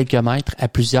 allant de quelques mètres à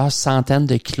plusieurs centaines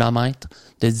de kilomètres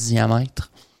de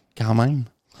diamètre. Quand même.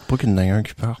 Pas qu'il y en ait un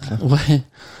qui parte. Ouais.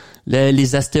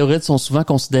 Les astéroïdes sont souvent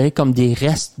considérés comme des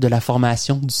restes de la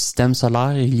formation du système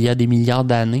solaire il y a des milliards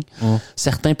d'années.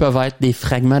 Certains peuvent être des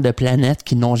fragments de planètes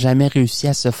qui n'ont jamais réussi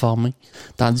à se former,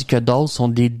 tandis que d'autres sont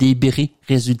des débris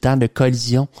résultant de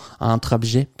collisions entre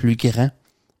objets plus grands.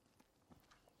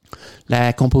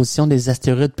 La composition des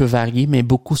astéroïdes peut varier, mais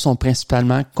beaucoup sont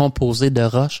principalement composés de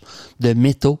roches, de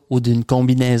métaux ou d'une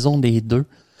combinaison des deux.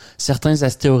 Certains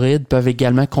astéroïdes peuvent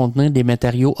également contenir des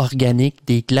matériaux organiques,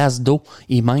 des glaces d'eau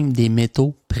et même des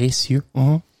métaux précieux.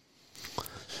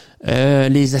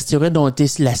 Les astéroïdes ont été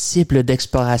la cible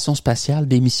d'exploration spatiale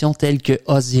des missions telles que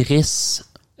Osiris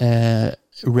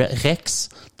Rex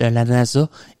de la NASA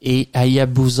et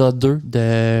Hayabusa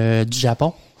 2 du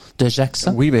Japon. De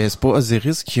Jackson. Oui, ben c'est pas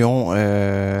Osiris qui ont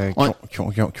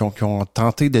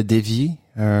tenté de dévier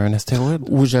un astéroïde.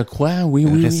 Ou je crois, oui.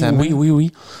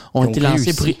 Ont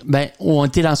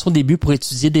été lancés au début pour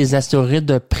étudier des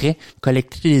astéroïdes près,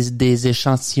 collecter des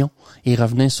échantillons et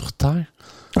revenir sur Terre.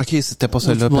 OK, c'était pas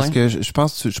celle-là, parce que je sais pas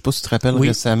si tu te rappelles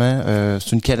récemment,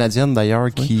 c'est une Canadienne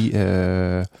d'ailleurs qui...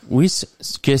 Oui,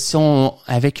 que si on,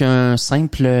 avec un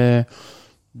simple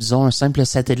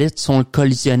satellite, si on le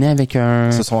collisionnait avec un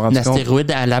astéroïde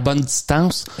à la bonne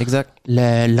distance, exact,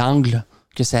 l'angle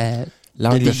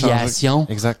de déviation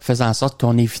faisait en sorte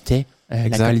qu'on évitait la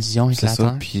collision avec la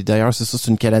Terre. Puis d'ailleurs, c'est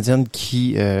une Canadienne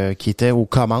qui était aux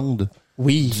commandes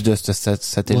de ce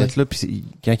satellite-là. Puis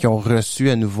quand ils ont reçu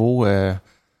à nouveau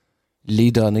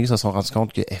les données, ils se sont rendus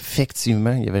compte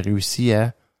qu'effectivement, ils avaient réussi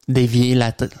à dévier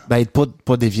la Terre. Ben,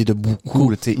 pas dévier de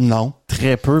beaucoup. Non.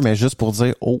 Très peu, mais juste pour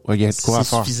dire, il y a de quoi à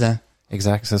faire. C'est suffisant.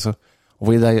 Exact, c'est ça. On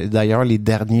voyait d'ailleurs les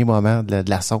derniers moments de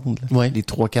la sonde, les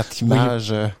 3-4 images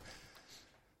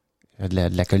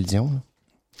de la collision.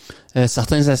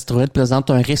 Certains astéroïdes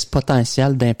présentent un risque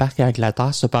potentiel d'impact avec la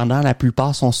Terre. Cependant, la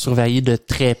plupart sont surveillés de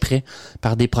très près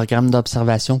par des programmes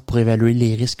d'observation pour évaluer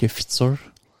les risques futurs.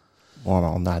 Bon,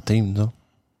 on a la team, là.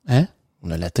 Hein?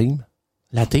 On a la team.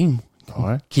 La team?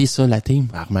 Ouais. Qui est ça, la team?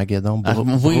 Armageddon,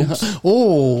 oui.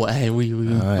 Oh! oui.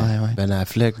 Ouais. Ben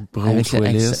Affleck, Bruce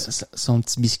Willis. Son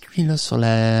petit biscuit, là, sur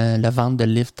le ventre de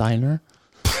Liv Tyler.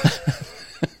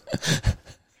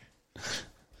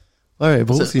 Ouais,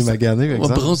 Bruce, il m'a gagné, par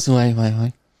exemple. Bruce, ouais.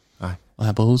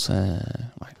 Ouais, Bruce,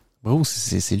 Bruce,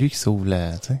 c'est lui qui sauve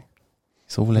la, tu sais.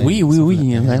 Il sauve la... Oui.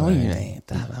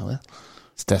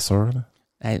 C'était sûr, là.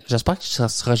 J'espère que ça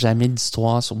sera jamais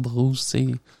d'histoire sur Bruce, tu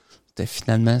sais.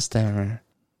 Finalement,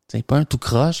 c'est pas un tout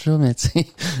croche, là, mais tu sais,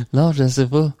 non, je sais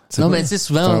pas. Non, mais tu sais,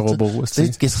 souvent, c'est un robot, tu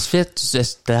sais, qu'est-ce que tu fais?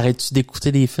 T'arrêtes-tu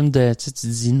d'écouter des films tu sais, tu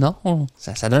dis non,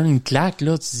 ça donne une claque,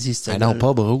 là, tu dis, non,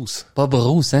 pas Bruce. Pas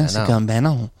Bruce, hein, c'est comme,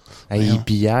 non.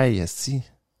 EPI, si.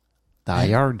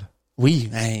 Tired.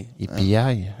 Oui,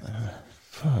 EPI.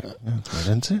 Fuck,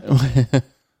 t'imagines-tu? Ouais.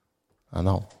 Ah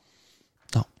non.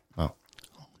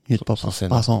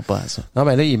 Passons pas à ça. Non,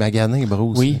 mais là, il m'a gagné,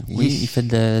 Bruce. Oui, il fait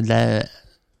de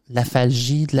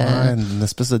l'aphasie, Ouais, une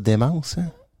espèce de démence, hein?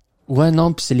 Ouais,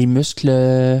 non, puis c'est les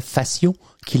muscles faciaux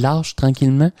qui lâchent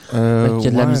tranquillement. Il y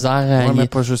a de la misère à... Ouais, mais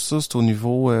pas juste ça, c'est au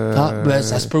niveau...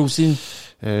 ça se peut aussi.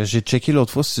 J'ai checké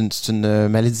l'autre fois, c'est une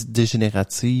maladie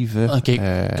dégénérative. OK.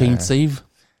 Cognitive.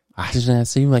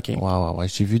 Dégénérative, OK. Ouais.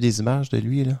 J'ai vu des images de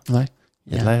lui, là. Ouais.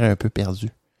 Il a l'air un peu perdu.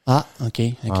 Ah, OK.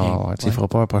 Il fera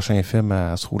pas un prochain film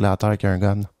à se rouler à terre avec un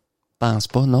gun. Pense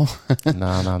pas, non.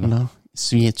 Non.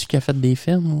 Souviens-tu qu'il a fait des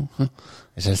films?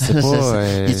 Je le sais pas.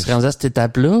 Il se rendait à cette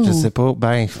étape-là? Je sais pas.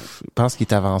 Ben, je pense qu'il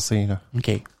est avancé, là. OK.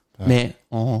 Ouais. Mais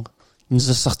il nous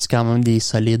a sorti quand même des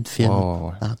solides films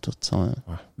dans toute son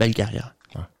belle carrière.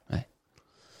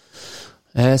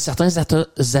 Certains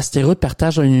astéroïdes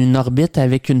partagent une orbite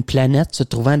avec une planète se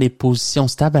trouvant à des positions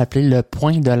stables appelées le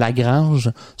point de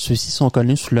Lagrange. Ceux-ci sont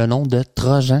connus sous le nom de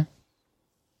Trojans.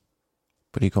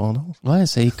 Pas les condoms? Ouais,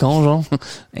 c'est les conjoncts.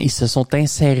 Ils se sont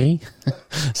insérés.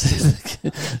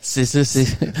 c'est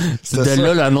de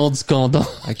là le nom du condom.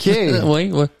 OK.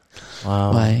 Oui.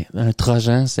 Wow. Ouais, un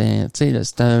Trojan, c'est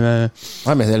un...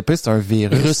 ouais, mais LP, c'est un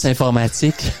virus. Virus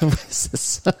informatique. Oui, c'est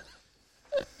ça.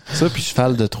 Ça, puis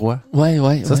cheval de Troie.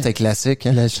 Ouais. Ça, c'était classique,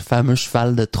 hein? Le fameux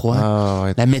cheval de Troie. Ah,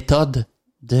 ouais. La méthode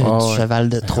du cheval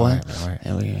de Troie.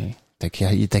 Oui.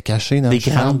 Il était caché dans des le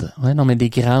cheval. Des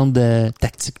grandes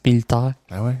tactiques militaires.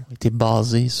 Ah ouais. Étaient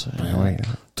basées sur...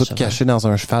 Tout caché dans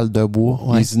un cheval de bois.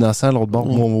 Ouais. Les innocents, à l'autre bord,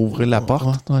 vont ouvrir la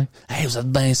porte. Ouais. Hey, vous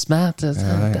êtes bien smart.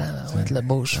 Le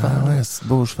beau cheval. Ah ouais, c'est le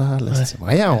beau cheval. Là.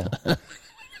 Voyons.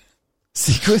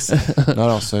 C'est quoi ça?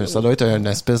 Non, ça doit être une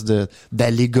espèce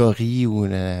d'allégorie ou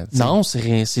non, c'est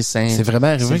vraiment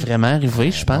arrivé. C'est vraiment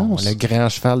arrivé, je pense. Le grand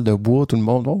cheval de bois, tout le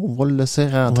monde, on va le laisser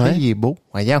rentrer, il est beau.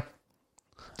 Voyons.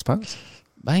 Tu penses?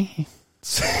 Ben,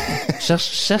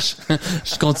 cherche.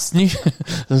 Je continue.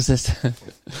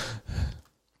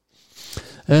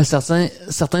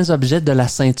 Certains objets de la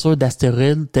ceinture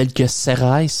d'astéroïdes, tels que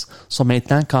Cérès, sont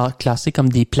maintenant classés comme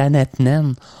des planètes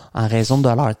naines en raison de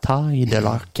leur taille et de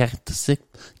leurs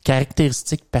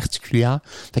caractéristiques particulières.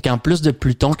 Fait qu'en plus de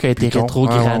Pluton qui a été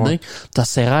rétrogradé, t'as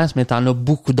Cérès, mais t'en as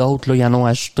beaucoup d'autres, là, ils en ont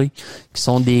ajouté, qui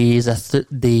sont des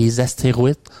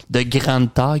astéroïdes de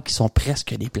grande taille, qui sont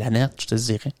presque des planètes, je te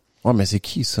dirais. Ouais, mais c'est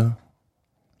qui, ça?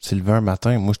 C'est levé un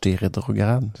matin, moi, j'étais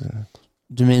rétrograde.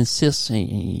 2006,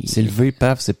 il s'est levé,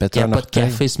 paf, c'est pété un orteil. Il n'y a pas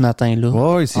de café ce matin-là.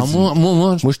 Ouais, c'est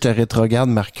moi, je te rétrograde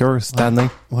marqueur cette année.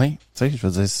 Oui. Tu sais, je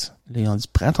veux dire... Là, ils ont dit,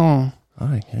 prends ton...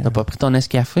 T'as pas pris ton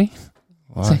Nescafé?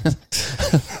 Ouais.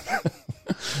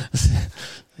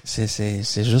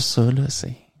 C'est juste ça, là.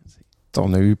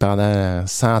 On a eu pendant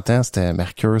 100 ans, c'était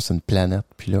Mercure, c'est une planète.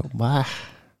 Puis là, bah.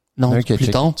 Non,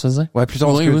 Pluton, tu veux dire? Ouais,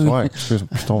 Pluton, oui, excuse,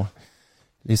 Pluton.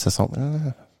 Et ça sont,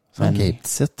 qu'elle est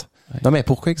petite. Ouais. Non, mais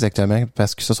pourquoi exactement?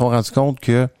 Parce qu'ils se sont rendus compte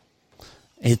que...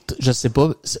 Et je sais pas,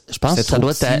 je pense que ça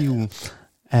doit être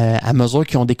à mesure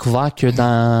qu'ils ont découvert que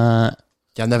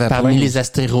qu'il y en avait parmi plein. les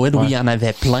astéroïdes, oui, il y en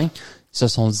avait plein. Ils se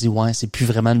sont dit, ouais, c'est plus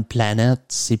vraiment une planète,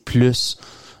 c'est plus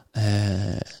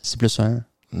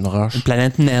Une roche. une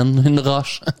planète naine, une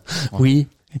roche. Ouais. Oui,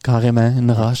 carrément,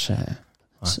 une roche.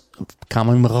 Quand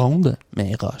même ronde,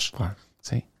 mais roche. Ouais.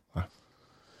 Tu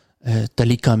sais. T'as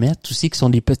les comètes aussi, qui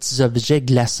sont des petits objets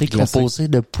glacés composés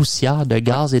de poussière, de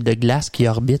gaz et de glace qui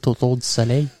orbitent autour du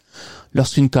Soleil.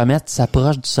 Lorsqu'une comète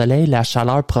s'approche du Soleil, la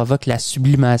chaleur provoque la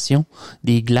sublimation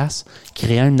des glaces,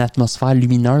 créant une atmosphère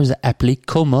lumineuse appelée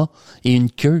coma et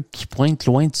une queue qui pointe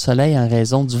loin du Soleil en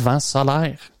raison du vent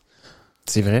solaire.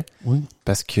 C'est vrai? Oui.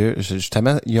 Parce que,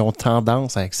 justement, ils ont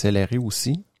tendance à accélérer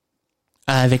aussi.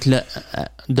 Avec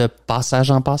de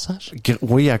passage en passage?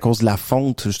 Oui, à cause de la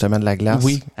fonte, justement, de la glace.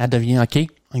 Oui, elle devient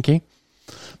OK.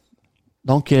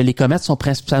 Donc, les comètes sont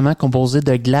principalement composées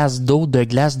de glace d'eau, de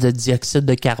glace de dioxyde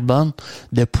de carbone,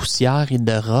 de poussière et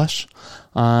de roche.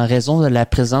 En raison de la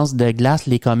présence de glace,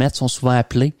 les comètes sont souvent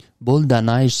appelées boules de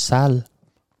neige sales.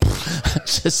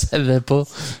 Je savais pas.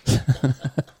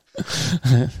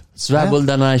 Tu veux la boule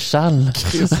de neige sale?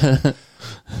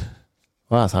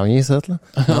 Ouais, ça revient ça, là.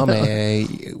 Non, mais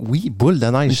oui, boule de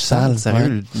neige sale,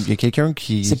 sérieux. Ouais. Il y a quelqu'un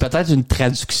qui... C'est peut-être une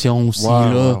traduction aussi,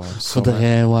 ouais, là. Ouais,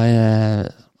 faudrait,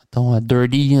 mettons,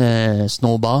 dirty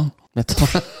snowball. Mettons,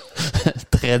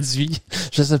 traduit.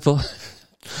 Je sais pas.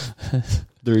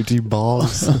 Dirty balls.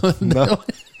 Non.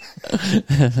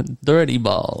 Dirty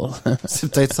ball. C'est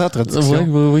peut-être ça, la traduction.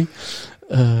 Oui.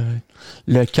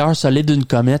 Le cœur solide d'une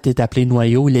comète est appelé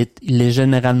noyau. Il est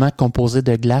généralement composé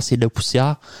de glace et de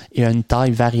poussière et a une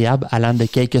taille variable allant de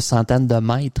quelques centaines de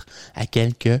mètres à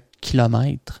quelques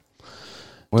kilomètres.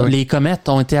 Oui. Les comètes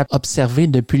ont été observées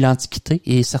depuis l'Antiquité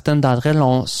et certaines d'entre elles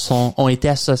ont été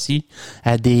associées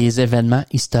à des événements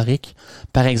historiques.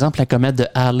 Par exemple, la comète de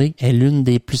Halley est l'une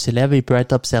des plus célèbres et peut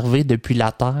être observée depuis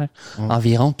la Terre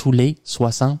environ tous les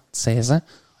 76 ans.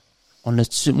 Moi,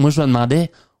 je me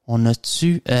demandais, on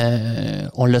l'a-tu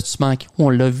manqué ou on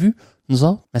l'a vu, nous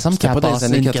autres? Il me semble qu'il a pas dans les passé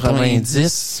années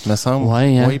 90. me semble.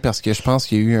 Ouais, hein? Oui, parce que je pense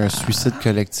qu'il y a eu un suicide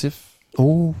collectif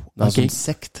Oh, dans OK. une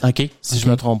secte. OK. Si je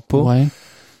me trompe pas. Ouais.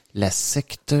 La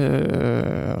secte,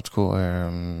 en tout cas,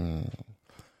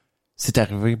 c'est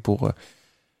arrivé pour...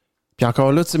 Puis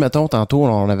encore là, tu sais, mettons, tantôt,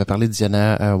 on avait parlé de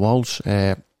Diana Walsh. Tu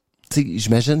sais,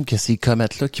 j'imagine que ces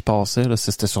comètes-là qui passaient, là,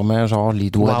 c'était sûrement genre les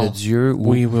doigts de Dieu.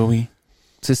 Ou, oui.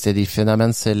 tu sais, c'était des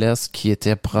phénomènes célestes qui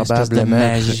étaient probablement...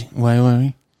 magie.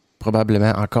 Oui.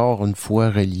 Probablement encore une fois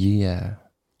reliés à...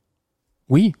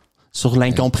 Oui, sur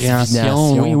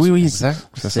l'incompréhension. Oui. Exact,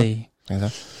 c'est ça.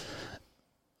 Exact.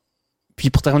 Puis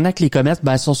pour terminer avec les comètes,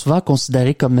 elles sont souvent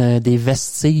considérées comme des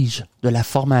vestiges de la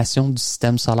formation du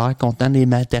système solaire contenant des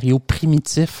matériaux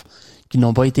primitifs qui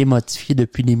n'ont pas été modifiés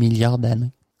depuis des milliards d'années.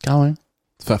 Quand même.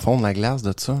 Tu fais fondre la glace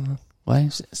de ça, là? Ouais,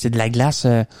 c'est de la glace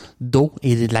d'eau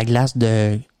et de la glace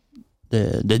de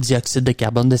dioxyde de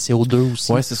carbone, de CO2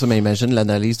 aussi. Ouais, c'est ça, mais imagine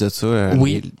l'analyse de ça.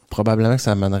 Oui. Probablement que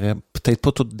ça amènerait peut-être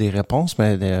pas toutes des réponses,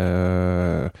 mais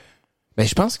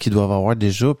je pense qu'ils doivent avoir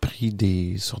déjà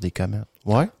pris sur des comètes.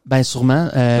 Ouais. Ben sûrement.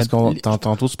 Parce qu'on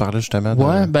tantôt tu parlais justement de...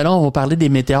 Ouais, ben là on va parler des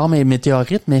météores, mais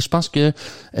météorites, mais je pense que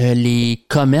les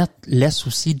comètes laissent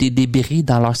aussi des débris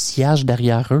dans leur sillage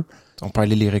derrière eux. On peut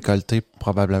aller les récolter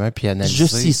probablement puis analyser.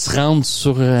 Juste s'ils se rendent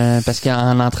sur parce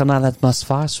qu'en entrant dans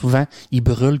l'atmosphère, souvent ils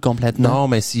brûlent complètement. Non,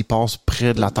 mais s'ils passent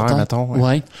près de la Terre, mettons.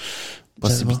 Ouais.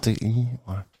 Possibilité.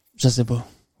 Ouais. Je sais pas.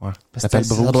 Ouais. Parce que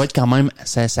ça doit être quand même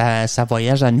ça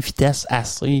voyage à une vitesse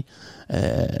assez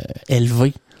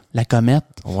élevée, la comète.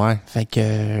 Ouais. Fait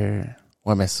que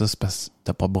ouais, mais ça c'est parce que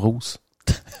t'as pas Bruce.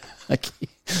 OK.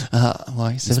 Ah,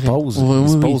 ouais, c'est vrai. Il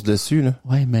se pose dessus là.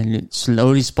 Ouais, mais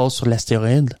là il se pose sur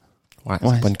l'astéroïde. Ouais,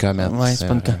 c'est pas une comète. Ouais, c'est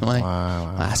pas une comète. Ouais.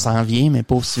 Elle s'en vient, mais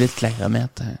pas aussi vite que la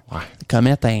comète. Ouais. La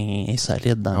comète est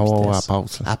solide dans la vitesse. Ouais, elle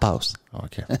passe. Elle passe.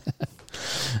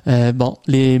 OK. Bon,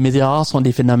 les météores sont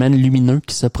des phénomènes lumineux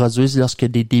qui se produisent lorsque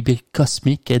des débris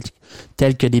cosmiques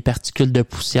tels que des particules de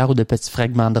poussière ou de petits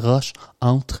fragments de roche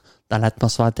entrent dans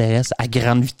l'atmosphère terrestre à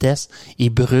grande vitesse et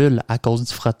brûlent à cause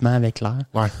du frottement avec l'air.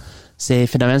 Ouais. Ces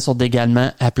phénomènes sont également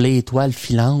appelés étoiles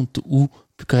filantes ou,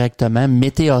 plus correctement,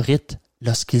 météorites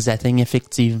lorsqu'ils atteignent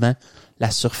effectivement la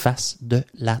surface de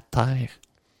la Terre.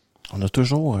 On a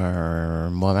toujours un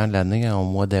moment de l'année, au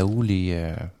mois d'août,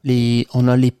 on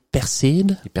a les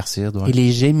Perséides. Les Perséides, ouais. Et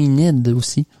les Géminides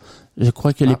aussi. Je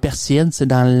crois que les Perséides, c'est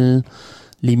dans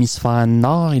l'hémisphère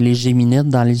nord et les géminides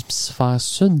dans l'hémisphère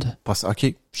sud.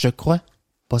 OK. Je crois.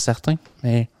 Pas certain,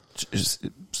 mais...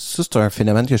 Ça, c'est un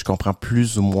phénomène que je comprends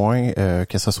plus ou moins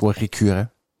que ça soit récurrent.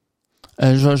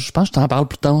 Je pense que je t'en parle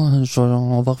plus tard.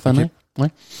 On va revenir. Okay.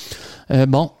 Ouais.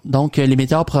 Donc les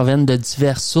météores proviennent de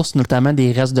diverses sources, notamment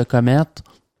des restes de comètes,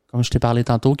 comme je t'ai parlé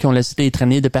tantôt, qui ont laissé des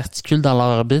traînées de particules dans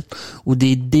leur orbite ou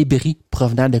des débris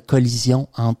provenant de collisions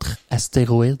entre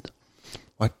astéroïdes.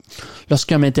 Ouais.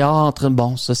 Lorsqu'un météore entre...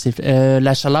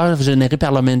 la chaleur générée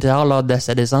par le météore lors de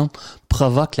sa descente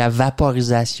provoque la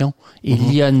vaporisation et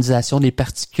l'ionisation des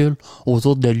particules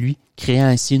autour de lui, créant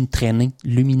ainsi une traînée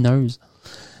lumineuse.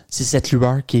 C'est cette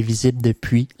lueur qui est visible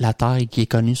depuis la Terre et qui est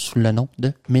connue sous le nom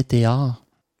de météore.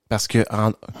 Parce que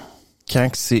quand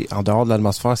c'est en dehors de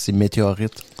l'atmosphère, c'est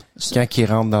météorite. Quand il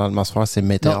rentre dans l'atmosphère, c'est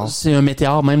météore. Non, c'est un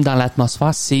météore même dans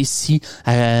l'atmosphère. C'est si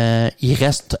il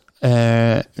reste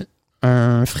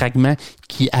un fragment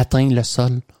qui atteint le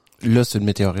sol. Là, c'est une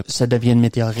météorite. Ça devient une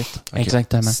météorite. Okay.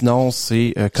 Exactement. Sinon,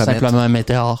 c'est comète. Simplement un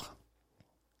météore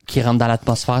qui rentre dans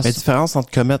l'atmosphère. Mais la différence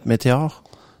entre comète et météore?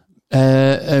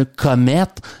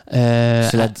 Comète...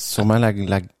 c'est sûrement la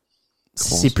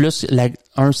c'est plus...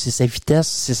 c'est sa vitesse,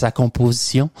 c'est sa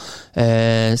composition.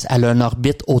 Elle a une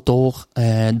orbite autour,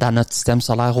 dans notre système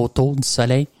solaire, autour du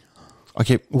Soleil.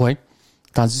 OK. Oui.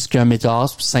 Tandis qu'un météore,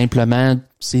 simplement,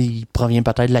 il provient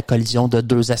peut-être de la collision de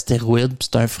 2 astéroïdes, puis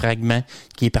c'est un fragment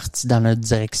qui est parti dans notre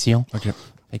direction. OK.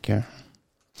 Fait que,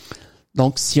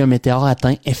 donc, si un météore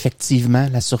atteint effectivement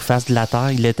la surface de la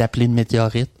Terre, il est appelé une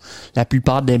météorite. La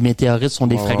plupart des météorites sont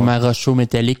des fragments rocheux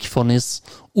métalliques qui fournissent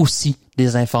aussi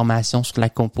des informations sur la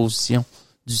composition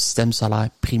du système solaire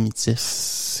primitif.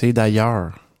 C'est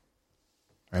d'ailleurs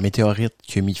un météorite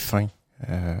qui a mis fin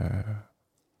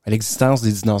à l'existence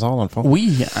des dinosaures, dans le fond.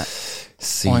 Oui.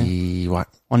 Ouais.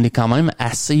 On est quand même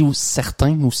assez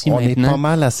certain aussi on maintenant. On est pas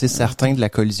mal assez certain de la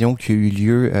collision qui a eu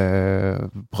lieu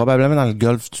probablement dans le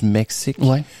golfe du Mexique.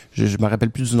 Ouais. Je me rappelle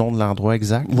plus du nom de l'endroit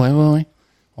exact. Ouais.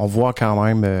 On voit quand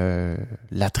même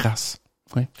la trace.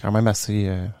 Ouais. Quand même assez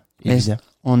évident.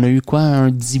 On a eu quoi, un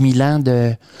 10 000 ans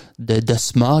de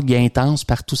smog intense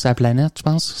partout sur la planète, je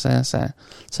pense. Ça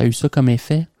a eu ça comme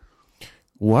effet.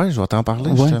 Ouais, je vais t'en parler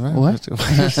justement. Ouais.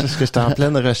 Parce que j'étais en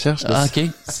pleine recherche. OK,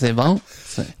 c'est bon.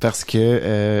 Parce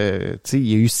que, tu sais, il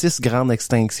y a eu 6 grandes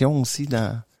extinctions aussi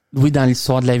dans... Oui, dans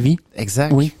l'histoire de la vie.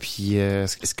 Exact. Oui. Puis,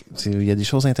 il y a des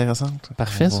choses intéressantes.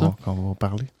 Parfait, qu'on va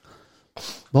parler.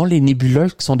 Bon, les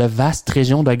nébuleuses, qui sont de vastes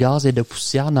régions de gaz et de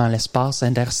poussière dans l'espace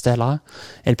interstellaire,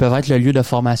 elles peuvent être le lieu de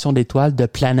formation d'étoiles, de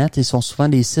planètes et sont souvent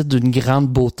des sites d'une grande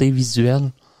beauté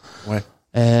visuelle. Ouais.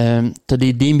 T'as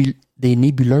des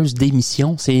nébuleuses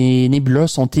d'émission. Ces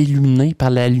nébuleuses sont illuminées par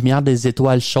la lumière des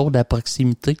étoiles chaudes à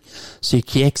proximité, ce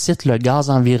qui excite le gaz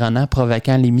environnant,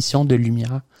 provoquant l'émission de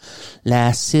lumière.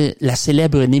 La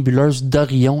célèbre nébuleuse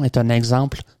d'Orion est un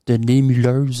exemple de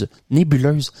nébuleuse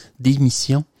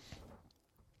d'émission.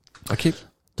 OK.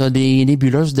 T'as des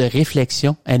nébuleuses de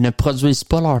réflexion. Elles ne produisent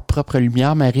pas leur propre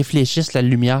lumière, mais réfléchissent la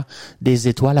lumière des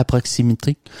étoiles à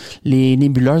proximité. Les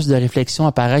nébuleuses de réflexion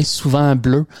apparaissent souvent en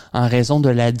bleu en raison de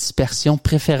la dispersion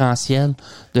préférentielle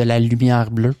de la lumière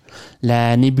bleue.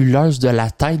 La nébuleuse de la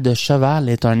tête de cheval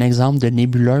est un exemple de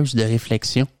nébuleuse de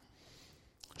réflexion.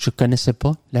 Je connaissais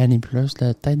pas la nébuleuse de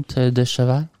la tête de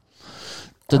cheval.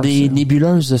 T'as des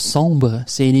nébuleuses sombres.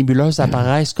 Ces nébuleuses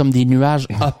apparaissent comme des nuages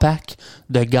opaques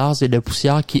de gaz et de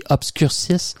poussière qui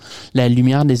obscurcissent la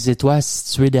lumière des étoiles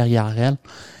situées derrière elles.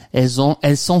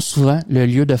 Elles sont souvent le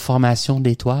lieu de formation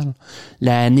d'étoiles.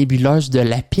 La nébuleuse de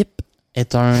la pipe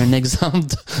est un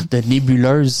exemple de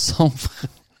nébuleuse sombre.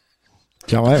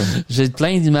 Quand même. J'ai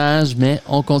plein d'images, mais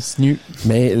on continue.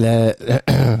 Mais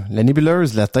la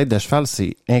nébuleuse, la tête de cheval,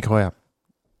 c'est incroyable.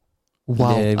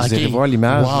 Wow. Vous allez voir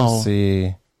l'image,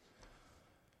 c'est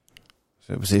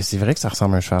vrai que ça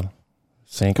ressemble à un cheval.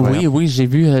 C'est incroyable. Oui, j'ai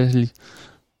vu.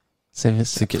 C'est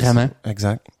vraiment.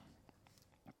 Exact.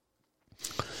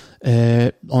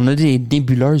 On a des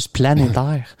nébuleuses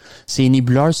planétaires. Ces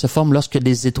nébuleuses se forment lorsque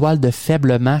des étoiles de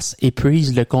faible masse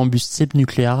épuisent le combustible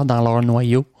nucléaire dans leur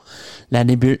noyau. La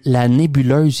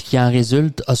nébuleuse qui en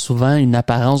résulte a souvent une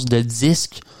apparence de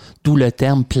disque, d'où le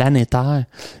terme planétaire,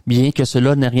 bien que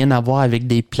cela n'ait rien à voir avec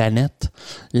des planètes.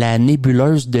 La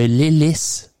nébuleuse de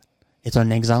l'hélice est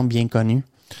un exemple bien connu.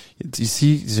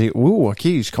 Ici, OK,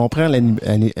 je comprends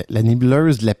la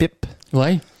nébuleuse de la pipe.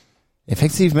 Oui.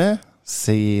 Effectivement,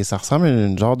 ça ressemble à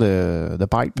une genre de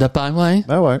pipe. De pipe, oui.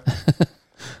 Ben ouais.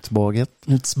 Petit baguette.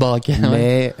 Un petit baguette,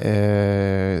 mais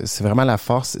c'est vraiment la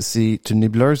force. C'est une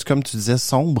nébuleuse, comme tu disais,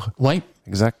 sombre. Oui.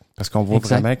 Exact. Parce qu'on voit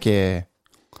vraiment qu'elle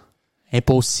Elle est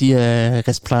pas aussi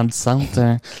resplendissante.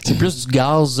 Hein. C'est plus du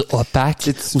gaz opaque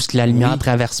où ce que la lumière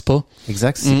traverse pas.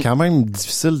 Exact. C'est quand même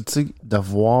difficile, tu sais, de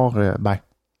voir.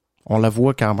 On la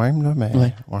voit quand même là, mais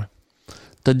ouais.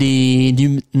 T'as des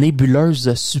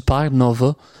nébuleuses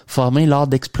supernovas formées lors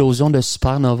d'explosions de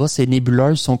supernovas. Ces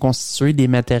nébuleuses sont constituées des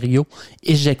matériaux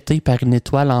éjectés par une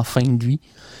étoile en fin de vie.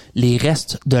 Les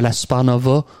restes de la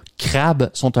supernova Crab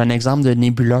sont un exemple de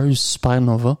nébuleuse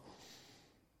supernova.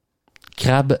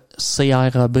 Crab,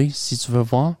 CRAB, si tu veux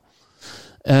voir.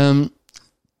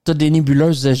 T'as des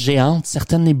nébuleuses géantes.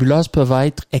 Certaines nébuleuses peuvent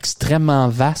être extrêmement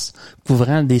vastes,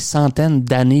 couvrant des centaines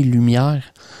d'années-lumière.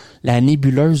 La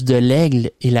nébuleuse de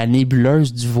l'Aigle et la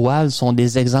nébuleuse du Voile sont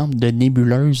des exemples de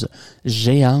nébuleuses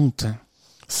géantes.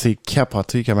 C'est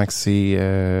capoté comment que c'est...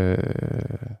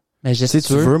 Ben, si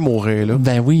tu veux mourir, là.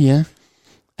 Ben oui, hein.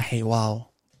 Hey, wow.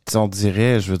 On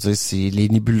dirait, je veux dire, c'est les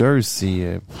nébuleuses,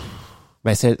 c'est...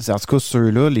 en tout cas,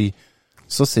 ceux-là,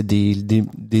 ça, c'est des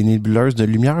nébuleuses de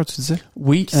lumière, tu disais?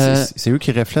 Oui. C'est eux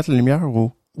qui reflètent la lumière,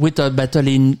 ou? Oui, t'as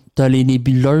les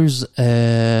nébuleuses,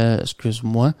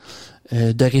 excuse-moi,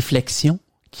 de réflexion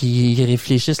qui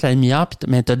réfléchissent la lumière,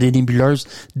 mais t'as des nébuleuses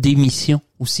d'émission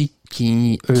aussi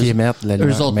qui émettent la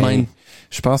lumière. Eux autres mêmes.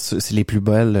 Je pense que c'est les plus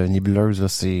belles nébuleuses, là,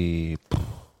 c'est...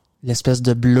 L'espèce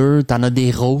de bleu, t'en as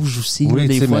des rouges aussi. Oui, là,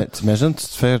 des fois. T'imagines, tu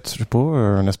te fais, je sais pas,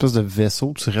 un espèce de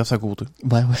vaisseau, tu restes à côté.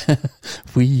 Ouais.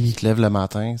 Oui. Tu te lèves le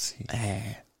matin, c'est...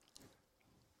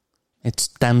 Et tu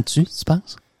te tannes-tu, tu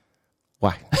penses?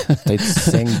 Ouais. Peut-être tu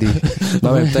saignes des...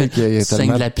 Non, mais peut-être qu'il y a tellement... Tu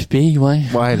saignes de la pupille, ouais.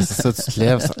 Ouais, c'est ça, tu te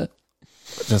lèves,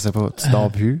 je sais pas, tu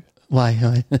dors plus. Ouais.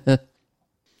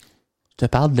 Je te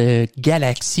parle de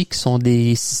galaxies qui sont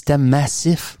des systèmes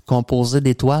massifs composés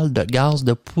d'étoiles, de gaz,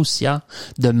 de poussière,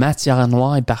 de matière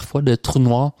noire et parfois de trous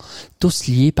noirs, tous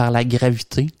liés par la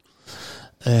gravité.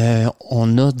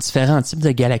 On a différents types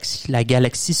de galaxies. La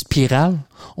galaxie spirale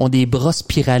ont des bras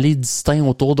spiralés distincts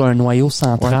autour d'un noyau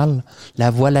central. Ouais.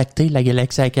 La Voie lactée, la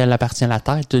galaxie à laquelle appartient la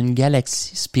Terre, est une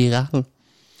galaxie spirale.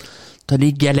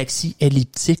 Les galaxies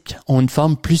elliptiques ont une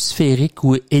forme plus sphérique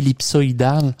ou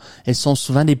ellipsoïdale. Elles sont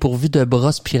souvent dépourvues de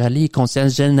bras spiralés et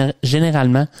contiennent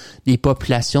généralement des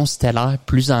populations stellaires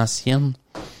plus anciennes.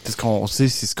 C'est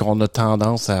ce qu'on a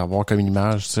tendance à avoir comme une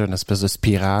image, c'est une espèce de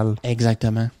spirale.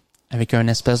 Exactement. Avec une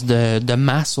espèce de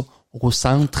masse au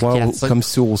centre. Ouais, comme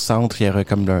si au centre, il y aurait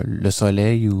comme le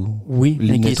soleil ou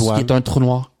une étoile. Qui est un trou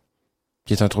noir.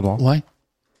 Qui est un trou noir. Ouais.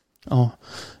 Oh.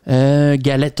 T'as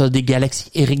des galaxies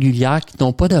irrégulières qui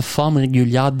n'ont pas de forme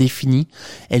régulière définie.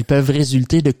 Elles peuvent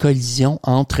résulter de collisions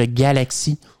entre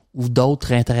galaxies ou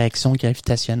d'autres interactions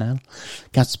gravitationnelles.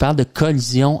 Quand tu parles de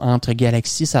collisions entre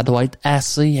galaxies, ça doit être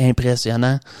assez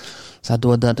impressionnant. Ça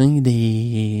doit donner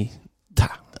des...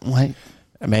 Ouais.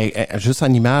 Mais juste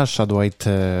en image, ça doit être...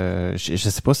 je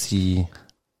sais pas si...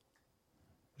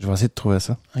 Je vais essayer de trouver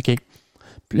ça. OK.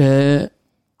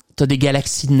 T'as des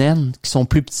galaxies naines qui sont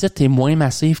plus petites et moins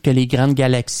massives que les grandes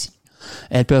galaxies.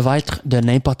 Elles peuvent être de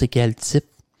n'importe quel type.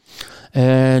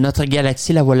 Notre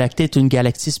galaxie, la Voie lactée, est une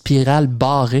galaxie spirale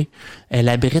barrée. Elle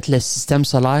abrite le système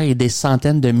solaire et des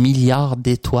centaines de milliards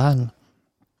d'étoiles.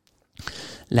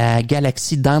 La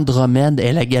galaxie d'Andromède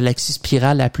est la galaxie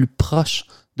spirale la plus proche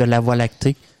de la Voie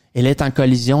lactée. Elle est en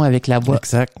collision avec la Voie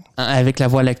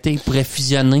lactée. Il pourrait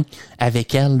fusionner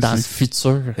avec elle dans le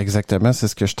futur. Exactement, c'est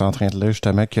ce que je suis en train de lire,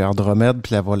 justement, que Andromède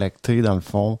et la Voie lactée, dans le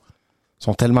fond,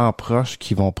 sont tellement proches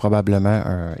qu'ils vont probablement,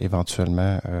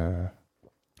 éventuellement...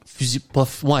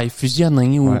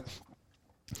 fusionner. Ouais.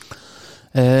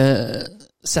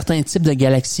 Certains types de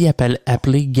galaxies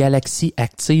appelées galaxies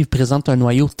actives présentent un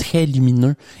noyau très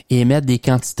lumineux et émettent des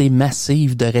quantités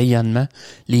massives de rayonnement.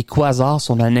 Les quasars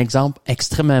sont un exemple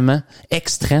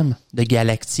extrême de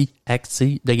galaxies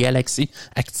actives.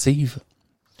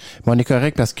 Mais on est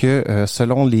correct parce que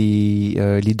selon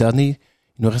les données,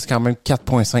 il nous reste quand même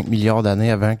 4,5 milliards d'années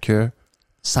avant que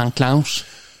s'enclenche.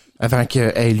 Avant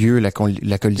qu'ait lieu la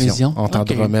collision entre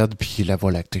Andromède puis la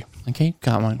Voie lactée. OK,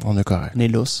 quand même. On est correct. On est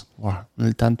lousse. Ouais. On a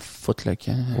le temps de foutre le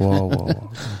camp. Wow.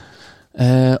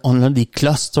 On a des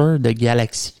clusters de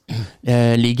galaxies.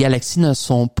 Les galaxies ne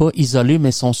sont pas isolées,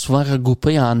 mais sont souvent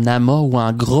regroupées en amas ou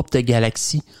en groupes de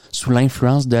galaxies sous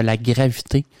l'influence de la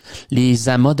gravité. Les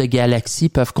amas de galaxies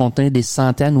peuvent contenir des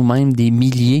centaines ou même des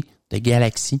milliers de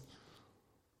galaxies.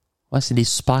 Ouais, c'est des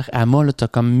super amas, là. T'as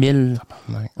comme 1000.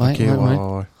 Ouais.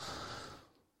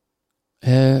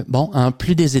 En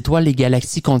plus des étoiles, les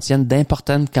galaxies contiennent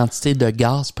d'importantes quantités de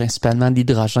gaz, principalement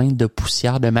d'hydrogène, de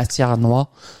poussière, de matière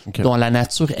noire, dont la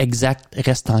nature exacte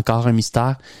reste encore un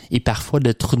mystère, et parfois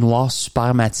de trous noirs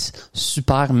super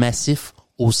massifs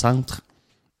au centre.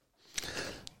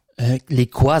 Les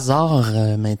quasars,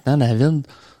 maintenant, David,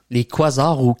 Les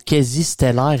quasars ou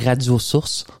quasi-stellaires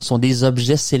radiosources sont des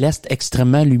objets célestes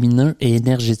extrêmement lumineux et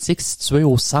énergétiques situés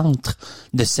au centre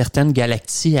de certaines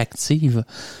galaxies actives.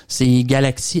 Ces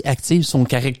galaxies actives sont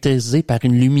caractérisées par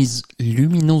une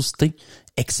luminosité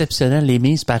exceptionnelle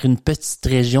émise par une petite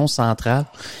région centrale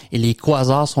et les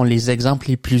quasars sont les exemples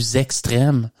les plus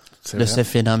extrêmes de ce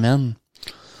phénomène.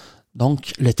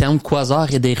 Donc, le terme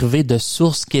quasar est dérivé de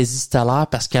sources quasi-stellaires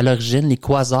parce qu'à l'origine, les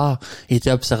quasars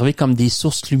étaient observés comme des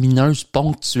sources lumineuses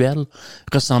ponctuelles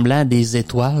ressemblant à des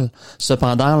étoiles.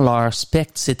 Cependant, leur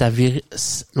spectre s'est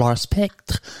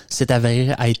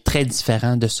avéré à être très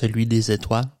différent de celui des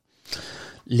étoiles.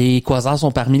 Les quasars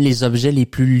sont parmi les objets les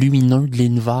plus lumineux de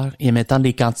l'univers, émettant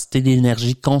des quantités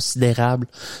d'énergie considérables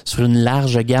sur une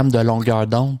large gamme de longueurs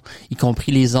d'onde, y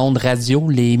compris les ondes radio,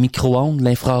 les micro-ondes,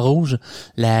 l'infrarouge,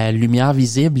 la lumière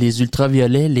visible, les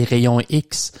ultraviolets, les rayons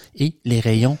X et les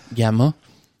rayons gamma.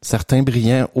 Certains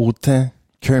brillant autant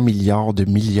qu'1 milliard de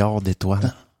milliards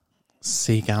d'étoiles.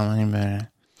 C'est quand même...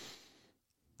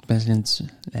 tu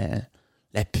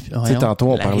sais,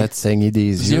 tantôt, on parlait de saigner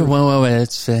des yeux. Ouais,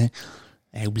 tu fais...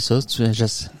 oublie ça,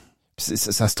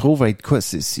 ça se trouve être quoi?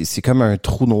 C'est comme un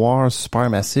trou noir super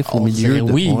massif au milieu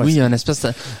de... Oui, une espèce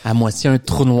de, à moitié un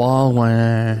trou noir ou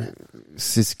un...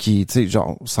 C'est ce qui, tu sais,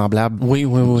 genre, semblable. Oui.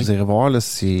 Vous irez voir, là,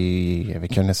 c'est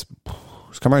avec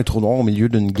c'est comme un trou noir au milieu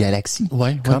d'une galaxie.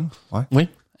 Ouais. Oui,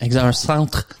 exact, un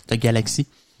centre de galaxie.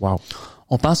 Wow.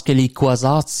 On pense que les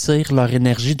quasars tirent leur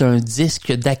énergie d'un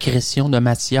disque d'accrétion de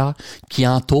matière qui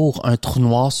entoure un trou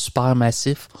noir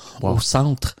supermassif au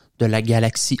centre de la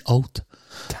galaxie haute.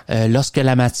 Lorsque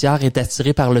la matière est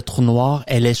attirée par le trou noir,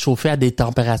 elle est chauffée à des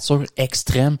températures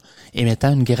extrêmes,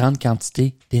 émettant une grande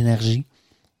quantité d'énergie.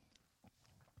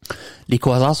 Les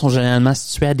quasars sont généralement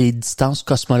situés à des distances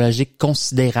cosmologiques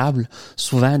considérables,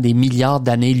 souvent des milliards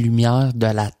d'années-lumière de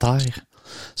la Terre.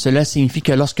 Cela signifie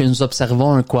que lorsque nous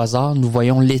observons un quasar, nous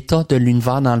voyons l'état de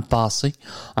l'univers dans le passé,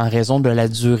 en raison de la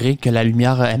durée que la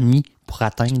lumière a mis pour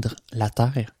atteindre la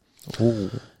Terre. Oh.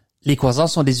 Les quasars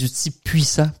sont des outils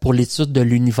puissants pour l'étude de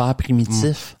l'univers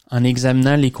primitif. En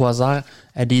examinant les quasars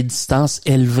à des distances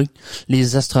élevées,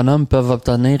 les astronomes peuvent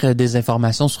obtenir des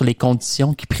informations sur les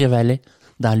conditions qui prévalaient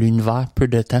dans l'univers peu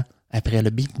de temps après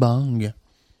le Big Bang.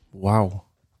 Wow.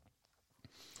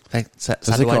 Fait que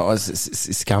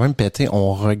c'est quand même pété.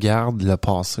 On regarde le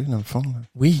passé, dans le fond. Là.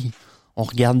 Oui, on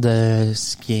regarde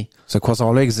ce qui est... Ce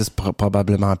quasar-là existe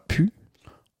probablement plus.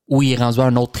 Oui, il est rendu à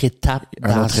une autre étape.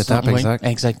 Exact. Oui,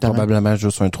 exactement. Probablement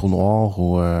juste un trou noir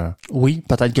ou... Oui,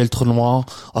 peut-être que le trou noir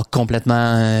a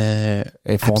complètement...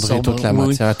 effondré toute la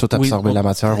matière, tout absorbé la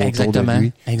matière autour de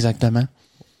lui. Exactement.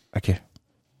 OK.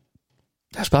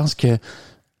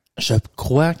 Je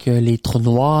crois que les trous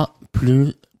noirs,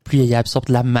 plus ils absorbent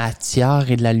de la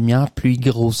matière et de la lumière, plus ils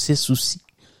grossissent aussi.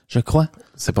 Je crois.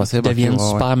 C'est possible. Ils deviennent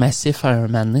super massifs à un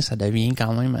moment donné, ça devient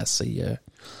quand même assez...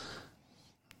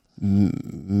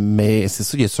 Mais c'est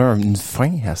ça, y a-t-il une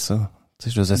fin à ça?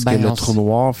 Tu sais, est-ce que le trou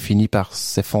noir finit par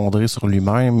s'effondrer sur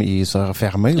lui-même et se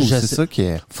refermer ou c'est ça qui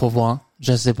est... Faut voir.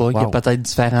 Je sais pas. Wow. Il y a peut-être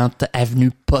différentes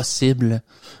avenues possibles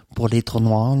pour les trous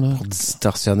noirs, là. Pour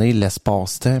distorsionner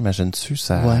l'espace-temps, imagines-tu,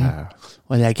 ça...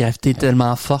 Ouais, la gravité est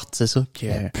tellement forte, c'est ça, que...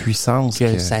 La puissance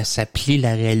que... Ça plie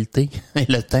la réalité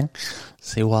et le temps.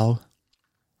 C'est wow.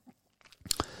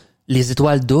 Les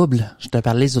étoiles doubles, je te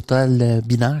parlais des étoiles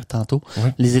binaires tantôt. Oui.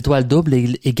 Les étoiles doubles,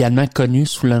 également connues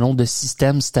sous le nom de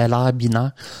système stellaire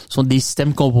binaire, sont des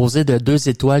systèmes composés de deux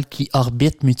étoiles qui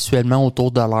orbitent mutuellement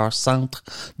autour de leur centre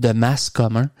de masse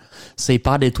commun. Ces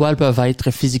paires d'étoiles peuvent être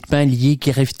physiquement liées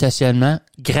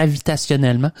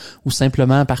gravitationnellement ou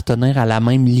simplement appartenir à la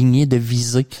même lignée de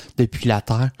visée depuis la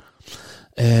Terre.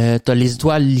 T'as les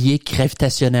étoiles liées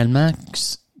gravitationnellement,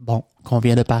 qu'on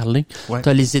vient de parler. Ouais.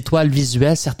 T'as les étoiles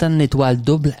visuelles. Certaines étoiles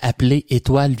doubles, appelées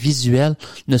étoiles visuelles,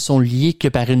 ne sont liées que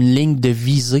par une ligne de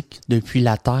visée depuis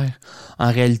la Terre.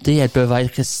 En réalité, elles peuvent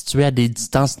être situées à des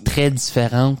distances très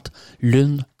différentes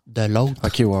l'une de l'autre.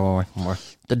 OK, ouais.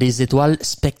 T'as des étoiles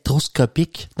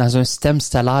spectroscopiques. Dans un système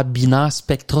stellaire binaire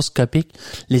spectroscopique,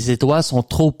 les étoiles sont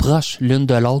trop proches l'une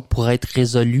de l'autre pour être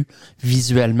résolues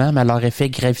visuellement, mais leurs effets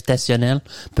gravitationnels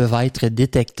peuvent être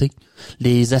détectés.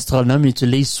 Les astronomes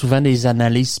utilisent souvent des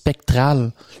analyses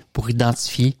spectrales pour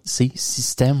identifier ces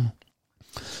systèmes.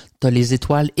 T'as les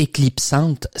étoiles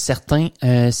éclipsantes. Certains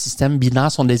systèmes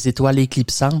binaires sont des étoiles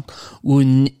éclipsantes où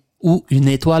une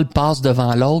étoile passe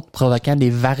devant l'autre, provoquant des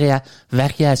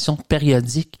variations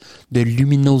périodiques de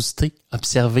luminosité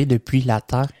observées depuis la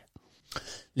Terre.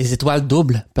 Les étoiles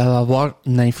doubles peuvent avoir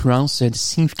une influence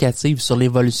significative sur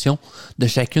l'évolution de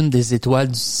chacune des étoiles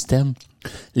du système.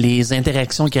 Les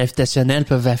interactions gravitationnelles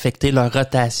peuvent affecter leur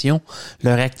rotation,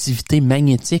 leur activité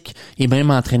magnétique et même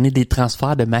entraîner des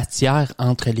transferts de matière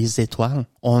entre les étoiles.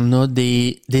 On a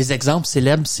des exemples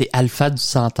célèbres, c'est Alpha du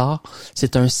Centaure.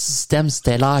 C'est un système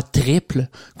stellaire triple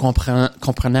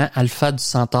comprenant Alpha du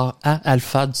Centaure A,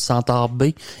 Alpha du Centaure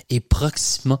B et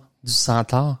Proxima du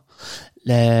Centaure.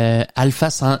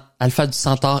 Alpha du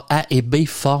Centaure A et B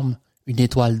forment une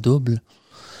étoile double.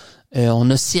 On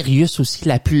a Sirius aussi,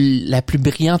 la plus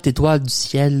brillante étoile du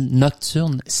ciel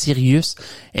nocturne. Sirius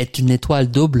est une étoile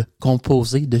double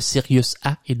composée de Sirius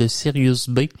A et de Sirius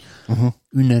B,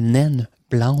 une naine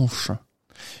blanche.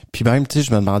 Puis même, tu sais,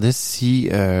 je me demandais si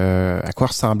à quoi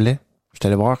ressemblait. Je suis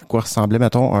allé voir à quoi ressemblait,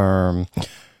 mettons,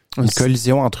 une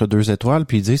collision entre deux étoiles,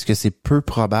 puis ils disent que c'est peu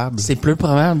probable. C'est peu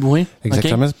probable, oui.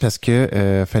 Exactement, Okay. parce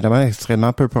que phénomène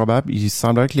extrêmement peu probable. Il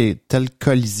semblerait que les telles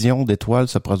collisions d'étoiles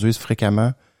se produisent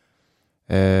fréquemment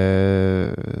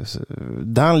dans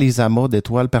les amas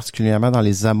d'étoiles, particulièrement dans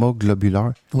les amas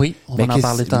globulaires. Oui, on va en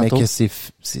parler tantôt. Mais que c'est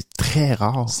très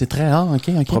rare. C'est très rare, ok.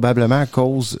 Probablement à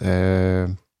cause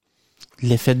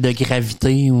l'effet de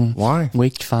gravité ou ouais. Oui,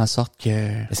 qui fait en sorte que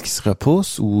est-ce qu'ils se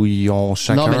repoussent ou ils ont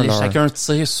chacun non, mais chacun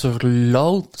tire sur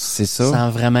l'autre. C'est ça. Sans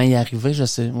vraiment y arriver, je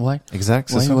sais. Ouais. Exact,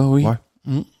 c'est ça. Oui. Ouais.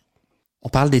 On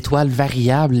parle d'étoiles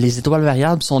variables. Les étoiles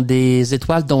variables sont des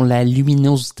étoiles dont la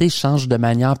luminosité change de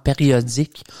manière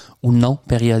périodique ou non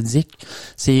périodique.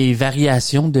 Ces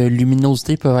variations de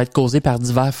luminosité peuvent être causées par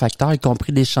divers facteurs, y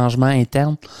compris des changements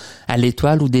internes à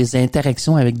l'étoile ou des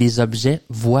interactions avec des objets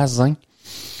voisins.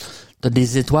 T'as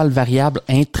des étoiles variables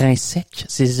intrinsèques.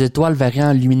 Ces étoiles varient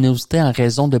en luminosité en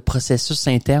raison de processus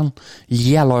internes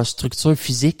liés à leur structure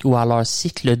physique ou à leur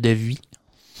cycle de vie.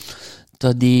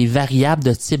 T'as des variables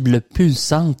de type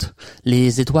pulsante.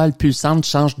 Les étoiles pulsantes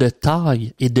changent de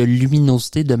taille et de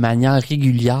luminosité de manière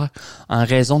régulière en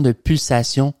raison de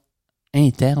pulsations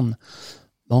internes.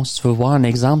 Bon, si tu veux voir un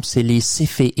exemple, c'est les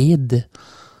céphéides.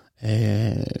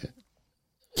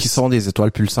 Qui sont des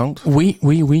étoiles pulsantes? Oui.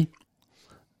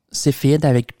 Céphéides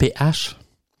avec pH.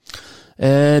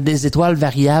 Des étoiles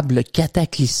variables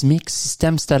cataclysmiques,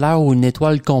 système stellaire où une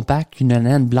étoile compacte, une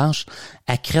naine blanche,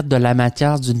 accrète de la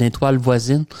matière d'une étoile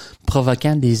voisine,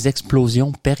 provoquant des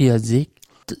explosions périodiques.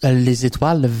 Les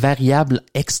étoiles variables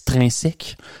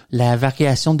extrinsèques, la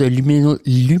variation de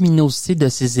luminosité de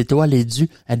ces étoiles est due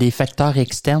à des facteurs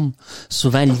externes,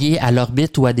 souvent liés à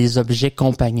l'orbite ou à des objets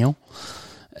compagnons.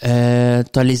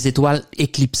 T'as les étoiles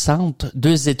éclipsantes,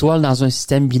 deux étoiles dans un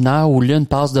système binaire où l'une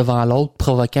passe devant l'autre,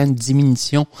 provoquant une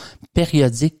diminution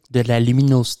périodique de la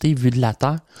luminosité vue de la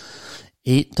Terre.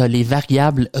 Et t'as les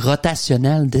variables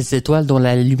rotationnelles des étoiles dont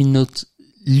la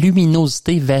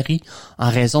luminosité varie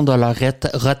en raison de leur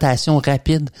rotation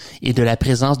rapide et de la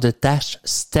présence de taches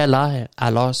stellaires à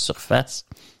leur surface.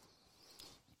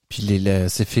 Puis les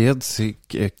céphéides, c'est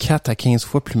 4 à 15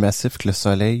 fois plus massif que le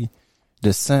Soleil.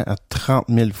 De 100 à 30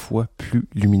 000 fois plus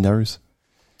lumineuse.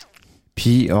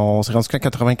 Puis, on s'est rendu qu'en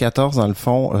 94, dans le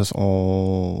fond,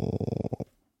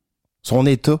 son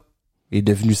état est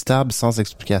devenu stable sans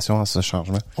explication à ce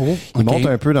changement. Il montre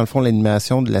un peu, dans le fond,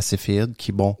 l'animation de la céphéide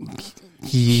qui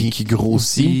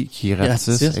grossit, qui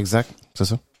ratisse. Exact, c'est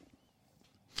ça.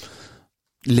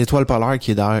 L'étoile polaire qui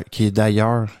est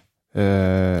d'ailleurs...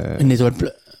 une étoile...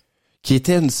 Qui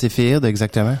était une céphéide,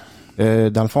 exactement.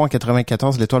 Dans le fond, en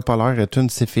 94, l'étoile polaire est une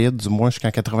céphéide, du moins jusqu'en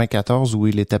 94, où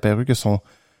il est apparu que son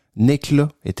éclat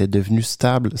était devenu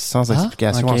stable sans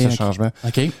explication à ce changement.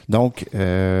 Donc,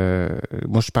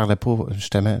 moi, je parlais pas,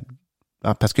 justement,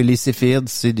 parce que les céphéides,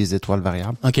 c'est des étoiles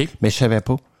variables. Mais je savais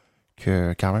pas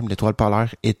que, quand même, l'étoile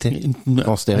polaire était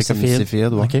considérée comme une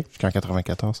céphéide jusqu'en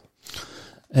 94.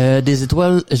 Des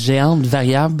étoiles géantes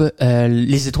variables,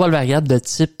 les étoiles variables de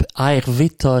type RV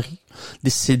Tauri,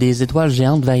 c'est des étoiles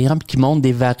géantes variables qui montrent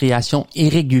des variations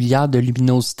irrégulières de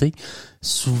luminosité,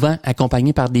 souvent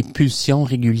accompagnées par des pulsions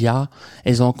régulières.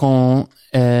 Elles ont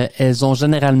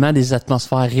généralement des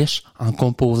atmosphères riches en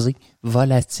composés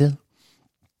volatiles.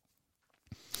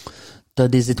 T'as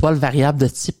des étoiles variables de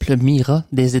type Mira,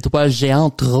 des étoiles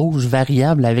géantes rouges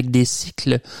variables avec des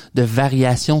cycles de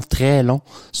variation très longs,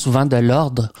 souvent de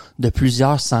l'ordre de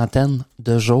plusieurs centaines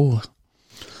de jours.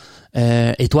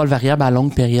 Étoiles variables à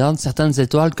longue période. Certaines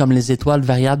étoiles, comme les étoiles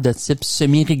variables de type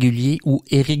semi-régulier ou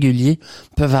irrégulier,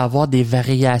 peuvent avoir des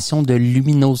variations de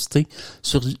luminosité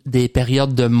sur des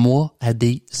périodes de mois à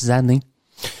des années.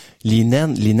 Les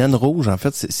naines rouges, en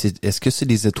fait, est-ce que c'est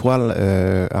des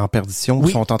étoiles en perdition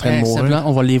qui sont en train de mourir? Blanc,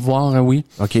 on va les voir, oui.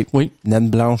 OK. Oui. Naines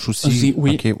blanches aussi.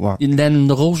 Oui. Okay, wow. Une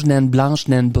naine rouge, naine blanche,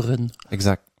 naine brune.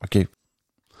 Exact. OK.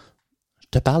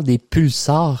 te parle des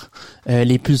pulsars.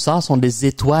 Les pulsars sont des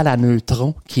étoiles à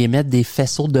neutrons qui émettent des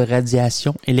faisceaux de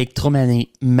radiation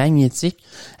électromagnétique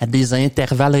à des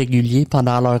intervalles réguliers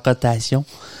pendant leur rotation.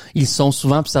 Ils sont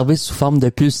souvent observés sous forme de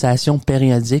pulsations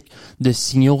périodiques de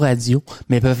signaux radio,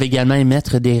 mais peuvent également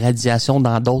émettre des radiations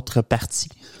dans d'autres parties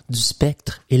du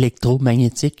spectre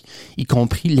électromagnétique, y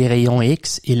compris les rayons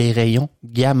X et les rayons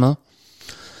gamma.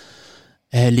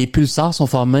 Les pulsars sont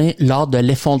formés lors de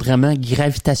l'effondrement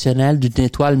gravitationnel d'une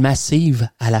étoile massive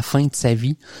à la fin de sa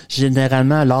vie,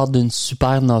 généralement lors d'une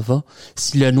supernova.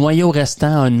 Si le noyau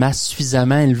restant a une masse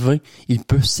suffisamment élevée, il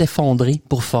peut s'effondrer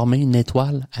pour former une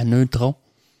étoile à neutrons.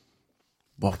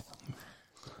 Bon.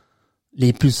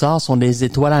 Les pulsars sont des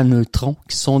étoiles à neutrons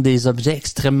qui sont des objets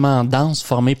extrêmement denses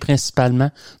formés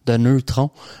principalement de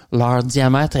neutrons. Leur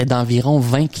diamètre est d'environ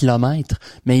 20 km,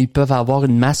 mais ils peuvent avoir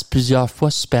une masse plusieurs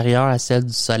fois supérieure à celle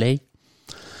du Soleil.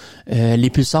 Les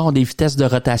pulsars ont des vitesses de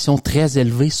rotation très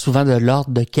élevées, souvent de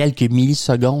l'ordre de quelques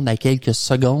millisecondes à quelques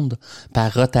secondes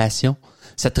par rotation.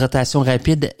 Cette rotation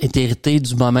rapide est héritée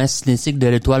du moment cinétique de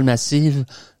l'étoile massive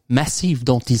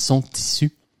dont ils sont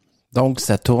issus. Donc,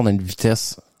 ça tourne à une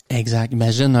vitesse... Exact.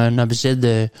 Imagine un objet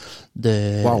de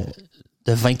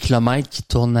 20 km qui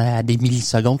tourne à des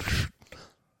millisecondes.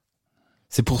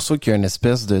 C'est pour ça qu'il y a une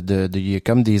espèce il y a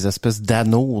comme des espèces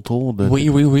d'anneaux autour de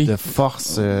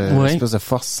force, une espèce de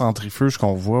force centrifuge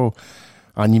qu'on voit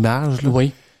en image, là.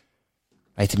 Oui.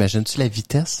 Hey, t'imagines-tu la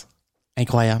vitesse?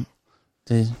 Incroyable.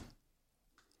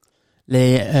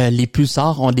 Les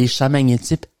pulsars ont des champs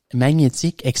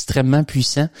magnétiques extrêmement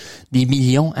puissants, des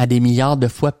millions à des milliards de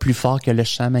fois plus forts que le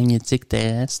champ magnétique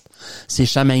terrestre. Ces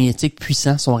champs magnétiques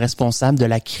puissants sont responsables de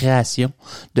la création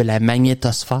de la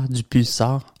magnétosphère du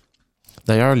pulsar.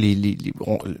 D'ailleurs, une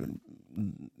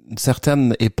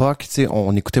certaine époque, tu sais,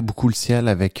 on écoutait beaucoup le ciel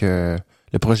avec le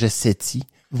projet SETI.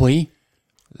 Oui.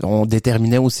 On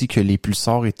déterminait aussi que les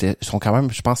pulsars sont quand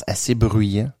même, je pense, assez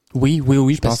bruyants. Oui,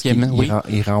 parce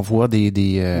qu'ils renvoient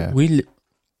des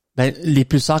les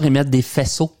pulsars émettent des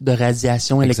faisceaux de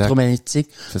radiation électromagnétique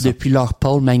depuis leur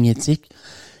pôle magnétique.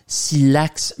 Si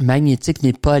l'axe magnétique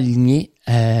n'est pas aligné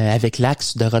avec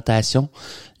l'axe de rotation,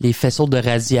 les faisceaux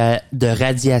de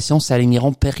radiation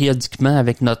s'aligneront périodiquement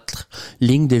avec notre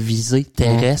ligne de visée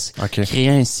terrestre,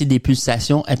 créant ainsi des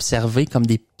pulsations observées comme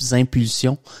des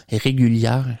impulsions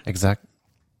régulières. Exact.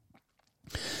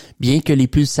 Bien que les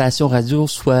pulsations radio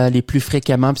soient les plus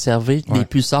fréquemment observées, les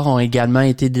pulsars ont également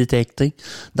été détectés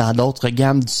dans d'autres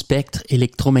gammes du spectre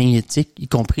électromagnétique, y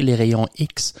compris les rayons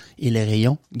X et les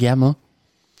rayons gamma.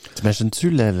 T'imagines-tu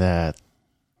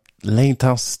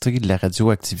l'intensité de la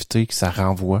radioactivité que ça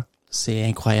renvoie? C'est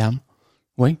incroyable.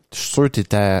 Oui. Je suis sûr que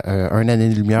t'es à un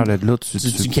année-lumière là,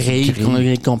 tu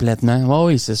grilles complètement.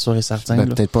 Oui, c'est sûr et certain. Ben,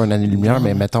 peut-être pas un année-lumière,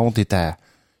 mais mettons, t'es à,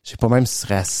 je sais pas même si ce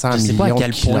serait à 100 millions de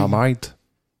kilomètres.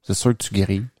 C'est sûr que tu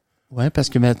guéris. Ouais, parce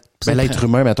que l'être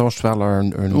humain, mettons, je te parle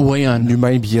un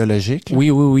humain biologique. Là.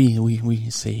 Oui.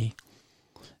 C'est.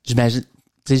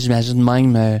 J'imagine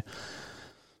même.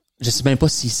 Je sais même pas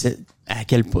si c'est à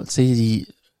quel point. Tu sais,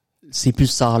 ces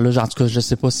pulsars-là, en tout cas, je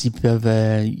sais pas s'ils peuvent.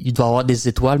 Il doit y avoir des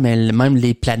étoiles, mais même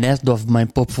les planètes doivent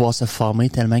même pas pouvoir se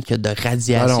former tellement qu'il y a de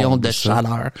radiation, de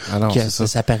chaleur, que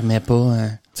ça permet pas.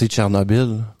 Tu sais,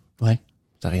 Tchernobyl. Ouais.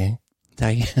 T'as rien.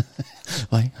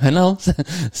 Ouais. Non,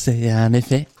 c'est en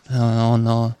effet.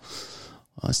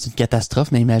 C'est une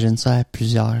catastrophe, mais imagine ça à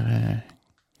plusieurs.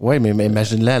 Oui, mais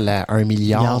imagine-la à 1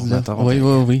 milliard.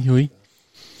 Oui.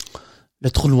 Le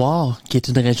trou noir, qui est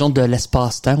une région de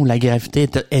l'espace-temps où la gravité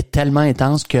est tellement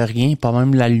intense que rien, pas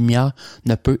même la lumière,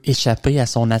 ne peut échapper à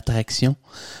son attraction.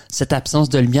 Cette absence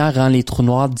de lumière rend les trous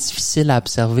noirs difficiles à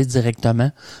observer directement,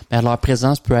 mais leur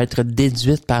présence peut être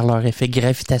déduite par leur effet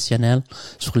gravitationnel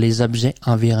sur les objets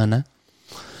environnants.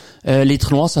 Les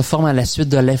trous noirs se forment à la suite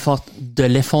de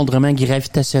l'effondrement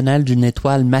gravitationnel d'une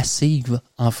étoile massive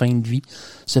en fin de vie.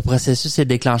 Ce processus est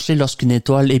déclenché lorsqu'une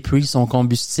étoile épuise son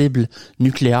combustible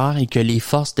nucléaire et que les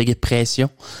forces de pression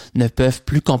ne peuvent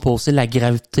plus composer la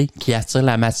gravité qui attire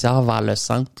la matière vers le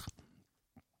centre.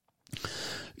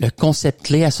 Le concept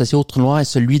clé associé au trou noir est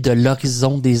celui de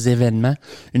l'horizon des événements,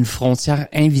 une frontière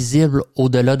invisible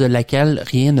au-delà de laquelle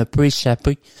rien ne peut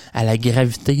échapper à la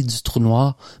gravité du trou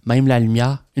noir, même la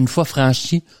lumière. Une fois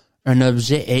franchi, un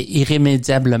objet est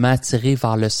irrémédiablement attiré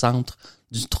vers le centre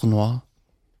du trou noir.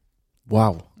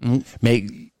 Wow. Mais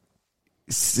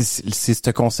c'est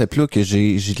ce concept-là que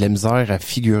j'ai de la misère à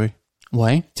figurer.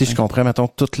 Ouais. Tu sais, je comprends, mettons,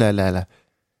 toute la...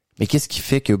 Mais qu'est-ce qui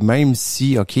fait que même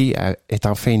si, elle est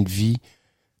en fin de vie,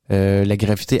 la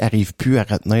gravité arrive plus à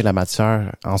retenir la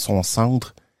matière en son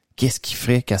centre, qu'est-ce qui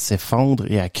ferait qu'elle s'effondre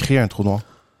et elle crée un trou noir?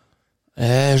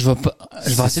 Je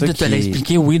vais essayer de te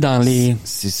l'expliquer, oui, dans les...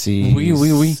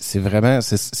 Oui. C'est vraiment,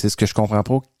 c'est ce que je comprends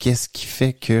pas. Qu'est-ce qui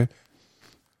fait que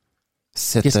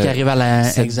qu'est-ce qui arrive à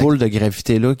cette boule de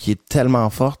gravité-là qui est tellement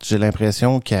forte, j'ai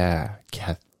l'impression qu'elle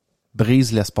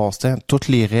brise l'espace-temps, toutes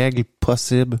les règles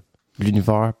possibles de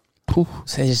l'univers.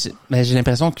 Mais j'ai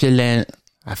l'impression que elle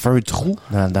fait un trou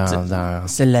dans...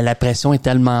 La pression est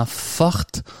tellement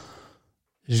forte,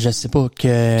 je sais pas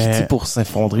que... Puis pour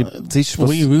s'effondrer, tu sais, je sais pas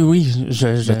oui.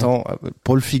 Mettons,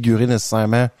 pas le figurer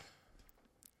nécessairement,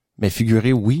 mais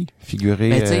figurer, oui. Figurer...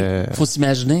 Mais tu sais, faut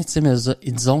s'imaginer, tu sais, mais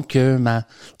disons que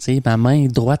ma main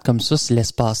droite comme ça, c'est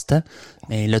l'espace-temps,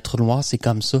 mais le trou noir, c'est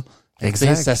comme ça.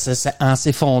 Exact. Ça, en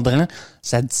s'effondrant,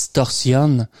 ça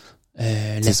distorsionne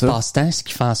l'espace-temps, ce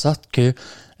qui fait en sorte que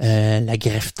la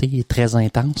gravité est très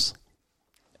intense.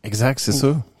 Exact, c'est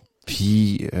ça.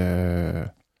 Puis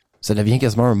ça devient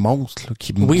quasiment un monstre là,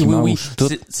 qui mange tout.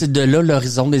 C'est de là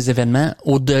l'horizon des événements.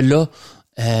 Au-delà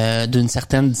d'une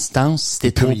certaine distance, si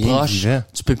t'es trop proche,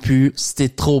 tu peux plus. Si t'es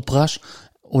trop proche,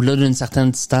 au-delà d'une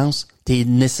certaine distance, t'es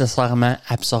nécessairement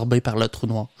absorbé par le trou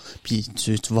noir. Puis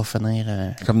tu vas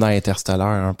finir... Comme dans Interstellar,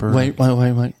 un peu. Oui.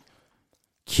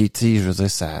 Qui était, je veux dire,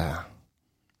 ça...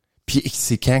 Puis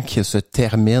c'est quand que se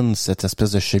termine cette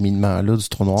espèce de cheminement-là du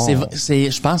trou noir?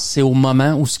 Je pense que c'est au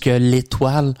moment où ce que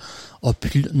l'étoile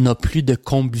n'a plus de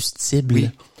combustible. Oui.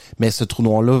 Mais ce trou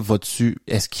noir-là,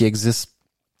 est-ce qu'il existe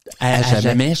à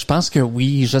jamais? Je pense que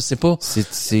oui, je sais pas. Ça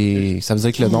veut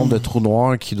dire que le nombre de trous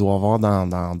noirs qu'il doit avoir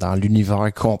dans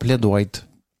l'univers complet doit être...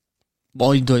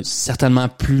 Bon, il doit être certainement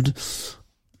plus...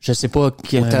 Je sais pas...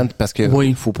 Autant, parce que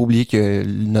faut pas oublier que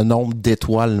le nombre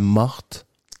d'étoiles mortes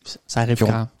ça arrive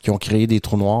qui ont créé des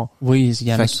trous noirs. Oui, il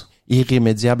y en a.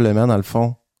 Irrémédiablement, dans le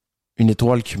fond, une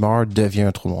étoile qui meurt devient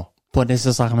un trou noir. Pas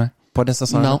nécessairement. Pas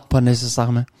nécessairement? Non, pas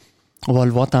nécessairement. On va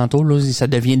le voir tantôt, là. Ça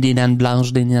devient des naines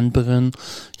blanches, des naines brunes.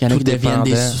 Il y en a qui deviennent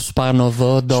des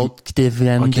supernovas, d'autres qui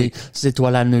deviennent des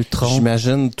étoiles à neutrons.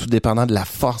 J'imagine tout dépendant de la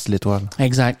force de l'étoile.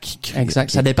 Exact.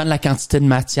 Ça dépend de la quantité de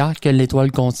matière que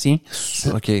l'étoile contient.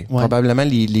 OK. Ouais. Probablement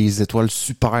les étoiles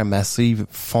super massives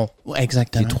font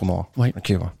des trous noirs. Oui.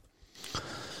 OK,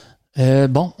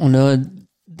 bon, on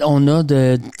a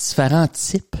de différents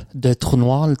types de trous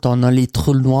noirs. On a les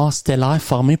trous noirs stellaires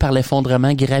formés par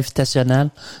l'effondrement gravitationnel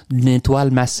d'une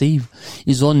étoile massive.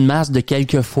 Ils ont une masse de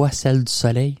quelques fois celle du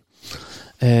Soleil.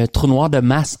 Trous noirs de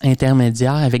masse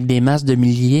intermédiaire avec des masses de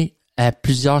milliers à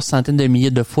plusieurs centaines de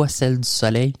milliers de fois celle du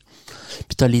Soleil.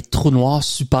 Puis t'as les trous noirs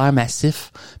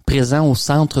supermassifs présents au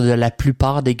centre de la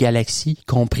plupart des galaxies, y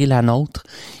compris la nôtre.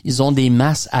 Ils ont des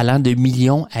masses allant de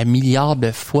millions à milliards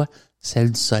de fois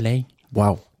celle du Soleil.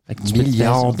 Wow.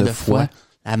 Milliards de fois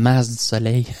la masse du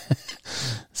Soleil.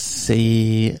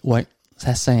 C'est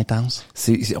assez intense.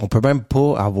 On peut même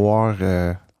pas avoir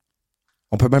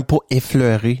on peut même pas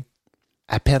effleurer,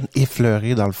 à peine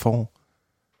effleurer dans le fond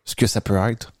ce que ça peut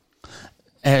être.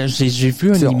 J'ai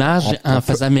vu une image en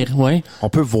faisant mes... Ouais. On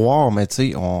peut voir, mais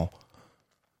tu sais, on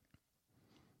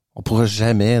pourra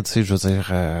jamais, tu sais, je veux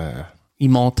dire... Il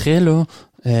montrait, là,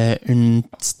 une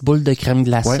petite boule de crème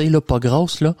glacée, là, pas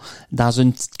grosse, là, dans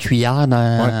une petite cuillère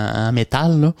en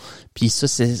métal, là. Puis ça,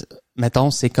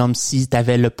 mettons, c'est comme si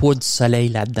t'avais le poids du soleil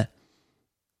là-dedans.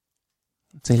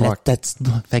 Tu sais, ta petite...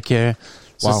 Fait que,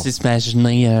 ça, c'est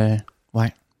s'imaginer,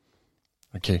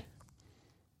 OK.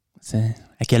 C'est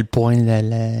à quel point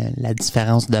la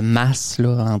différence de masse,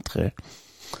 là, entre...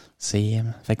 Fait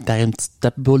que t'aurais une petite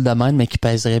boule de même, mais qui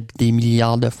pèserait des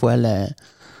milliards de fois le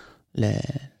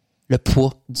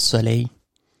poids du soleil.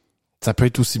 Ça peut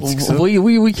être aussi petit que ça.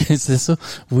 Oui, c'est ça.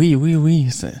 Oui.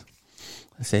 C'est...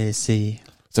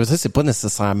 Ça veut dire que c'est pas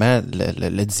nécessairement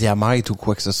le diamètre ou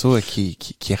quoi que ce soit qui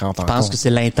rentre en compte. Je pense que c'est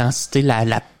l'intensité,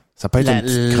 ça peut être une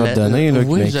petite crotte de nez, là.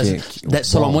 Oui,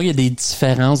 selon moi, il y a des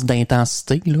différences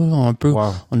d'intensité, là, un peu.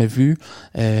 Wow. On a vu,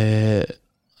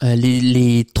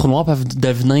 les trous noirs peuvent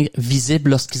devenir visibles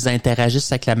lorsqu'ils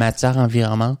interagissent avec la matière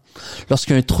environnante.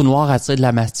 Lorsqu'un trou noir attire de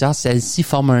la matière, celle-ci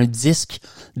forme un disque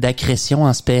d'accrétion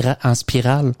en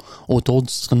spirale autour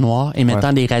du trou noir,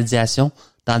 émettant des radiations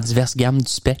dans diverses gammes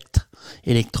du spectre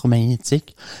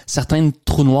électromagnétique. Certains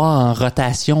trous noirs en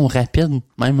rotation rapide,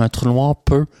 même un trou noir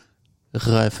peut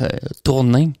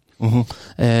tourner,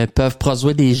 peuvent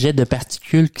produire des jets de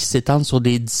particules qui s'étendent sur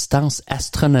des distances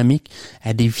astronomiques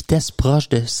à des vitesses proches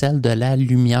de celles de la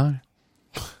lumière.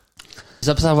 Les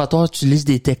observatoires utilisent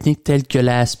des techniques telles que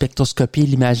la spectroscopie et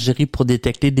l'imagerie pour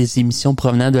détecter des émissions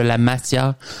provenant de la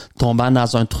matière tombant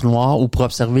dans un trou noir ou pour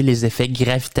observer les effets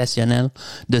gravitationnels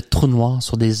de trous noirs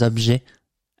sur des objets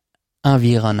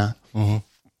environnants.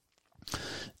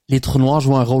 Les trous noirs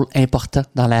jouent un rôle important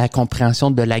dans la compréhension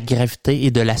de la gravité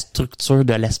et de la structure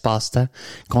de l'espace-temps,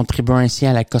 contribuant ainsi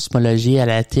à la cosmologie et à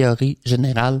la théorie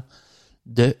générale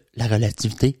de la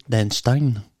relativité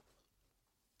d'Einstein.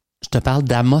 Je te parle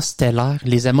d'amas stellaires.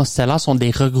 Les amas stellaires sont des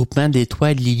regroupements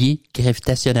d'étoiles liées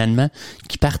gravitationnellement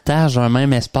qui partagent un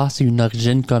même espace et une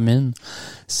origine commune.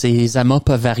 Ces amas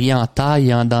peuvent varier en taille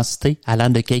et en densité,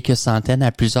 allant de quelques centaines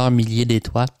à plusieurs milliers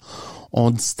d'étoiles. On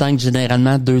distingue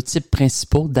généralement deux types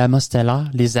principaux d'amas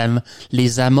stellaires,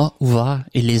 les amas ouverts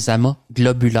et les amas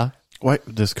globulaires. Oui,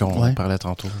 de ce qu'on parlait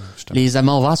tantôt. Justement. Les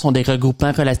amas ouverts sont des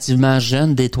regroupements relativement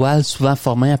jeunes d'étoiles, souvent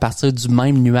formés à partir du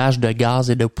même nuage de gaz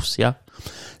et de poussière.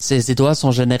 Ces étoiles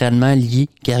sont généralement liées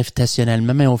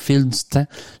gravitationnellement, mais au fil du temps,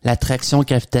 l'attraction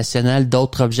gravitationnelle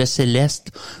d'autres objets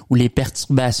célestes ou les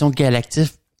perturbations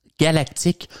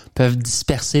galactiques peuvent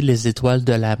disperser les étoiles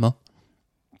de l'amas.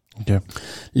 Okay.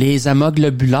 Les amas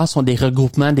globulaires sont des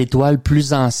regroupements d'étoiles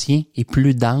plus anciens et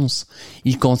plus denses.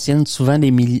 Ils contiennent souvent des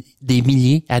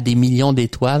milliers à des millions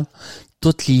d'étoiles,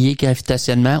 toutes liées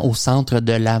gravitationnellement au centre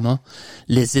de l'amas.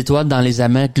 Les étoiles dans les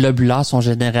amas globulaires sont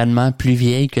généralement plus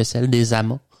vieilles que celles des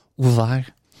amas ouverts.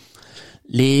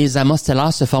 Les amas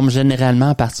stellaires se forment généralement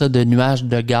à partir de nuages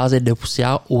de gaz et de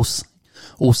poussière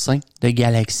au sein de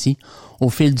galaxies. Au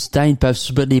fil du temps, ils peuvent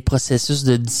subir des processus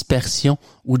de dispersion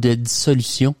ou de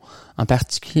dissolution, en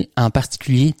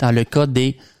particulier dans le cas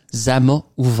des amas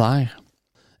ouverts.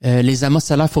 Les amas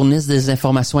stellaires fournissent des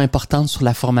informations importantes sur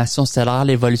la formation stellaire,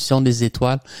 l'évolution des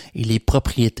étoiles et les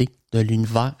propriétés de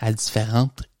l'univers à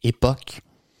différentes époques.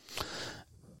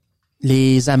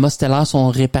 Les amas stellaires sont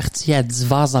répartis à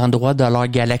divers endroits de leur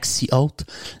galaxie hôte.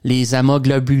 Les amas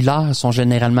globulaires sont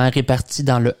généralement répartis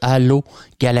dans le halo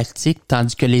galactique,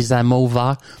 tandis que les amas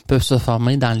ouverts peuvent se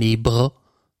former dans les bras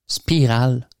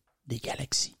spirales des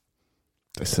galaxies.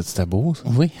 C'était beau, ça?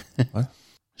 Oui. Ouais.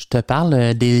 Je te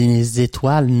parle des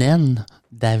étoiles naines,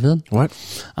 David. Ouais.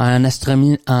 En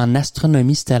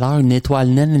astronomie stellaire, une étoile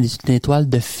naine est une étoile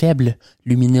de faible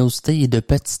luminosité et de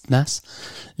petite masse.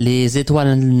 Les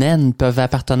étoiles naines peuvent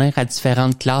appartenir à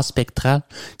différentes classes spectrales,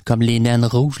 comme les naines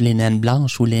rouges, les naines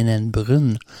blanches ou les naines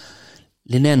brunes.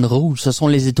 Les naines rouges, ce sont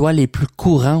les étoiles les plus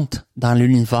courantes dans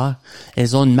l'univers.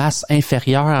 Elles ont une masse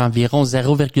inférieure à environ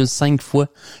 0,5 fois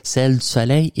celle du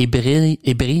Soleil et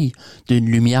brillent d'une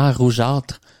lumière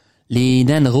rougeâtre. Les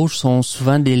naines rouges sont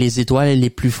souvent les étoiles les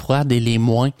plus froides et les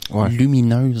moins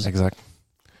lumineuses. Exact.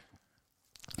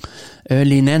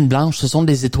 Les naines blanches, ce sont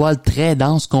des étoiles très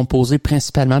denses composées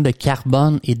principalement de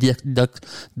carbone et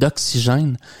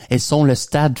d'oxygène. Elles sont le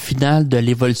stade final de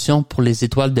l'évolution pour les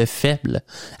étoiles de faible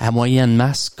à moyenne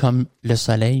masse comme le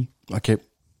Soleil. OK.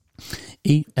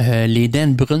 Et les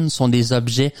naines brunes sont des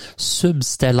objets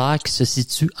substellaires qui se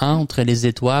situent entre les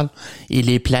étoiles et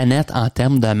les planètes en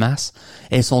termes de masse.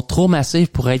 Elles sont trop massives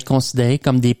pour être considérées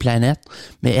comme des planètes,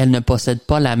 mais elles ne possèdent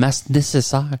pas la masse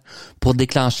nécessaire pour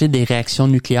déclencher des réactions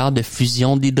nucléaires de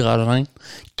fusion d'hydrogène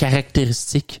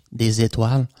caractéristiques des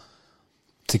étoiles.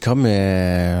 C'est comme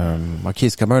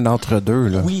c'est comme un entre-deux,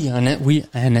 là. Oui,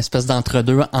 un espèce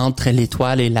d'entre-deux entre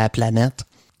l'étoile et la planète.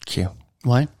 OK.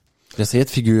 Ouais. J'essayais de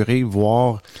figurer,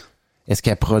 voir est-ce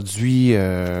qu'elle produit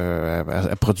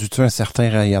un certain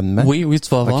rayonnement? Oui, tu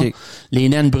vas voir. Les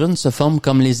naines brunes se forment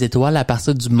comme les étoiles à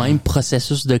partir du même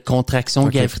processus de contraction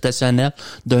gravitationnelle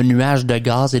d'un nuage de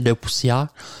gaz et de poussière.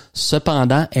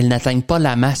 Cependant, elles n'atteignent pas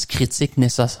la masse critique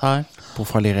nécessaire Pour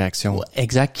faire les réactions.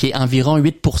 Exact, qui est environ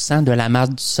 8% de la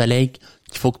masse du Soleil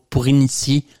qu'il faut pour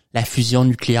initier la fusion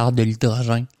nucléaire de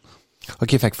l'hydrogène.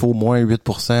 OK, fait qu'il faut au moins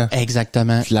 8%.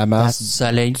 Exactement. Puis la masse du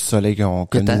Soleil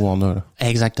que nous, on a. Là.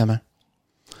 Exactement.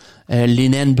 Les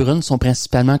naines brunes sont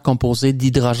principalement composées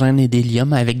d'hydrogène et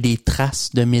d'hélium avec des traces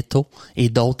de métaux et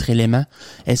d'autres éléments.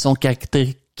 Elles sont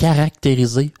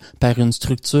caractérisées par une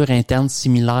structure interne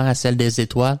similaire à celle des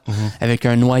étoiles, avec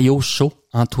un noyau chaud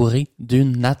entouré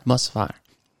d'une atmosphère.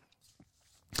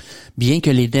 Bien que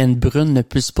les naines brunes ne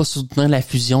puissent pas soutenir la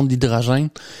fusion d'hydrogène,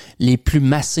 les plus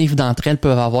massives d'entre elles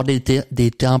peuvent avoir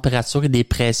des températures et des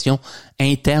pressions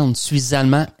internes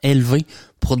suffisamment élevées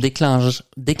pour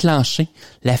déclencher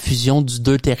la fusion du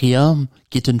deutérium,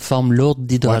 qui est une forme lourde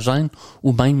d'hydrogène,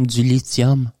 ou même du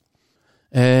lithium.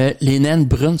 Les naines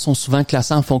brunes sont souvent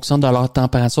classées en fonction de leur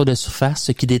température de surface,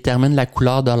 ce qui détermine la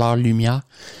couleur de leur lumière.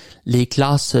 Les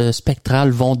classes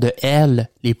spectrales vont de L,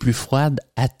 les plus froides,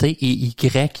 à T et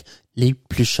Y, les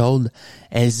plus chaudes.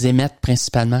 Elles émettent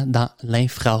principalement dans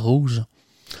l'infrarouge.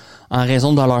 En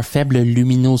raison de leur faible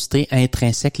luminosité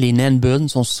intrinsèque, les naines brunes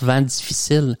sont souvent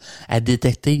difficiles à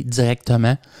détecter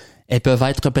directement. Elles peuvent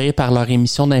être repérées par leur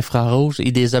émission d'infrarouge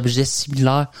et des objets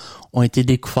similaires ont été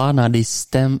découverts dans des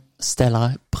systèmes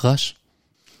stellaires proches.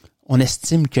 On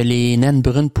estime que les naines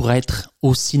brunes pourraient être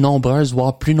aussi nombreuses,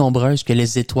 voire plus nombreuses que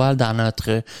les étoiles dans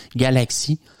notre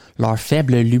galaxie. Leur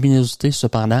faible luminosité,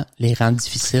 cependant, les rend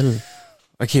difficiles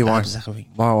à observer.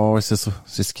 Ouais, c'est ça.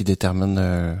 C'est ce qui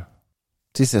détermine...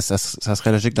 Tu sais, ça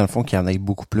serait logique, dans le fond, qu'il y en ait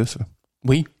beaucoup plus. Là.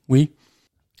 Oui.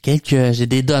 J'ai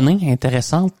des données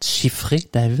intéressantes, chiffrées,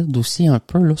 David, aussi un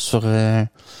peu là sur le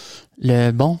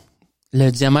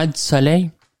diamètre du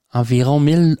Soleil, environ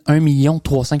 1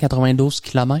 392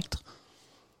 km.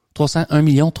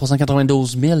 1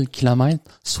 392 000 km,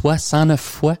 soit 109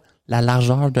 fois la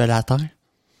largeur de la Terre.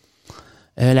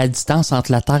 La distance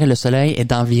entre la Terre et le Soleil est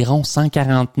d'environ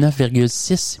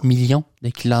 149,6 millions de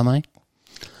kilomètres.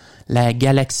 La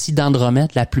galaxie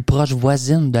d'Andromède, la plus proche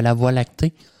voisine de la Voie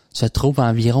lactée, se trouve à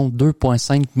environ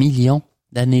 2,5 millions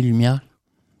d'années-lumière.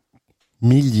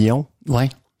 Millions? Ouais,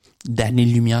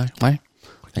 d'années-lumière, ouais.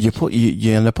 Il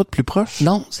y en a pas de plus proche?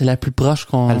 Non, c'est la plus proche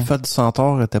qu'on... Alpha du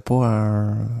Centaure était pas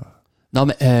un... Non,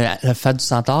 mais Alpha du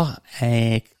Centaure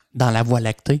est dans la Voie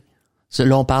lactée.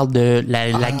 Là, on parle de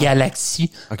la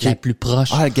galaxie la plus proche.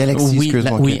 Ah, la galaxie,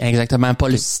 excuse-moi. Oui, exactement, pas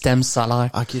le système solaire.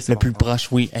 Le plus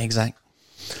proche, oui, exact.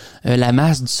 La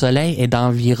masse du Soleil est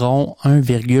d'environ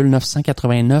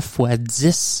 1,989 fois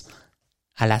 10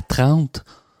 à la 30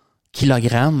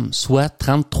 kg, soit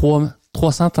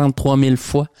 333 000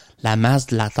 fois la masse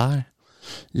de la Terre.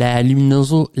 La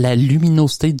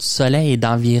luminosité du Soleil est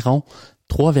d'environ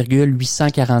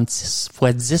 3,846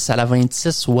 fois 10 à la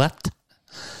 26 watts,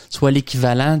 soit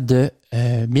l'équivalent de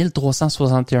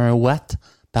 1361 watts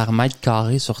par mètre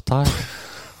carré sur Terre.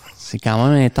 C'est quand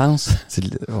même intense. C'est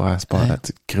pas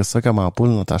tu crées ça comme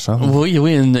ampoule dans ta chambre. Oui,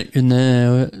 une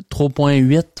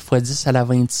 3.8 fois 10 à la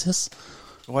 26.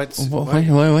 Oui.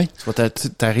 Oui.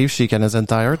 T'arrives chez Canadian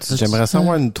Tire, j'aimerais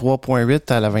savoir une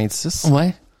 3.8 à la 26.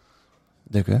 Ouais.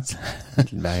 De quoi?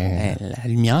 La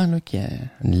lumière, là, qui est...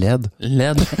 Une LED.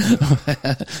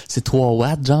 C'est 3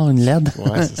 watts, genre, une LED.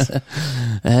 Ouais, c'est ça.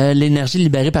 L'énergie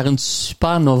libérée par une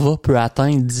supernova peut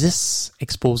atteindre 10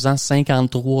 exposant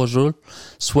 53 joules,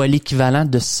 soit l'équivalent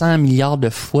de 100 milliards de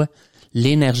fois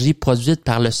l'énergie produite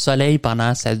par le Soleil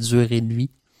pendant sa durée de vie.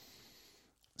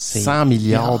 C'est 100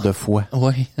 milliards de fois.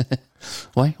 Oui.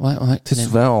 Ouais. Tu sais,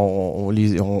 souvent, on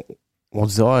dit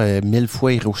 1000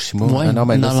 fois Hiroshima. Ouais, non,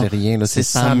 c'est rien. Là, c'est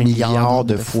 100 milliards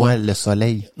de fois le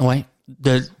Soleil. Oui,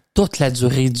 de toute la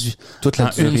durée une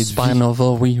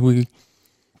supernova, oui.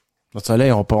 Le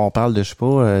Soleil, on parle de, je sais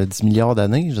pas, 10 milliards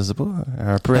d'années, je sais pas.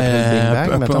 Un peu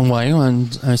après le Big Bang, ouais,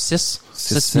 un 6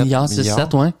 milliards,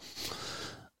 7, ouais.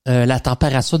 La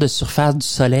température de surface du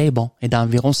Soleil, est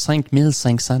d'environ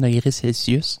 5500 degrés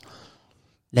Celsius.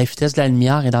 La vitesse de la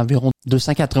lumière est d'environ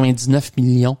 299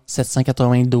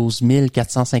 792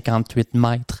 458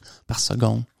 mètres par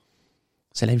seconde.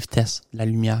 C'est la vitesse de la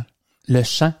lumière. Le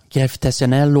champ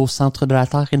gravitationnel au centre de la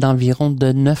Terre est d'environ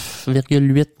de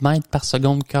 9,8 mètres par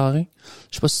seconde carré.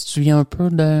 Je sais pas si tu te souviens un peu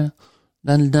dans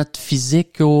notre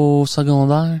physique au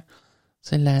secondaire.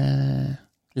 C'est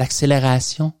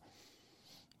l'accélération.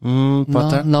 Non,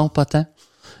 pas tant.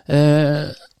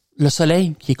 Le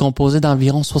Soleil, qui est composé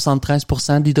d'environ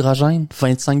 73% d'hydrogène,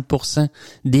 25%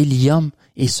 d'hélium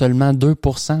et seulement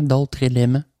 2% d'autres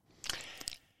éléments.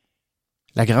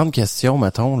 La grande question,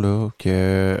 mettons, là,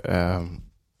 que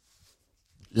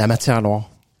la matière noire.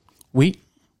 Oui.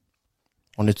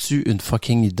 On a-tu une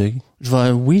fucking idée?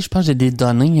 Oui, je pense que j'ai des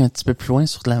données un petit peu plus loin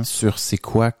sur Sur c'est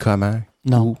quoi, comment?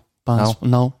 Non. Où?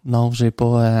 Non, j'ai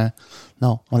pas...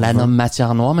 non, on la nomme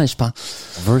matière noire, mais je pense...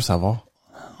 On veut savoir.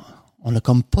 On a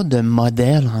comme pas de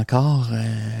modèle encore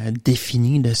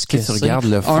défini de ce que c'est. Tu regardes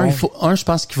le fond. Je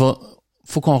pense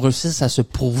faut qu'on réussisse à se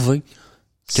prouver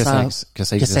que ça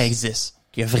existe.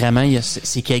 Que vraiment,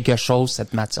 c'est quelque chose,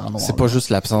 cette matière noire. C'est pas juste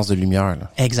l'absence de lumière,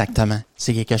 là. Exactement.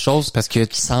 C'est quelque chose qui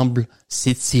semble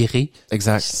s'étirer.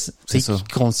 Exact. C'est ça. Qui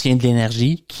contient de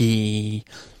l'énergie,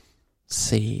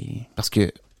 c'est... Parce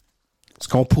que ce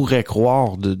qu'on pourrait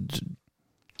croire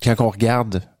quand on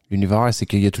regarde l'univers, c'est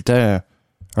qu'il y a tout le temps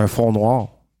un fond noir.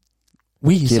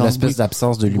 Oui, qui est l'espèce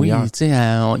d'absence de lumière. Oui, tu sais,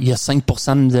 il y a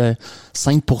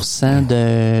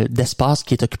 5% d'espace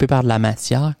qui est occupé par de la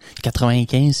matière,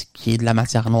 95 qui est de la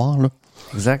matière noire, là.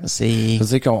 Exact. C'est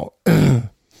c'est quand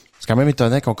même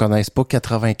étonnant qu'on connaisse pas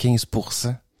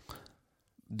 95%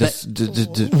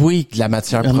 de la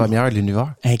matière première de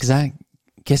l'univers. Exact.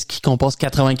 Qu'est-ce qui compose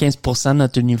 95% de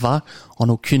notre univers? On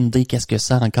n'a aucune idée qu'est-ce que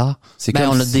c'est encore.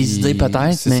 On a des idées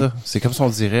peut-être, c'est ça. C'est comme si on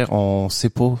dirait, on sait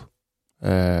pas.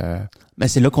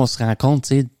 C'est là qu'on se rend compte,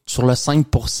 tu sais, sur le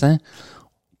 5%,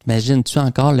 imagines-tu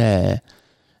encore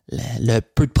le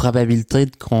peu de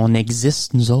probabilité qu'on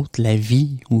existe, nous autres, la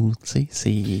vie, ou, tu sais,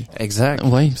 c'est... Exact.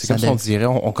 Oui. C'est comme si on dirait,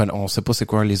 on sait pas c'est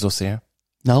quoi les océans.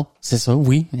 Non, c'est ça,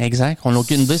 oui, exact. On n'a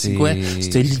aucune idée c'est quoi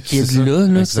ce liquide-là,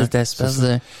 là, cette espèce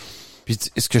de... Puis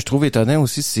ce que je trouve étonnant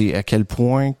aussi, c'est à quel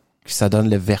point ça donne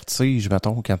le vertige,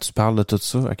 mettons, quand tu parles de tout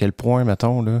ça, à quel point,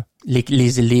 mettons, là...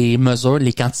 Les mesures,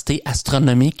 les quantités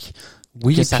astronomiques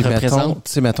que ça représente.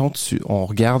 Tu sais, mettons, on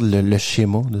regarde le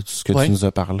schéma de tout ce que tu nous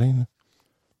as parlé, là.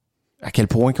 À quel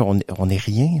point on est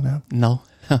rien, man. Non.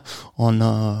 On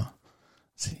a...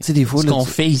 Tu sais, des fois, ce qu'on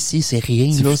fait ici, c'est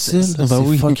rien. C'est là, futile.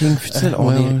 C'est fucking futile.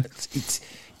 Tu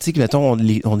sais que, mettons,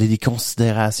 on est des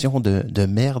considérations de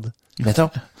merde. Mettons.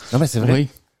 Non, mais c'est vrai. Oui.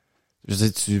 Je veux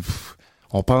dire,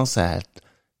 on pense à...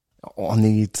 On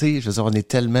est, tu sais, je veux dire, on est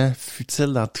tellement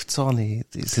futile dans tout ça.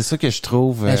 C'est ça que je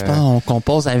trouve... Je pense qu'on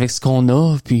compose avec ce qu'on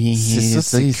a, puis... C'est ça,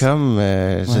 c'est comme...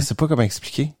 Je sais pas comment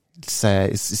expliquer.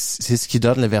 C'est ce qui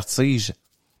donne le vertige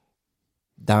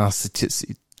dans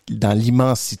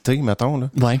l'immensité, mettons, là.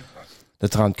 Ouais. De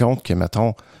te rendre compte que,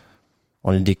 mettons,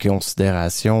 on a des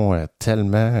considérations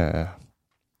tellement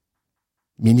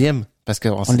minimes. Parce que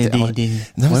on est on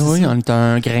est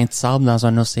un grain de sable dans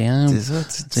un océan. C'est ça,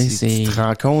 tu te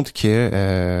rends compte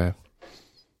que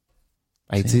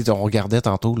on regardait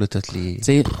tantôt là toutes les... Tu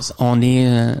sais, on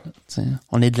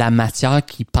est de la matière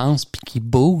qui pense puis qui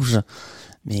bouge.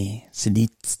 Mais c'est des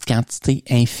petites quantités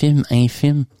infimes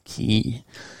qui,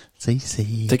 tu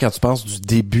sais, quand tu penses du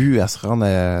début à se rendre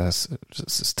à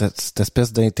cette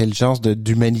espèce d'intelligence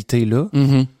d'humanité-là,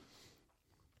 mm-hmm.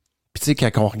 Puis tu sais,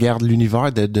 quand on regarde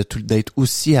l'univers, d'être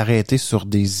aussi arrêté sur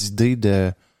des idées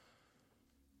de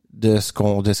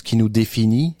ce qui nous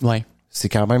définit, c'est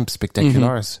quand même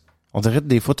spectaculaire. Mm-hmm. On dirait que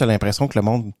des fois, t'as l'impression que le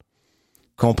monde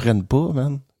comprenne pas,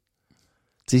 man.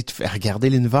 Tu sais, tu fais regarder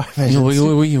l'univers.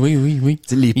 Oui.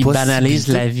 Ils banalisent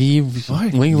la vie.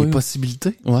 Les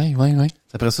possibilités. Oui.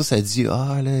 Après ça dit,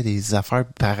 là, les affaires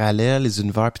parallèles, les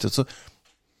univers, puis tout ça.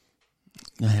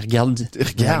 Regarde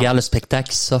le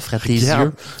spectacle qui s'offre à tes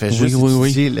yeux. Fais juste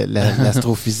étudier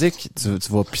l'astrophysique, tu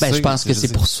vas pisser. Je pense que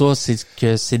c'est pour ça, c'est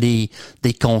que c'est des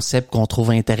concepts qu'on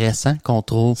trouve intéressants, qu'on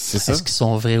trouve, est-ce qu'ils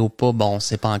sont vrais ou pas? Bon, on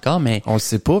sait pas encore, mais... On le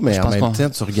sait pas, mais en même temps,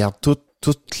 tu regardes toutes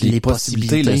les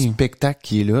possibilités, le spectacle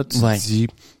qui est là, tu te dis...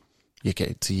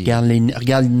 Regarde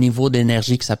le niveau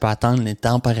d'énergie que ça peut atteindre, les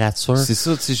températures,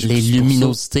 les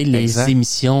luminosités, les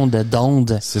émissions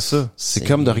d'ondes. C'est ça. C'est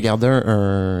comme de regarder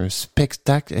un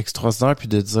spectacle extraordinaire puis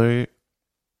de dire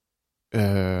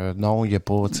non, il y a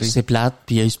pas, tu sais. C'est plate,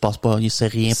 puis il se passe pas, il sait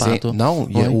rien partout. Non,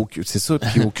 il y a c'est ça,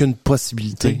 puis il y a aucune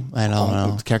possibilité.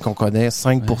 Alors, quand on connaît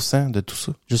 5% de tout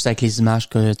ça. Juste avec les images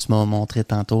que tu m'as montrées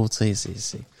tantôt, tu sais,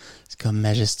 c'est comme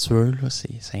majestueux, là, c'est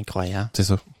incroyable. C'est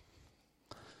ça.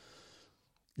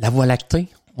 La Voie lactée,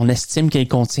 on estime qu'elle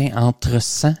contient entre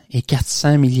 100 et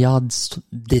 400 milliards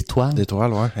d'étoiles.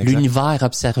 D'étoiles, ouais. Exact. L'univers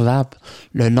observable,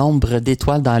 le nombre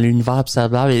d'étoiles dans l'univers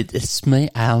observable est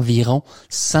estimé à environ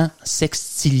 100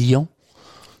 sextillions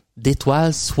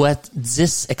d'étoiles, soit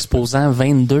 10 exposant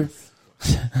 22.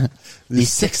 Les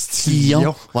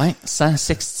sextillions. Ouais, 100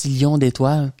 sextillions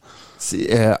d'étoiles.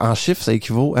 En chiffres, ça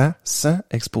équivaut à 100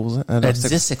 exposants.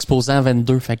 10 exposant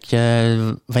 22, fait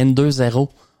que 22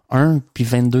 zéros. 1 puis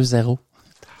 22 zéros.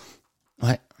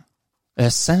 Ouais.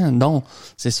 100, non.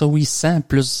 C'est ça, oui, 100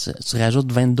 plus, tu rajoutes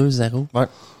 22 zéros. Ouais.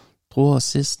 3,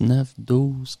 6, 9,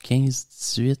 12, 15,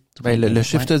 18. Le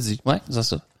chiffre te dit. Ouais, c'est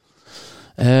ça.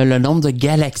 Le nombre de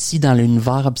galaxies dans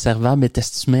l'univers observable est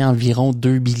estimé à environ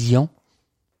 2 billions.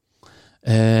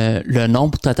 Le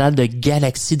nombre total de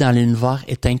galaxies dans l'univers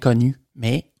est inconnu,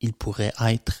 mais il pourrait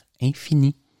être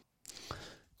infini.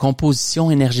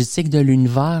 Composition énergétique de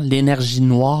l'univers, l'énergie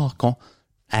noire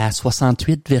à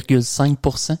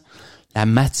 68,5%, la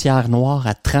matière noire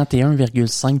à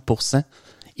 31,5%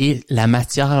 et la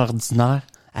matière ordinaire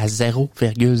à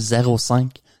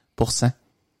 0,05%.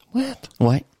 What?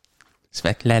 Ouais. Ça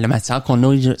fait que la matière qu'on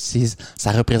a,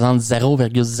 ça représente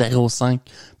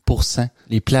 0,05%.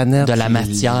 Les planètes, de la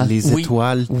matière, les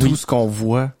étoiles, tout ce qu'on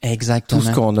voit, exactement, tout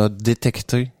ce qu'on a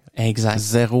détecté, exact,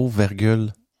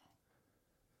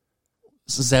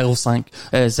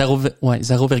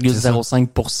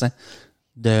 0,05%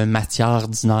 de matière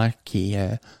ordinaire qui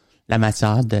est la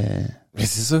matière de... Mais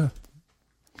c'est ça.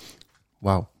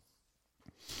 Wow.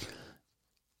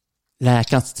 La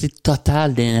quantité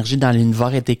totale d'énergie dans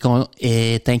l'univers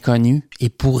est inconnue et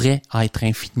pourrait être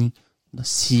infinie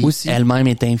si elle-même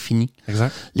est infinie.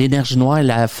 Exact. L'énergie noire est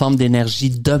la forme d'énergie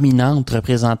dominante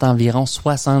représentant environ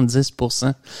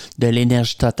 70% de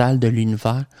l'énergie totale de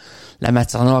l'univers. La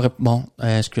matière noire,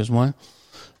 excuse-moi.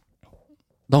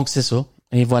 Donc, c'est ça.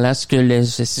 Et voilà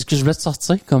c'est ce que je voulais te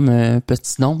sortir comme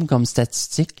petit nombre, comme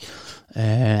statistique.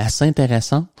 Assez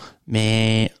intéressant.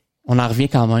 Mais on en revient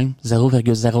quand même.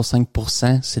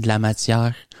 0,05%, c'est de la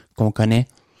matière qu'on connaît.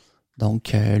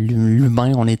 Donc,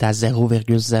 l'humain, on est à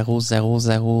 0,000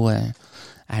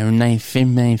 à une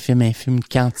infime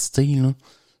quantité, là.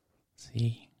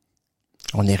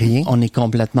 On est rien. On est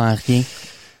complètement rien.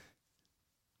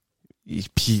 Et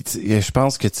puis, je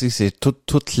pense que, tu sais, c'est tout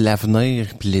l'avenir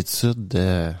puis l'étude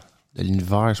de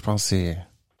l'univers, je pense que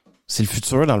c'est le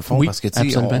futur, dans le fond, parce que, tu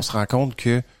sais, on se rend compte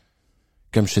que,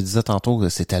 comme je te disais tantôt,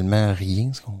 c'est tellement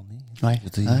rien, ce qu'on est.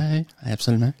 Ouais,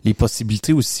 absolument. Les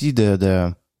possibilités aussi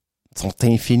sont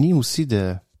infinies aussi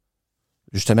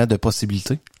justement, de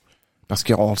possibilités. Parce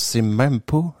qu'on ne sait même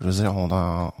pas, je veux dire,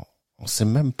 on sait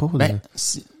même pas.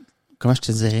 Comment je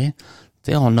te dirais?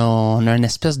 Tu sais, on a une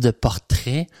espèce de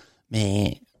portrait,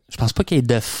 mais je pense pas qu'il y ait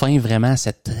de fin vraiment à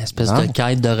cette espèce de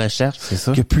quête de recherche. C'est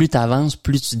ça. Que plus t'avances,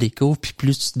 plus tu découvres, puis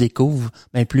plus tu découvres,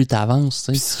 plus t'avances.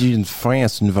 Puis s'il y a une fin à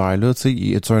cet univers-là, tu sais,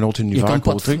 y a-tu un autre univers à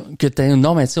côté?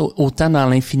 Non, mais tu sais, autant dans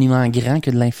l'infiniment grand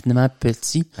que de l'infiniment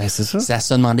petit. C'est ça. C'est à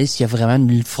se demander s'il y a vraiment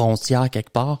une frontière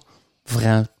quelque part.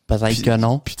 Vraiment, peut-être que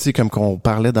non. Puis tu sais, comme qu'on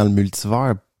parlait dans le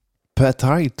multivers,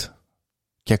 peut-être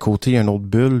qu'à côté, il y a une autre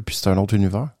bulle, puis c'est un autre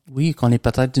univers. Oui, qu'on est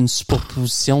peut-être une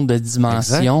superposition de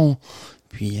dimensions. Exact.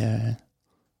 Puis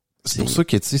c'est pour ça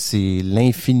que tu sais, c'est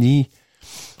l'infini.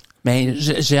 Mais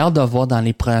j'ai hâte de voir dans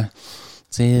les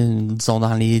disons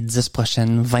dans les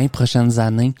 20 prochaines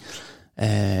années,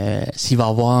 s'il va y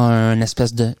avoir une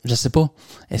espèce de, je sais pas,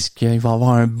 est-ce qu'il va y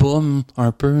avoir un boom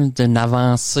un peu d'une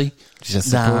avancée je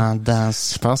sais pas.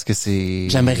 Je pense que c'est.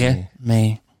 J'aimerais,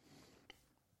 mais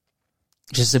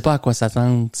je sais pas à quoi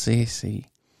s'attendre, tu sais,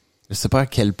 je sais pas à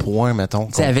quel point, mettons.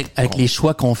 Tu sais, avec les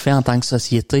choix qu'on fait en tant que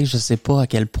société, je sais pas à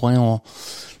quel point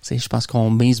tu sais, je pense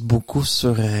qu'on mise beaucoup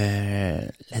sur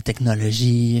la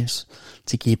technologie, tu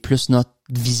sais, qui est plus notre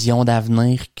vision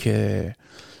d'avenir que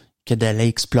d'aller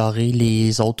explorer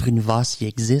les autres univers s'ils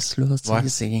existent, là. Tu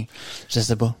sais, je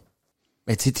sais pas.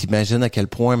 Mais tu sais, t'imagines à quel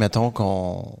point, mettons,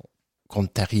 qu'on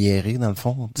est arriéré, dans le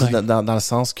fond. Tu sais, dans le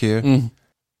sens que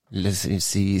c'est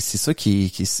ça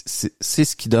c'est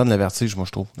ce qui donne le vertige, moi,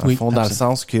 je trouve. Dans le fond, dans le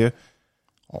sens que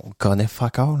on connaît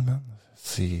fuck all, man.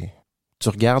 Tu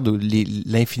regardes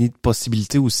l'infini de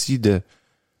possibilités aussi de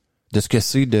ce que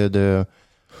c'est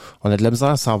on a de la misère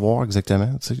à savoir exactement,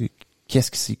 tu sais,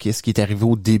 qu'est-ce qui est arrivé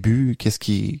au début, qu'est-ce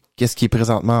qui est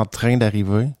présentement en train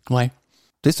d'arriver. Ouais.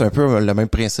 Tu sais, c'est un peu le même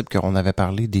principe qu'on avait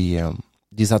parlé des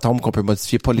atomes qu'on peut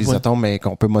modifier, pas les atomes, mais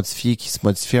qu'on peut modifier, qui se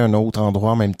modifient à un autre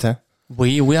endroit en même temps.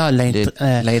 Oui,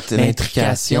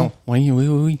 l'intrication.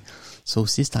 Oui. Ça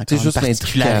aussi, c'est encore une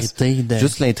particularité de...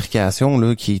 Juste l'intrication,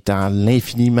 là, qui est en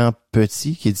l'infiniment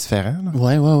petit, qui est différent.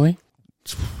 Oui.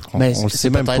 On le sait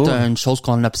même pas. C'est peut-être une chose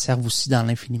qu'on observe aussi dans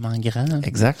l'infiniment grand. Là.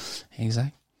 Exact.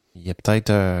 Il y a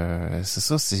peut-être... c'est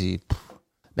ça, c'est...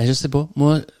 je sais pas.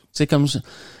 Moi, tu sais, comme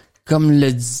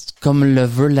le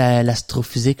veut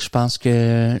l'astrophysique, je pense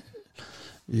que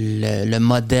le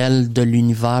modèle de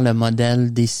l'univers, le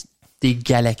modèle des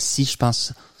galaxies, je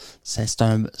pense... C'est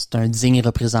un digne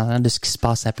représentant de ce qui se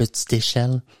passe à petite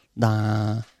échelle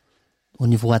au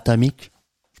niveau atomique.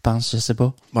 Je pense, je sais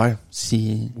pas. Ouais.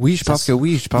 Oui, je pense que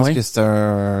oui. Je pense que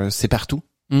c'est partout.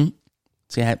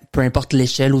 Peu importe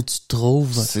l'échelle où tu te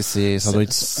trouves. Ça doit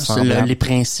être les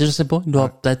principes, je sais pas. Il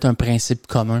doit peut-être un principe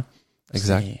commun.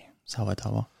 Exact. Ça va être à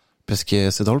voir. Parce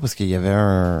que c'est drôle parce qu'il y avait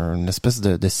une espèce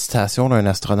de citation d'un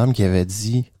astronome qui avait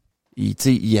dit. Il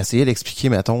essayait d'expliquer,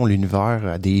 mettons, l'univers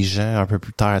à des gens un peu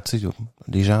plus tard, tu sais,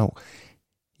 des gens.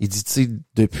 Il dit, tu sais,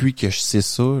 depuis que je sais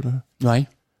ça, là,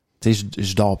 tu sais,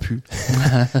 je dors plus.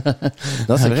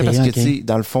 Non, c'est vrai parce que, tu sais,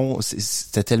 dans le fond,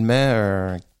 c'était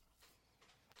tellement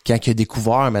quand il a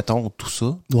découvert, mettons, tout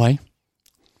ça.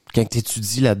 Quand tu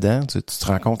étudies là-dedans, tu te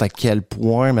rends compte à quel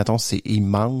point, mettons, c'est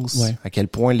immense, à quel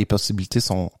point les possibilités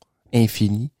sont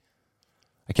infinies,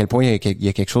 à quel point il y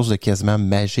a quelque chose de quasiment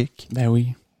magique. Ben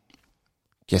oui.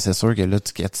 Que c'est sûr que là,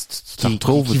 tu te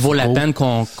retrouves... Qui vaut la peine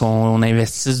qu'on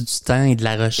investisse du temps et de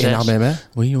la recherche. Énormément.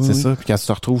 Oui. C'est ça. Puis quand tu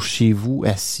te retrouves chez vous,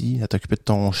 assis, à t'occuper de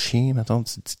ton chien, mettons,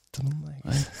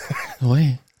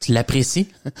 Oui. Tu l'apprécies?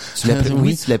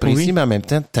 Oui, tu l'apprécies, mais en même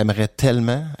temps, t'aimerais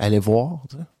tellement aller voir.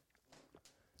 Tu sais.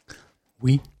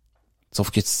 Oui.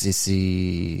 Sauf que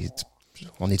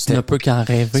on est ne peut qu'en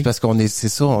rêver. C'est parce qu'on est... C'est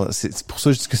ça. C'est pour ça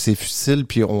que je dis que c'est futile,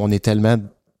 puis on est tellement... Tu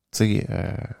sais...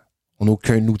 on n'a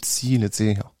aucun outil, là, tu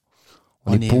sais.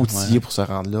 On est pas outillé pour se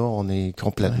rendre là. On est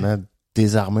complètement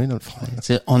désarmé, dans le fond.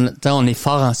 On est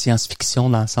fort en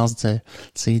science-fiction dans le sens de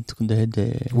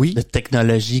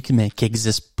technologie, mais qui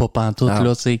n'existe pas pantoute,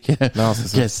 là, tu sais. Non, c'est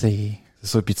ça. C'est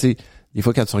ça. Puis, tu sais, des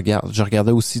fois, quand tu regardes, je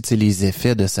regardais aussi, tu sais, les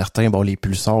effets de certains, bon, les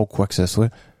pulsars ou quoi que ce soit.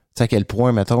 Tu sais à quel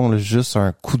point, mettons, là, juste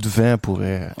un coup de vent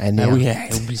pourrait anéantir. Ah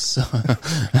oui, oublie ça.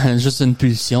 Juste une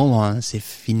pulsion, hein, c'est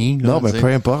fini. Là, non, mais peu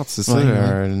importe, c'est ça.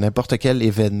 N'importe quel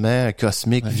événement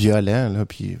cosmique violent, là,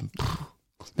 puis...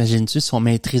 Imagine-tu si on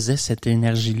maîtrisait cette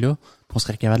énergie-là, on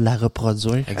serait capable de la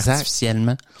reproduire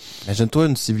artificiellement. Imagine-toi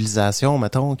une civilisation,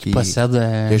 mettons, qui possède... qui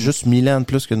a juste 1000 ans de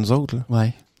plus que nous autres. Là.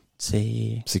 Ouais.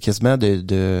 C'est quasiment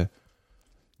de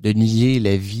nier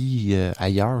la vie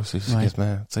ailleurs. C'est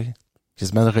quasiment, tu sais,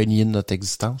 quasiment de renier notre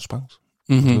existence, je pense.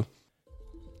 Mm-hmm.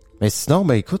 Mais sinon,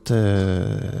 ben écoute,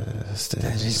 le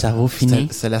cerveau fini.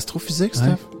 C'est l'astrophysique, Steph?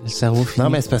 Ouais, le cerveau fini. Non,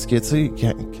 mais c'est parce que, tu sais,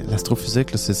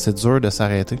 l'astrophysique, là, c'est dur de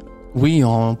s'arrêter. Oui,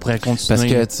 on pourrait continuer. Parce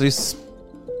que, tu sais,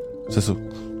 c'est ça.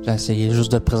 J'ai essayé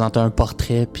juste de présenter un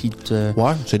portrait, puis de...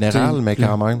 Ouais, général, mais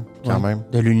quand même.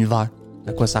 De l'univers.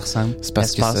 De quoi ça ressemble. C'est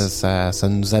parce que ça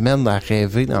nous amène à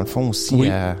rêver, dans le fond, aussi. Oui,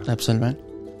 absolument.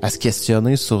 À se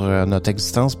questionner sur notre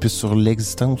existence, puis sur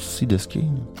l'existence aussi de ce qui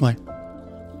est. Ouais.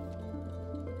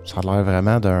 Ça a l'air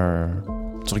vraiment d'un...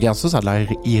 Tu regardes ça, ça a l'air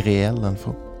irréel, dans le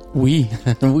fond. Oui,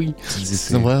 oui.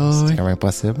 C'est quand même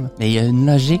possible. Mais il y a une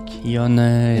logique. Il y a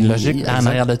une logique en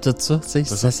arrière de tout ça. Tu sais,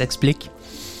 ça s'explique.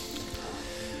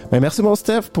 Ben, merci, mon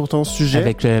Steph, pour ton sujet.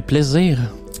 Avec plaisir.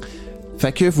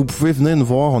 Fait que vous pouvez venir nous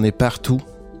voir, on est partout.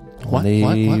 On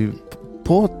est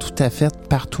pas tout à fait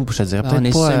partout, je te dirais. Peut-être on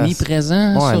est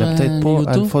semi-présent sur on est peut-être pas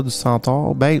YouTube. Alpha du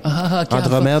Centaure. Ben,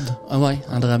 Andromède.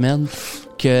 Andromède.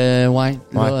 Que,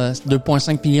 là,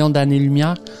 2,5 millions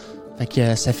d'années-lumière. Fait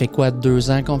que ça fait quoi, 2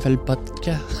 ans qu'on fait le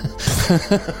podcast?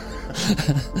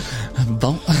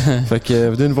 Bon. Fait que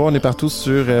venez nous voir, on est partout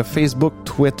sur Facebook,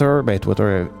 Twitter,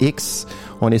 Twitter X.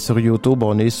 On est sur YouTube,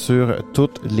 on est sur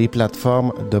toutes les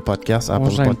plateformes de podcasts,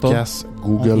 Apple Podcasts,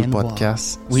 Google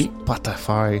Podcasts,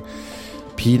 Spotify.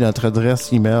 Puis notre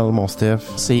adresse email, mon Steph,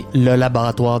 c'est le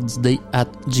laboratoire d'idées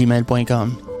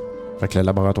 @gmail.com. Fait que le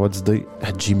laboratoire d'idées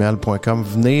 @gmail.com.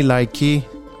 Venez liker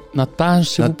notre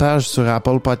page sur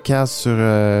Apple Podcasts, sur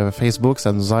Facebook,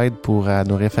 ça nous aide pour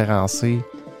nous référencer.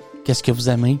 Qu'est-ce que vous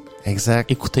aimez? Exact.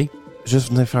 Écoutez.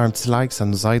 Juste venir faire un petit like, ça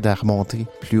nous aide à remonter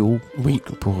plus haut. Oui.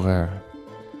 Pour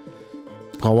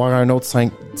avoir un autre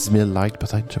 5-10 000 likes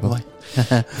peut-être, je sais pas.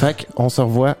 Ouais. Fait qu'on se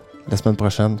revoit la semaine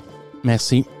prochaine.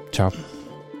 Merci. Ciao.